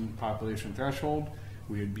 5,000 population threshold,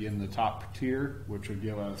 we would be in the top tier, which would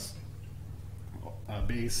give us a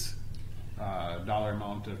base dollar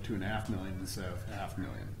amount of $2.5 million instead of $500,000.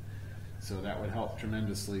 So that would help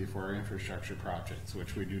tremendously for our infrastructure projects,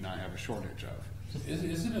 which we do not have a shortage of.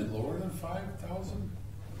 Isn't it lower than 5,000?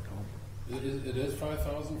 It is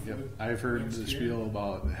 5,000. Yep. I've heard the spiel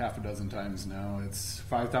about half a dozen times now. It's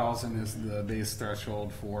 5,000 is the base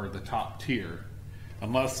threshold for the top tier,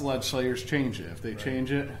 unless the legislators change it. If they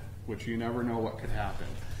change it, which you never know what could happen.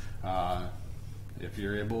 If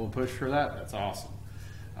you're able to push for that, that's awesome.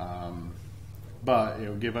 But it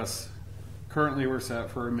will give us. Currently, we're set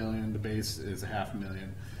for $1 million. The base is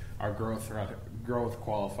 $500,000. Our growth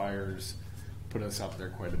qualifiers put us up there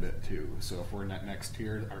quite a bit too. So if we're in that next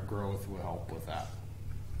tier, our growth will help with that.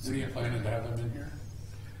 When are you planning to have them in here?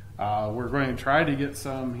 We're going to try to get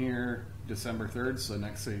some here December 3rd, so the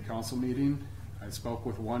next city council meeting. I spoke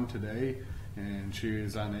with one today, and she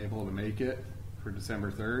is unable to make it for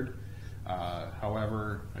December 3rd.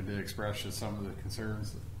 However, I did express just some of the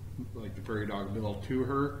concerns, like the Prairie Dog Bill, to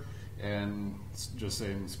her, and just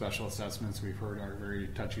saying special assessments we've heard are a very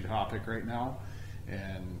touchy topic right now,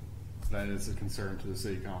 and that is a concern to the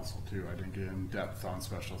city council too. I didn't get in depth on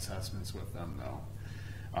special assessments with them though.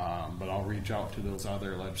 But I'll reach out to those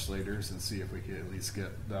other legislators and see if we can at least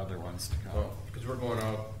get the other ones to come. Because we're going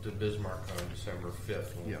out to Bismarck on December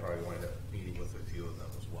 5th, and we'll probably wind up meeting with a few of them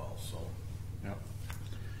as well. So, yep.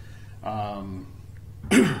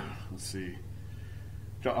 Let's see.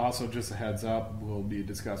 Also, just a heads up, we'll be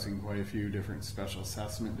discussing quite a few different special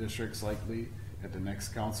assessment districts likely at the next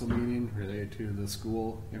council meeting related to the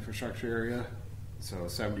school infrastructure area. So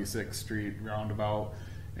 76th Street roundabout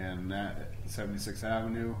and that 76th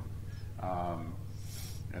Avenue.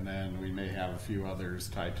 And then we may have a few others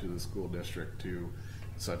tied to the school district too,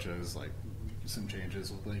 such as like some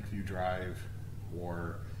changes with Lakeview Drive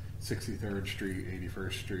or 63rd Street,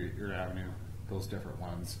 81st Street or Avenue. Those different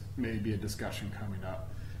ones. Maybe a discussion coming up.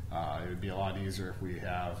 It would be a lot easier if we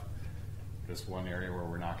have just one area where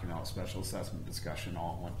we're knocking out special assessment discussion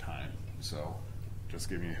all at one time. So just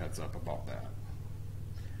give me a heads up about that.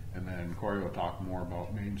 And then Corey will talk more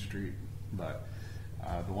about Main Street, but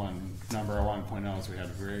the one number I want to point out is we had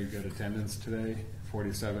very good attendance today,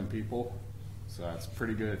 47 people. So that's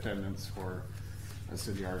pretty good attendance for a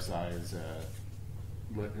city our size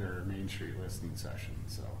or Main Street listening session.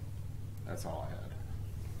 So that's all I had.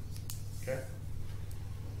 okay.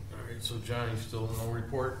 All right, so Johnny, still no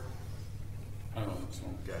report? I don't think so.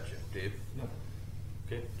 Gotcha. Dave? No.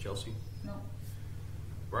 Okay. Chelsea? No.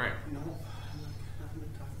 Brian? No, I'm not going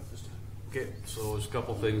to talk about this time. Okay, so there's a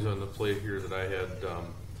couple things on the plate here that I had.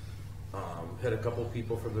 Had a couple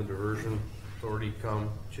people from the Diversion Authority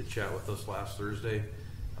come chit-chat with us last Thursday.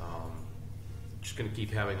 Just going to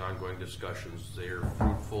keep having ongoing discussions. They're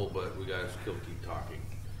fruitful, but we got to still keep talking.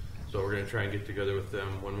 So we're going to try and get together with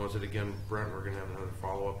them. When was it again, Brent? We're going to have another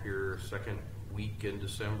follow-up here, second week in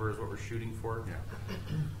December is what we're shooting for. Yeah.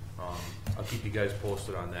 I'll keep you guys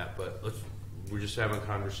posted on that, but we're just having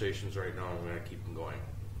conversations right now, and we're going to keep them going.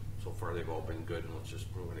 So far, they've all been good, and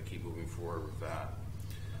we're going to keep moving forward with that.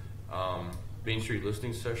 Main Street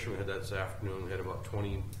listening session, we had that this afternoon. We had about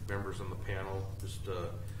 20 members on the panel, just a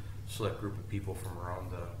select group of people from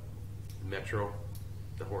around the Metro,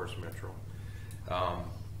 the Horace Metro.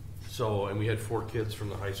 And we had 4 kids from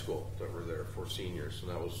the high school that were there, 4 seniors,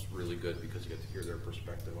 and that was really good because you get to hear their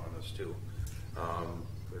perspective on this too.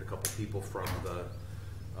 We had a couple people from the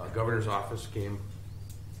governor's office came,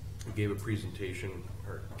 gave a presentation,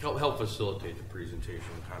 or helped facilitate the presentation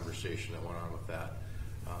and conversation that went on with that.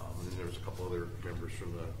 And then there was a couple other members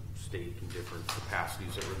from the state in different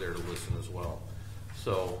capacities that were there to listen as well.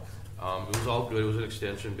 So it was all good. It was an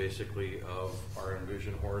extension basically of our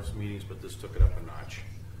Envision Horace meetings, but this took it up a notch.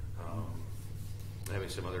 Having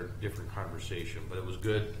some other different conversation, but it was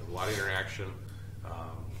good. A lot of interaction.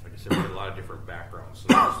 Like I said, we had a lot of different backgrounds, so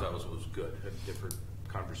that was good. Had different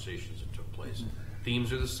conversations that took place.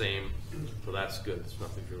 Themes are the same, so that's good. It's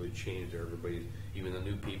nothing's really changed. Everybody, even the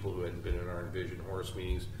new people who hadn't been in our Envision Horace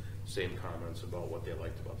meetings, same comments about what they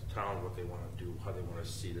liked about the town, what they want to do, how they want to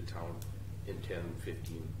see the town in 10,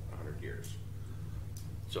 15, 100 years.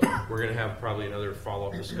 So we're going to have probably another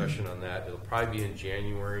follow-up discussion on that. It'll probably be in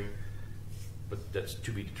January, but that's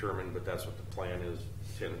to be determined, but that's what the plan is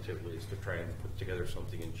tentatively, is to try and put together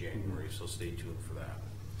something in January, so stay tuned for that.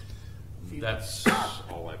 That's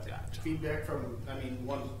all I've got. Feedback from,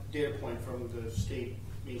 one data point from the state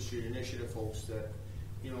Main Street Initiative folks that,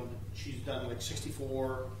 she's done like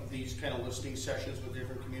 64 of these kind of listening sessions with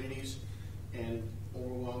different communities, and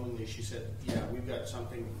overwhelmingly she said, yeah, we've got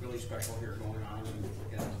something really special here going on,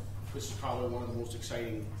 and this is probably one of the most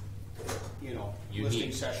exciting,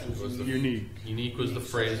 listening sessions. Unique was the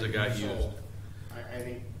phrase that got used. I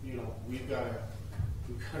think, we've got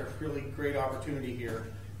a really great opportunity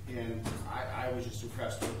here, and I was just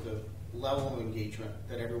impressed with the level of engagement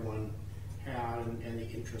that everyone had and the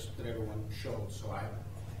interest that everyone showed. So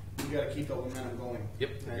we've got to keep the momentum going. Yep,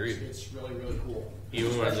 agreed. It's really, really cool.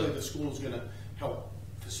 Even especially the school's going to help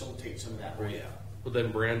facilitate some of that. Oh, yeah. Well,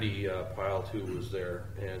 then Brandy Pyle too was there,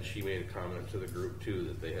 and she made a comment to the group too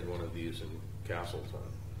that they had one of these in Castleton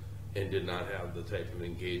and did not have the type of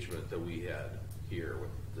engagement that we had here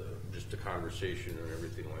with just the conversation and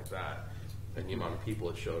everything like that, and the amount of people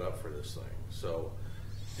that showed up for this thing. So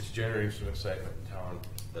it's generating some excitement in town.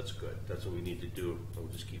 That's good. That's what we need to do. We'll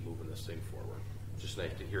just keep moving this thing forward. Just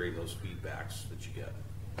nice to hearing those feedbacks that you get.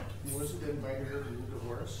 Wasn't it invited her to move to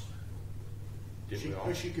Horace? Did we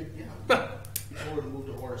all? She could, yeah. You told her to move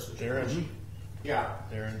to Horace. Darren? Yeah.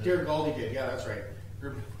 Darren Galdi did. Yeah, that's right.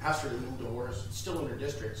 Her asked her to move to Horace. It's still in her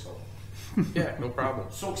district, so. Yeah, no problem.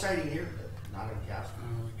 So exciting here, but not in Castle.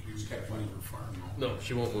 It's kind of funny for farm. No,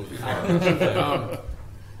 she won't move to farm.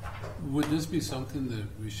 Would this be something that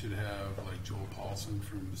we should have, like Joel Paulson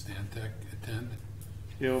from Stantec attend?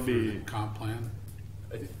 It'll be the comp plan.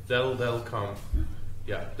 That'll come.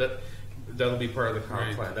 Yeah, that'll be part of the comp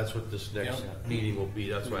Right. plan. That's what this next meeting will be.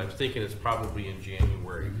 That's why I'm thinking it's probably in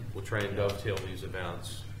January. We'll try and dovetail these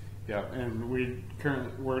events. Yeah, and we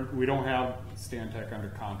don't have Stantec under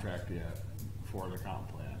contract yet for the comp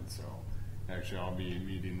plan, so actually I'll be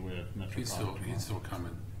meeting with Metropolitan. He's still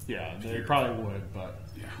coming. Yeah, they probably would, but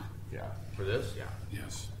yeah. For this,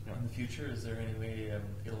 Yes. In the future, is there any way to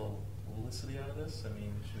get a little publicity out of this? I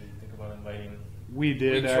mean, should we think about inviting? We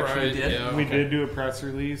did actually. We Okay. did do a press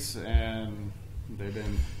release, and they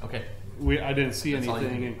didn't. Okay. I didn't see That's all you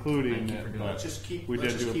anything need. including Thank you it, for doing but that. Just keep, we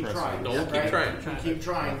let's did just do a keep press trying. release. Keep trying. Keep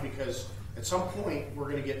trying, because at some point we're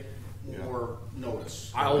going to get more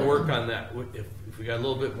notice. I'll work on that. If we got a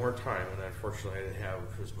little bit more time, and unfortunately I didn't have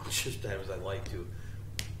as much time as I'd like to,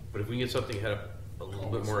 but if we can get something a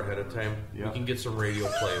little bit more ahead of time, we can get some radio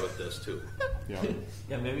play with this too.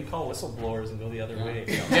 Yeah, maybe call whistleblowers and go the other way.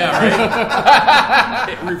 Yeah,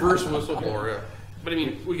 right. Reverse whistleblower. Yeah. But I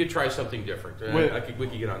mean, we could try something different. We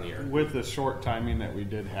could get on the air. With the short timing that we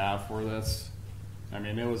did have for this, I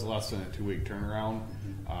mean, it was less than a 2-week turnaround.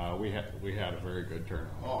 We had a very good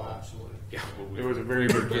turnaround. Oh, absolutely. Yeah, It was a very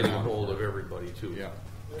good getting turnaround. hold of everybody too. Yeah.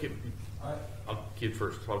 I'll get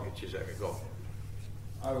first. I'll get you a second. Go.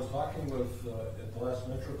 I was talking with, at the last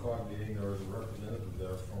MetroCog meeting, there was a representative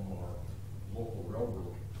there from our local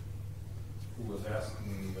railroad who was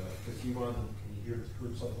asking, because he heard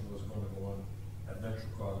something was going to go on at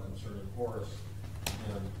MetroCog concerning Horace,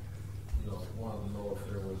 and, wanted to know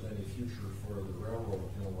if there was any future for the railroad,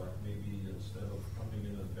 like maybe instead of coming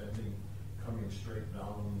in and bending, coming straight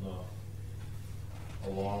down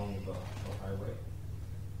along the highway.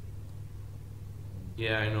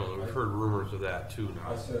 Yeah, I know. We've heard rumors of that too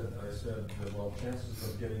now. I said, well, chances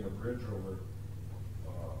of getting a bridge over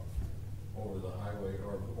the highway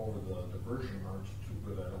or over the diversion aren't too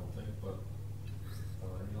good, I don't think. But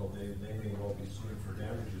they may well be sued for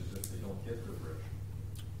damages if they don't get the bridge.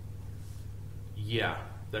 Yeah,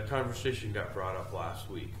 that conversation got brought up last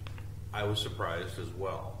week. I was surprised as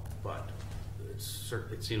well. but it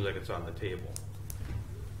seems like it's on the table.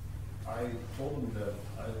 I told him that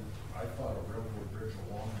I thought a railroad bridge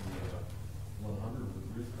along the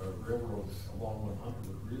 100 railroads along 100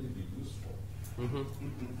 would really be useful.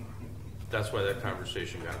 That's why that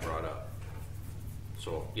conversation got brought up.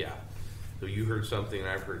 So yeah, so you heard something and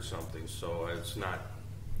I've heard something, so it's not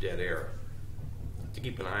dead air. To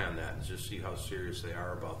keep an eye on that and just see how serious they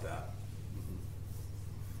are about that.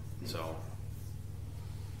 So,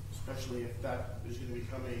 especially if that is going to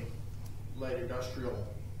become a light industrial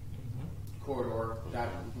corridor.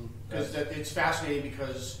 Because it's fascinating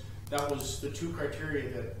because that was the two criteria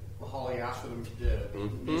that Holly asked for them to do.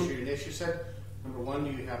 She said, number one,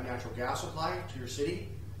 do you have natural gas supply to your city?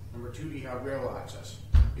 Number two, do you have rail access?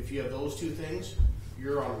 If you have those two things,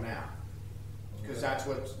 you're on the map. Because that's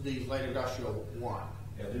what the light industrial want.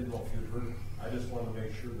 Yeah, I didn't know if you'd heard. I just wanted to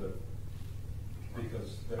make sure that,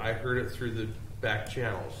 because I heard it through the back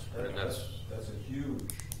channels, and that'd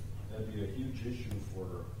be a huge issue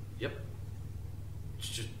for. Yep.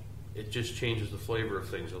 It just changes the flavor of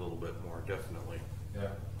things a little bit more, definitely.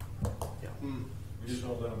 Yeah. Yeah. We just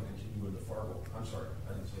don't let them continue into Fargo. I'm sorry,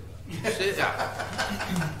 I didn't say that. Say that.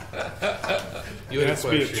 You had It has to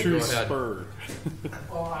be a true Go ahead. spur.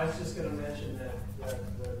 Well, I was just gonna mention that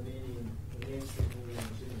the meeting, the Main Street meeting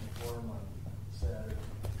was in Forum on Saturday.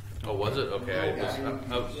 Oh, was it? Okay.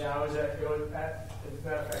 Yeah, I was at, as a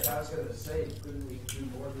matter of fact, I was gonna say, couldn't we do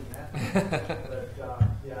more than that? But,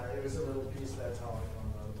 yeah, it was a little piece, that's how I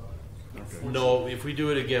found out about it. No, if we do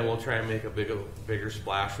it again, we'll try and make a bigger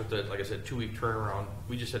splash with it. Like I said, 2-week turnaround.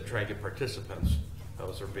 We just had to try and get participants. That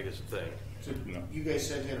was our biggest thing. So you guys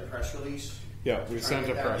sent in a press release? Yeah, we sent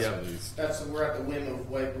a press release. We're at the whim of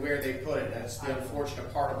where they put it. That's the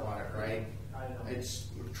unfortunate part about it, right? I know. It's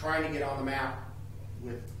trying to get on the map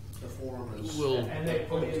with the forum. And they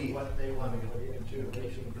put in what they want to put in too. They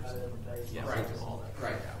should cut it and dice it.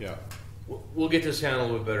 Right. Yeah. We'll get this handled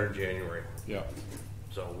a little bit better in January. Yeah.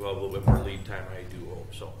 So we'll have a little bit more lead time, I do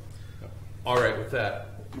hope. So, all right, with that.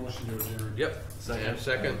 Motion to adjourn. Yep.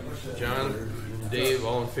 Second. John, Dave,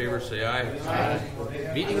 all in favor, say aye.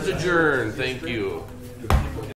 Meeting's adjourned. Thank you.